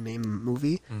we had to rename the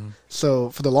movie. So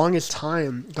for the longest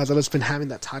time, Godzilla's been having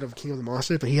that title of king of the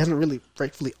monsters, but he hasn't really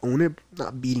rightfully owned it,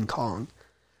 not beating Kong.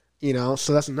 You know,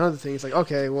 so that's another thing. It's like,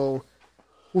 okay, well,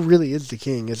 who really is the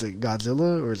king? Is it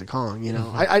Godzilla or is it Kong? You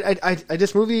know, I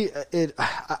this movie,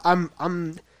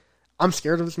 I'm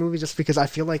scared of this movie just because I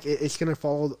feel like it's gonna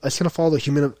follow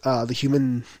the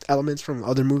human elements from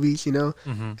other movies, you know,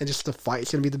 and just the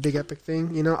fight's gonna be the big epic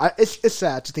thing, you know. It's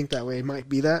sad to think that way. It might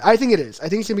be that. I think it is. I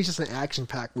think it's gonna be just an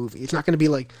action-packed movie. It's not gonna be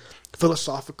like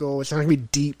philosophical. It's not gonna be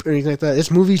deep or anything like that.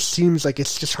 This movie seems like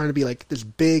it's just trying to be like this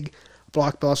big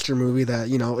blockbuster movie that,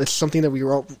 you know, it's something that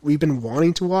we've been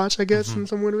wanting to watch, I guess, in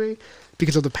some way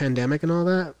because of the pandemic and all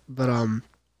that. But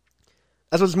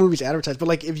that's what this movie's advertised. But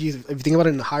like if you think about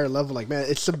it in a higher level, like, man,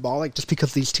 it's symbolic just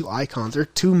because these two icons, they're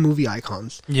two movie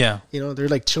icons. Yeah. You know, they're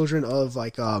like children of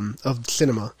like of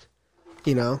cinema.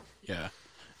 You know? Yeah.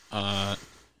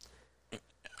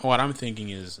 What I'm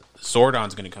thinking is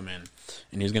Zordon's gonna come in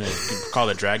and he's gonna call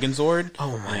it Dragon Zord.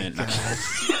 Oh my god.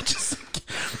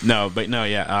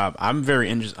 Yeah. I'm very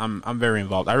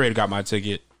involved. I already got my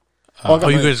ticket. You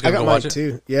guys gonna go watch it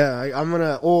too? Yeah, I'm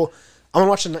gonna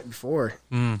watch it the night before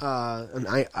on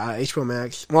HBO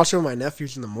Max. I'm watching it with my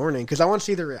nephews in the morning because I want to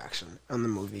see their reaction on the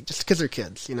movie, just because they're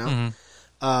kids, you know.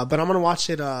 But I'm gonna watch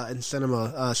it in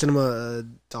cinema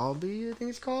Dolby, I think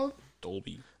it's called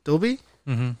Dolby.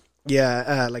 Mm-hmm.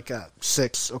 Yeah, like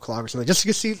 6 o'clock or something, just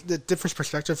to see the different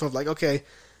perspective of like, okay,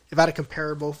 if I had to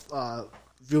compare both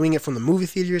viewing it from the movie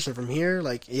theaters and from here,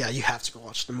 like, yeah, you have to go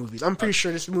watch the movies. I'm pretty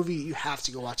sure this movie you have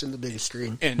to go watch in the biggest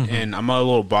screen. And I'm a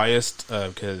little biased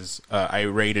because I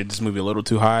rated this movie a little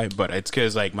too high, but it's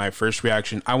because like my first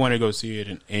reaction, I want to go see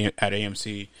it at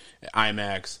AMC,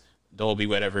 IMAX, Dolby,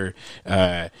 whatever,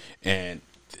 and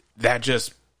that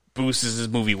just boosts this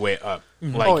movie way up.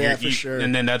 Like, for sure.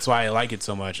 And then that's why I like it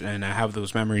so much, and I have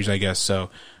those memories, I guess. So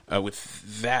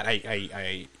with that,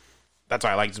 I that's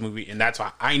why I like this movie, and that's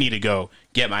why I need to go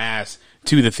get my ass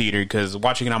to the theater because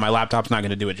watching it on my laptop's not going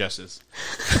to do it justice.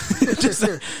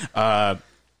 Am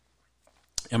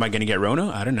I going to get Rona?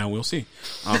 I don't know. We'll see.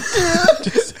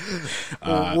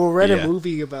 We'll write a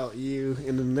movie about you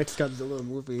in the next Godzilla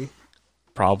movie.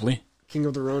 Probably. King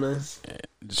of the Ronas.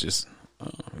 It's just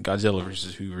Godzilla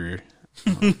versus Hoover.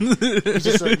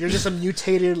 You're just a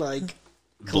mutated like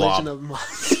blob. Of no,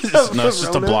 it's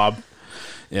just a blob.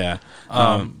 Yeah.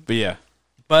 But yeah.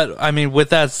 But I mean, with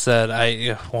that said,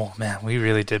 we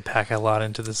really did pack a lot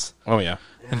into this. Oh yeah.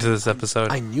 Into this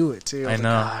episode. I knew it too. I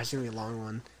know. Like, it's gonna be a long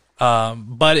one.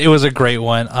 But it was a great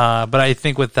one. But I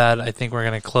think with that, we're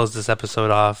gonna close this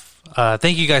episode off.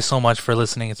 Thank you guys so much for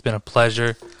listening. It's been a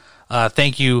pleasure.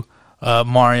 Thank you,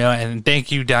 Mario, and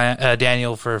thank you,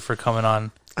 Daniel, for coming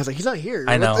on. I was like, he's not here.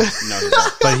 I know,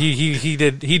 but he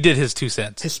did his 2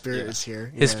 cents. His spirit is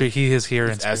here. His spirit, he is here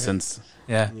in spirit. Essence.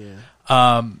 Yeah.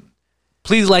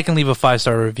 Please like and leave a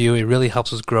 5-star review. It really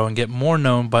helps us grow and get more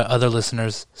known by other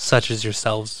listeners such as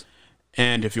yourselves.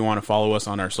 And if you want to follow us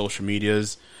on our social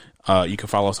medias, You can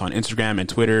follow us on Instagram and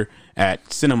Twitter at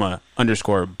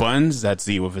cinema_buns. That's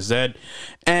Z with a Z.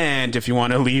 And if you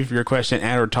want to leave your question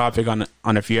and or topic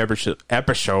on a future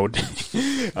episode,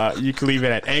 you can leave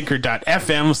it at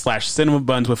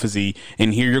anchor.fm/cinemabuns with a Z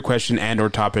and hear your question and or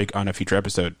topic on a future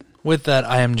episode. With that,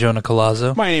 I am Jonah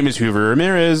Colazzo. My name is Hoover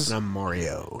Ramirez. And I'm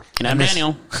Mario. And I'm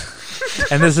Daniel.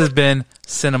 And this has been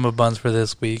Cinema Buns for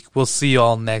this week. We'll see you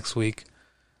all next week.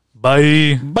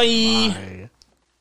 Bye. Bye. Bye.